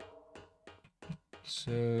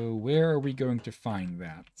 So where are we going to find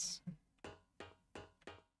that?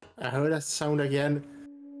 I heard that sound again.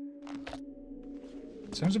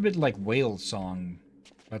 It sounds a bit like whale song,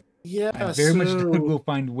 but Yeah, I very much so... doubt we'll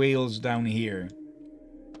find whales down here.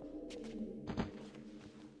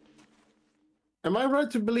 Am I right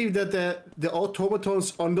to believe that the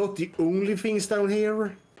automatons are not the only things down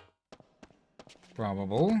here?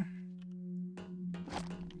 Probable.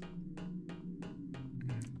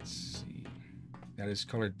 Let's see. That is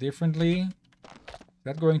colored differently. Is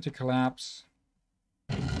that going to collapse?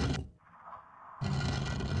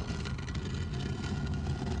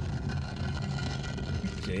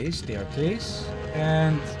 Okay, staircase.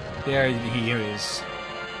 And there he is.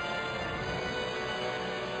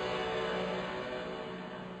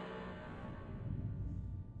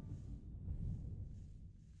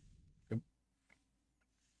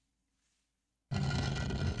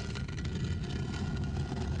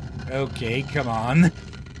 Okay, come on.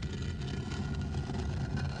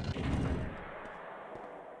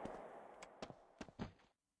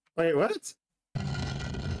 Wait, what?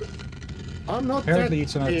 I'm not Apparently that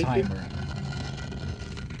it's on a big. timer.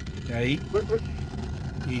 Yeah, What?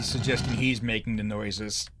 he's suggesting he's making the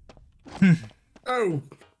noises. Oh!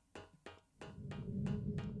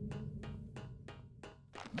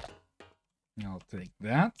 I'll take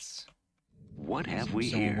that. What have we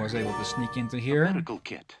Someone here? was able to sneak into A here. medical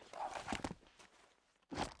kit.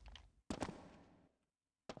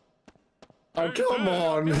 Oh, come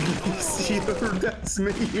on! See, that's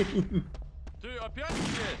me! Ты опять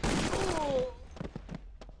здесь?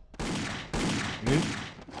 Good.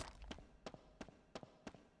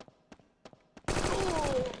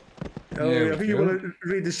 Oh, There I we think you go. want to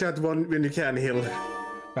read the chat one when you can, Hill.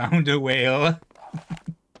 Found a whale.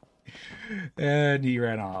 And he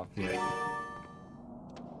ran off. Yeah.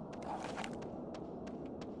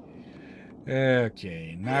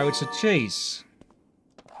 Okay, now it's a chase.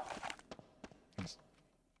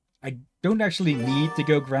 I don't actually need to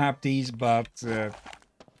go grab these, but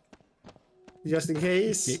Just in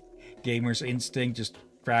case. gamer's instinct, just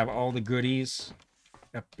grab all the goodies.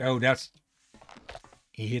 Oh, that's...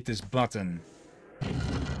 He hit this button.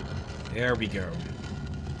 There we go.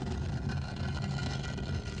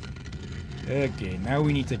 Okay, now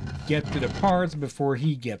we need to get to the part before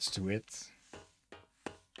he gets to it.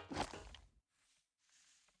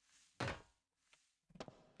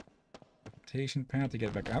 Rotation pad to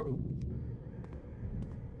get back out.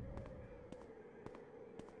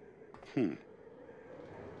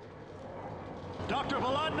 Dr.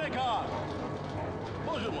 Volodnikov!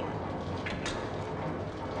 Боже мой!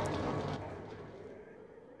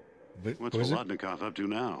 What's Was it? Volodnikov up to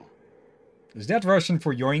now? Is that Russian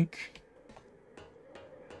for yoink?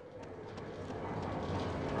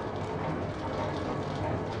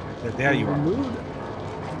 There you are.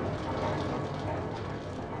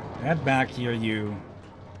 Head back here, you.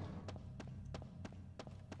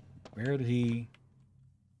 Where did he...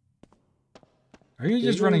 Are you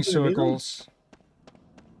just running circles?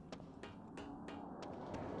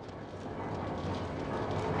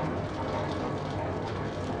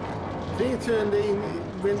 They turned in...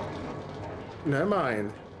 Never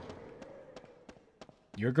mind.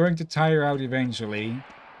 You're going to tire out eventually.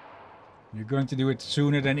 You're going to do it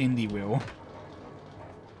sooner than Indy will.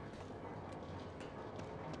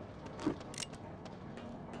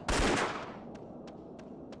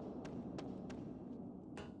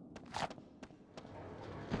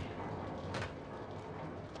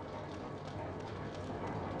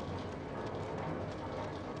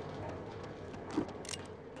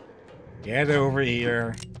 Get over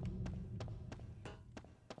here.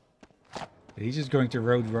 He's just going to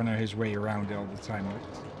roadrunner his way around all the time.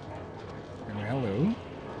 Oh, hello.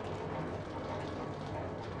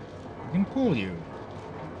 I can pull you.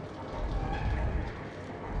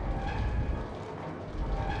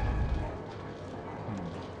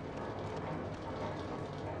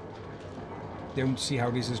 Don't see how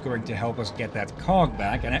this is going to help us get that cog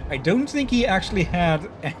back, and I don't think he actually had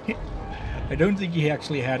I don't think he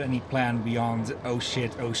actually had any plan beyond oh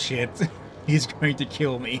shit, he's going to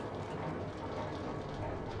kill me.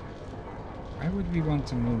 Why would we want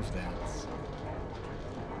to move that?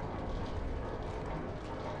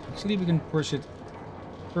 Actually, we can push it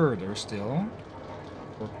further still,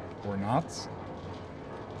 or not.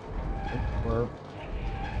 Or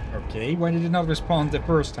okay, why did it not respond the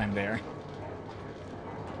first time there?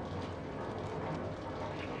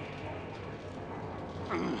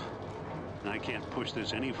 I can't push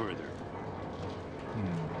this any further.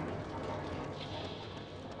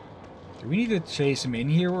 Do we need to chase him in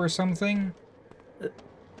here or something?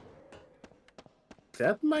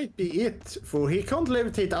 That might be it, for he can't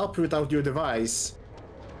levitate up without your device.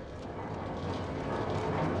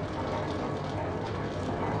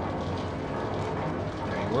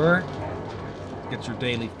 There you were. Get your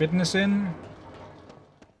daily fitness in.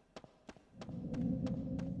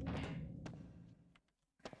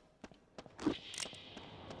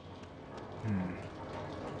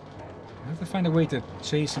 I have to find a way to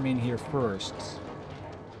chase him in here first.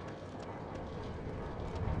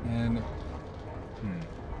 And...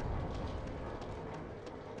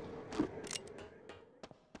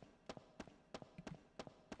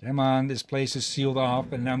 Come on, this place is sealed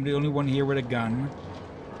off, and I'm the only one here with a gun.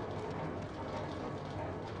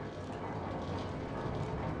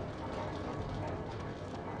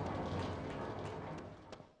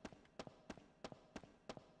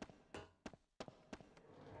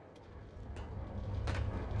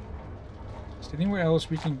 Is there anywhere else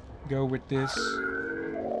we can go with this?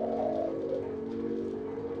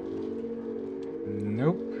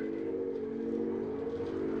 Nope.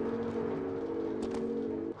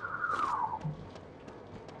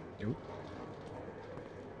 Nope.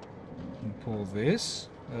 We can pull this,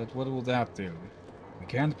 but what will that do? We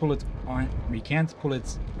can't pull it on. We can't pull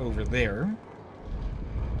it over there.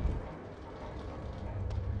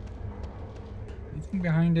 Anything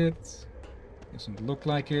behind it? Doesn't look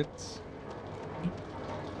like it.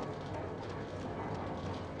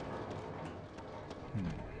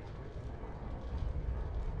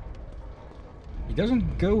 He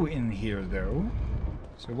doesn't go in here, though.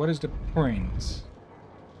 So what is the point?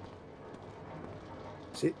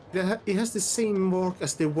 See, it has the same mark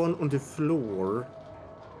as the one on the floor.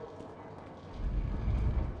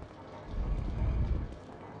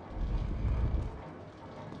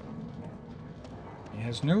 He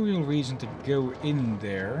has no real reason to go in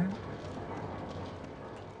there.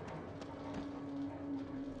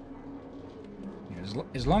 Yeah,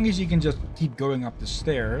 as long as you can just keep going up the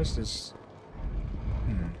stairs, this...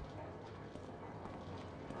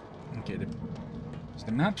 Okay, is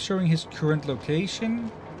the map showing his current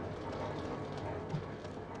location?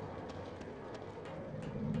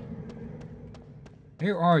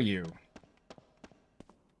 Where are you?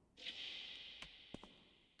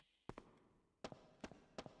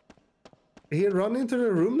 He run into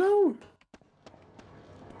the room now?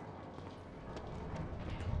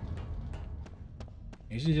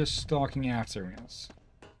 Is he just stalking after us?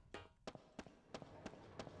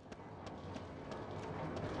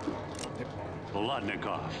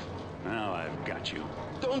 Volodnikov. Now I've got you.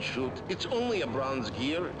 Don't shoot. It's only a bronze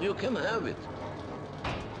gear. You can have it.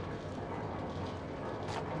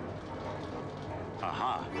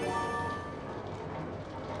 Aha.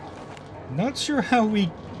 Not sure how we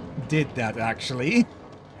did that, actually.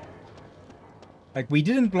 Like, we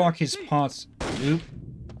didn't block his paths... Oop.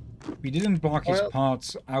 We didn't block his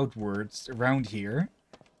paths outwards around here.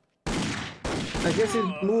 I guess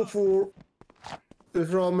it moved from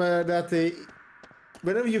that...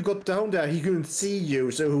 whenever you got down there, he couldn't see you,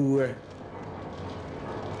 so...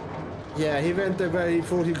 yeah, he went where he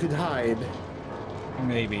thought he could hide.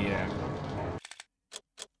 Maybe, yeah.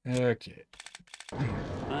 Okay.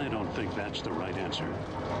 I don't think that's the right answer.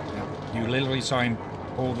 Yeah, you literally saw him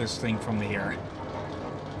pull this thing from the air.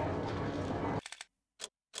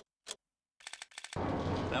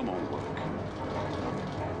 That won't work.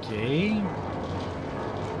 Okay.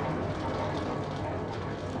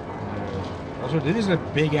 Also, this is a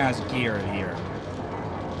big-ass gear here.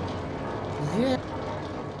 Yeah.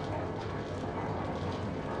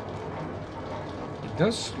 It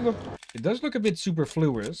does look a bit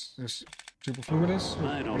superfluous. superfluous.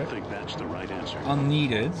 I don't think that's the right answer.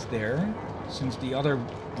 Unneeded there, since the other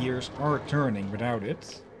gears are turning without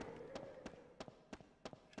it.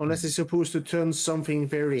 Unless it's supposed to turn something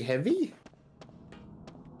very heavy?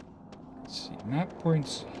 Let's see, map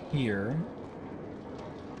points here.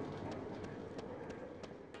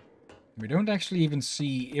 We don't actually even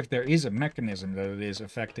see if there is a mechanism that it is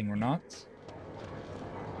affecting or not.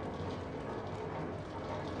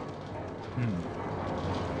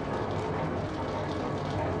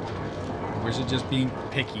 Or is it just being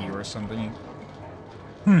picky or something?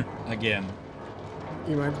 Again.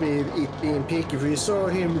 It might be it being picky if we saw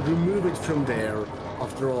him remove it from there,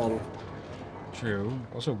 after all. True.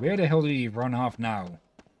 Also, where the hell did he run off now?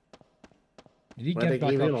 Did he Why they get back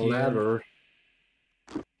gave him up a here? ladder?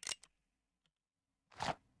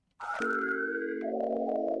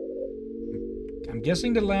 I'm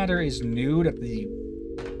guessing the ladder is new, that the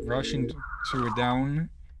Russian threw it down.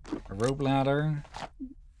 A rope ladder.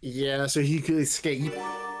 Yeah, so he could escape.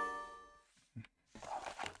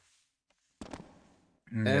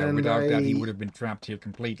 Yeah, And without that he would have been trapped here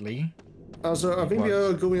completely. Also, I think we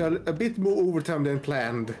are going a bit more overtime than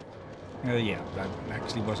planned. Yeah, that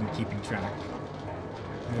actually wasn't keeping track.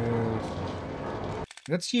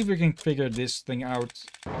 Let's see if we can figure this thing out.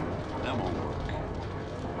 That won't work.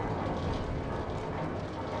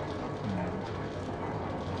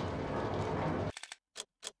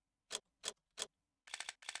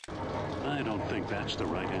 I don't think that's the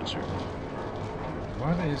right answer.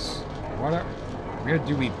 Where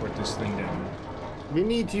do we put this thing down? We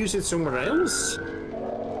need to use it somewhere else?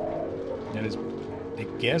 That is the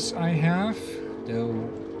guess I have, though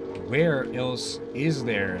where else is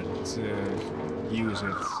there to use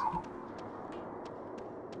it?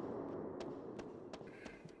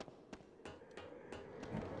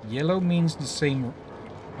 Yellow means the same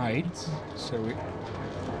height, so we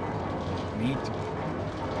need to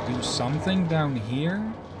do something down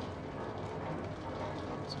here.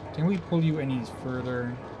 So can we pull you any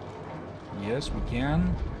further? Yes, we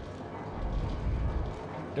can.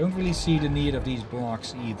 Don't really see the need of these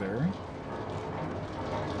blocks either.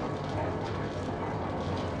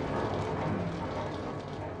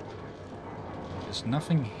 There's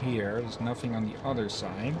nothing here, there's nothing on the other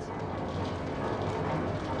side.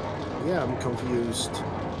 Yeah, I'm confused.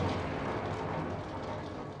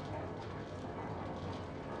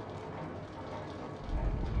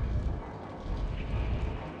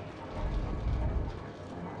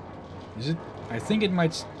 Is it? I think it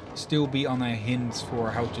might still be on a hint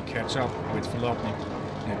for how to catch up with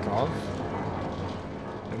Volodnikov.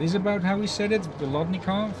 That is about how he said it,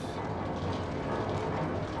 Volodnikov?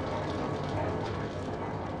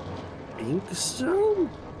 I think so?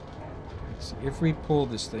 Let's see, if we pull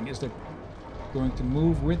this thing, is it going to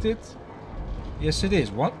move with it? Yes, it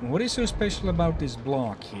is. What is so special about this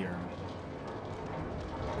block here?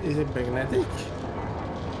 Is it magnetic?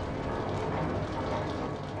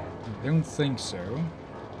 I don't think so.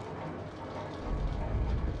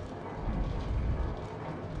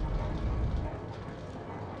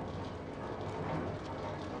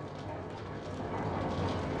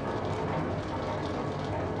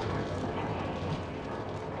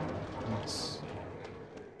 Let's see.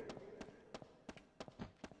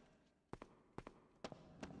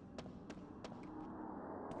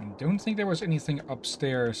 I don't think there was anything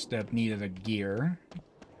upstairs that needed a gear.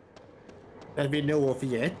 That we know of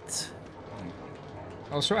yet.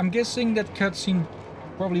 Also, I'm guessing that cutscene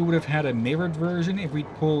probably would have had a mirrored version if we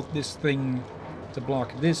pulled this thing to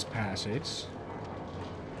block this passage.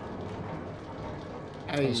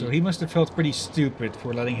 Also, he must have felt pretty stupid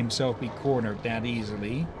for letting himself be cornered that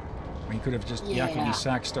easily. When he could have just yakety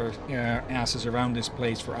sacked our asses around this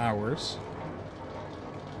place for hours.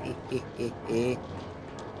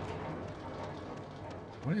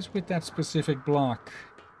 What is with that specific block?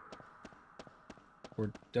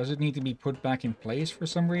 Or does it need to be put back in place for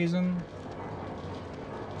some reason?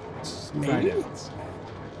 Let's find out.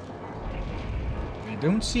 I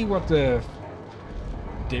don't see what the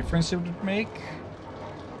difference it would make.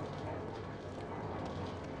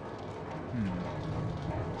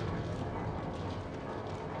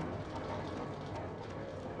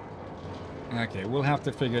 Okay, we'll have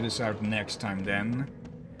to figure this out next time then.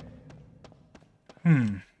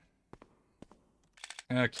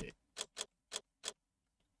 Okay.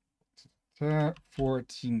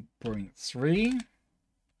 14.3.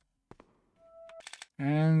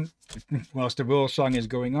 And whilst the world song is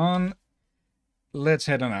going on, let's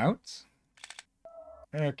head on out.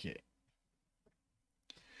 Okay.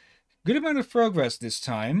 Good amount of progress this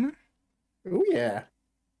time. Oh yeah.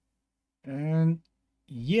 And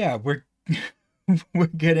yeah, we're we're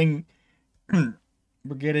getting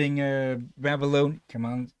We're getting Babylon. Come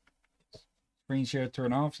on. Screen share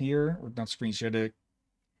turn off here. Or not screen share.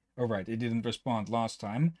 Oh, right. It didn't respond last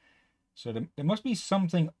time. So there must be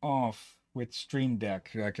something off with Stream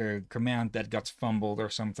Deck. Like a command that got fumbled or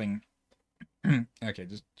something. Okay,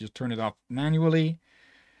 just turn it off manually.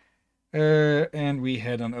 And we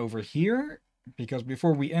head on over here. Because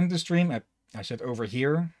before we end the stream, I said over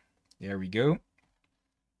here. There we go.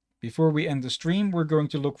 Before we end the stream, we're going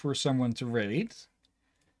to look for someone to raid.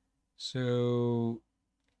 So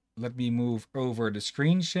let me move over the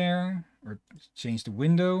screen share or change the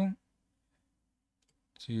window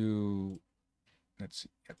to, let's see,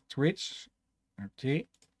 Twitch. Okay.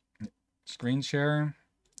 Screen share,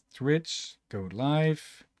 Twitch, go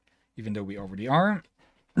live, even though we already are.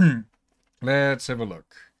 Let's have a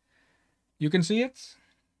look. You can see it?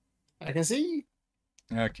 I can see.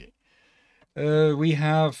 Okay. We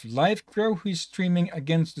have LiveCrow who's streaming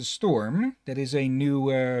Against the Storm. That is a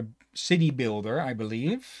new city builder, I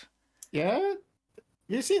believe. Yeah.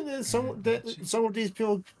 You see some of these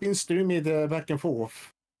people been streaming back and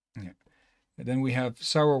forth. Yeah. And then we have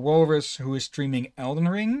Sour Walrus who is streaming Elden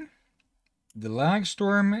Ring. The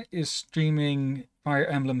Lagstorm is streaming Fire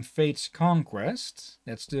Emblem Fates Conquest.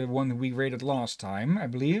 That's the one we rated last time, I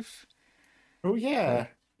believe. Oh yeah.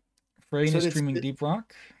 Frayne is streaming Deep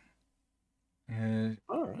Rock.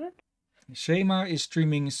 Alright. Shema is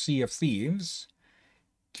streaming Sea of Thieves.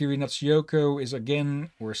 Kirinatsyoko is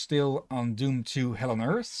again, we're still on Doom 2 Hell on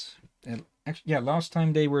Earth. Actually, yeah, last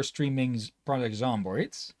time they were streaming Project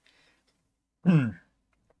Zomboid.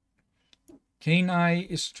 Kanai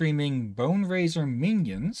is streaming Bone Razor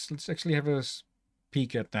Minions. Let's actually have a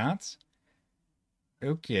peek at that.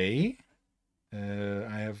 Okay. I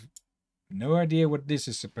have no idea what this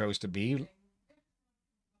is supposed to be.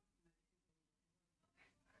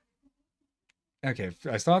 Okay,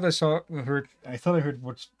 I thought I heard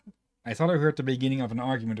the beginning of an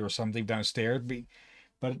argument or something downstairs,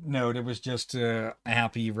 but no, there was just a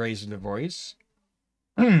happy raise of the voice.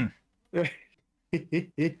 And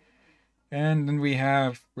then we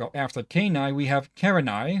have, well, after Kanai, we have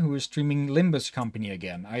Karanai, who is streaming Limbus Company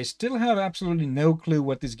again. I still have absolutely no clue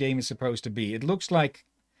what this game is supposed to be. It looks like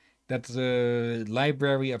that's a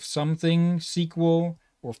library of something, sequel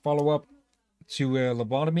or follow-up to a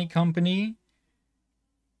lobotomy company.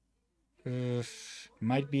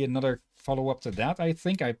 Might be another follow-up to that, I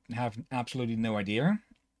think. I have absolutely no idea.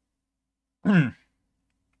 Oh,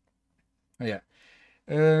 yeah.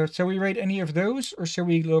 Shall we rate any of those, or shall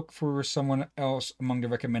we look for someone else among the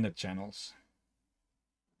recommended channels?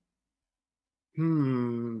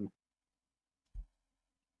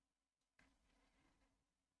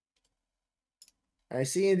 I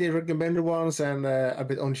see the recommended ones and a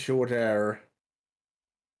bit unsure there.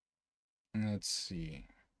 Let's see.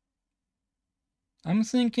 I'm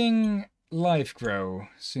thinking LiveCrow,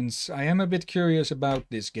 since I am a bit curious about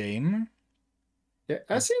this game. Yeah,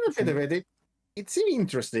 I've seen a bit of it. It seems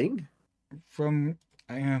interesting.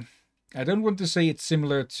 I don't want to say it's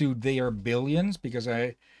similar to They Are Billions, because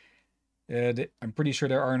I'm pretty sure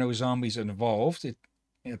there are no zombies involved, at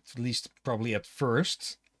least probably at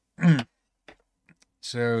first.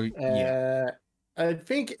 So, yeah. I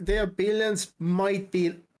think their billions might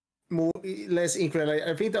be less incredible.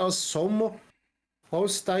 I think there are some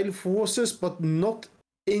hostile forces, but not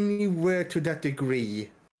anywhere to that degree.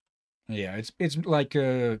 Yeah, it's like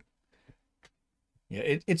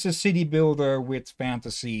it's a city builder with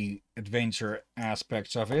fantasy adventure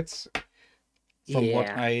aspects of it. From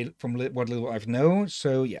what little I've known.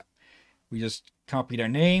 So yeah, we just copy their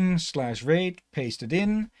name /raid, paste it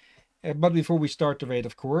in. But before we start the raid,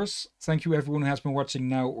 of course, thank you everyone who has been watching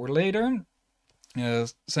now or later.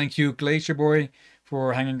 Thank you Glacier Boy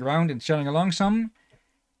for hanging around and chatting along some.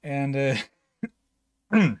 And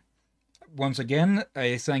once again,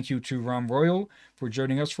 I thank you to Ram Royal for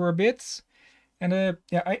joining us for a bit. And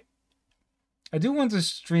yeah, I do want to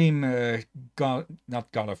stream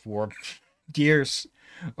not God of War, Gears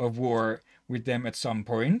of War with them at some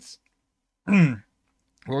point.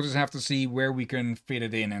 We'll just have to see where we can fit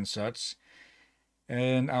it in and such.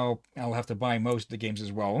 And I'll have to buy most of the games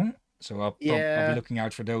as well. So I'll be looking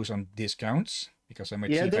out for those on discounts because I'm a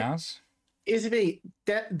cheap ass.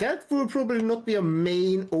 That would probably not be a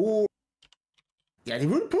main or it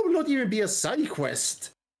would probably not even be a side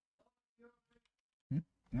quest.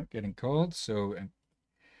 Not getting cold, so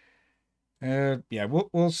yeah,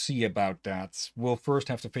 we'll see about that. We'll first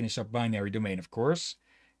have to finish up Binary Domain, of course.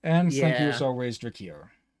 And thank you as always, Drakir.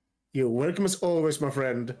 You're welcome as always, my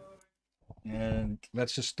friend. And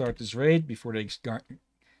let's just start this raid before they start.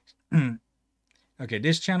 Okay,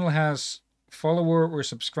 this channel has follower or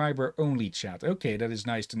subscriber only chat. Okay, that is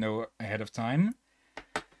nice to know ahead of time.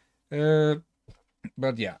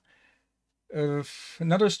 But yeah.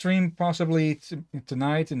 Another stream possibly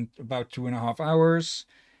tonight in about 2.5 hours.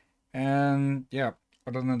 And yeah,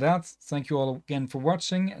 other than that, thank you all again for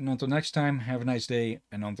watching. And until next time, have a nice day.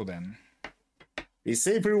 And until then. Be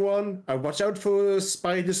safe, everyone, and watch out for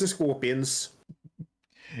spiders and scorpions.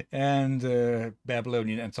 And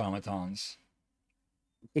Babylonian automatons.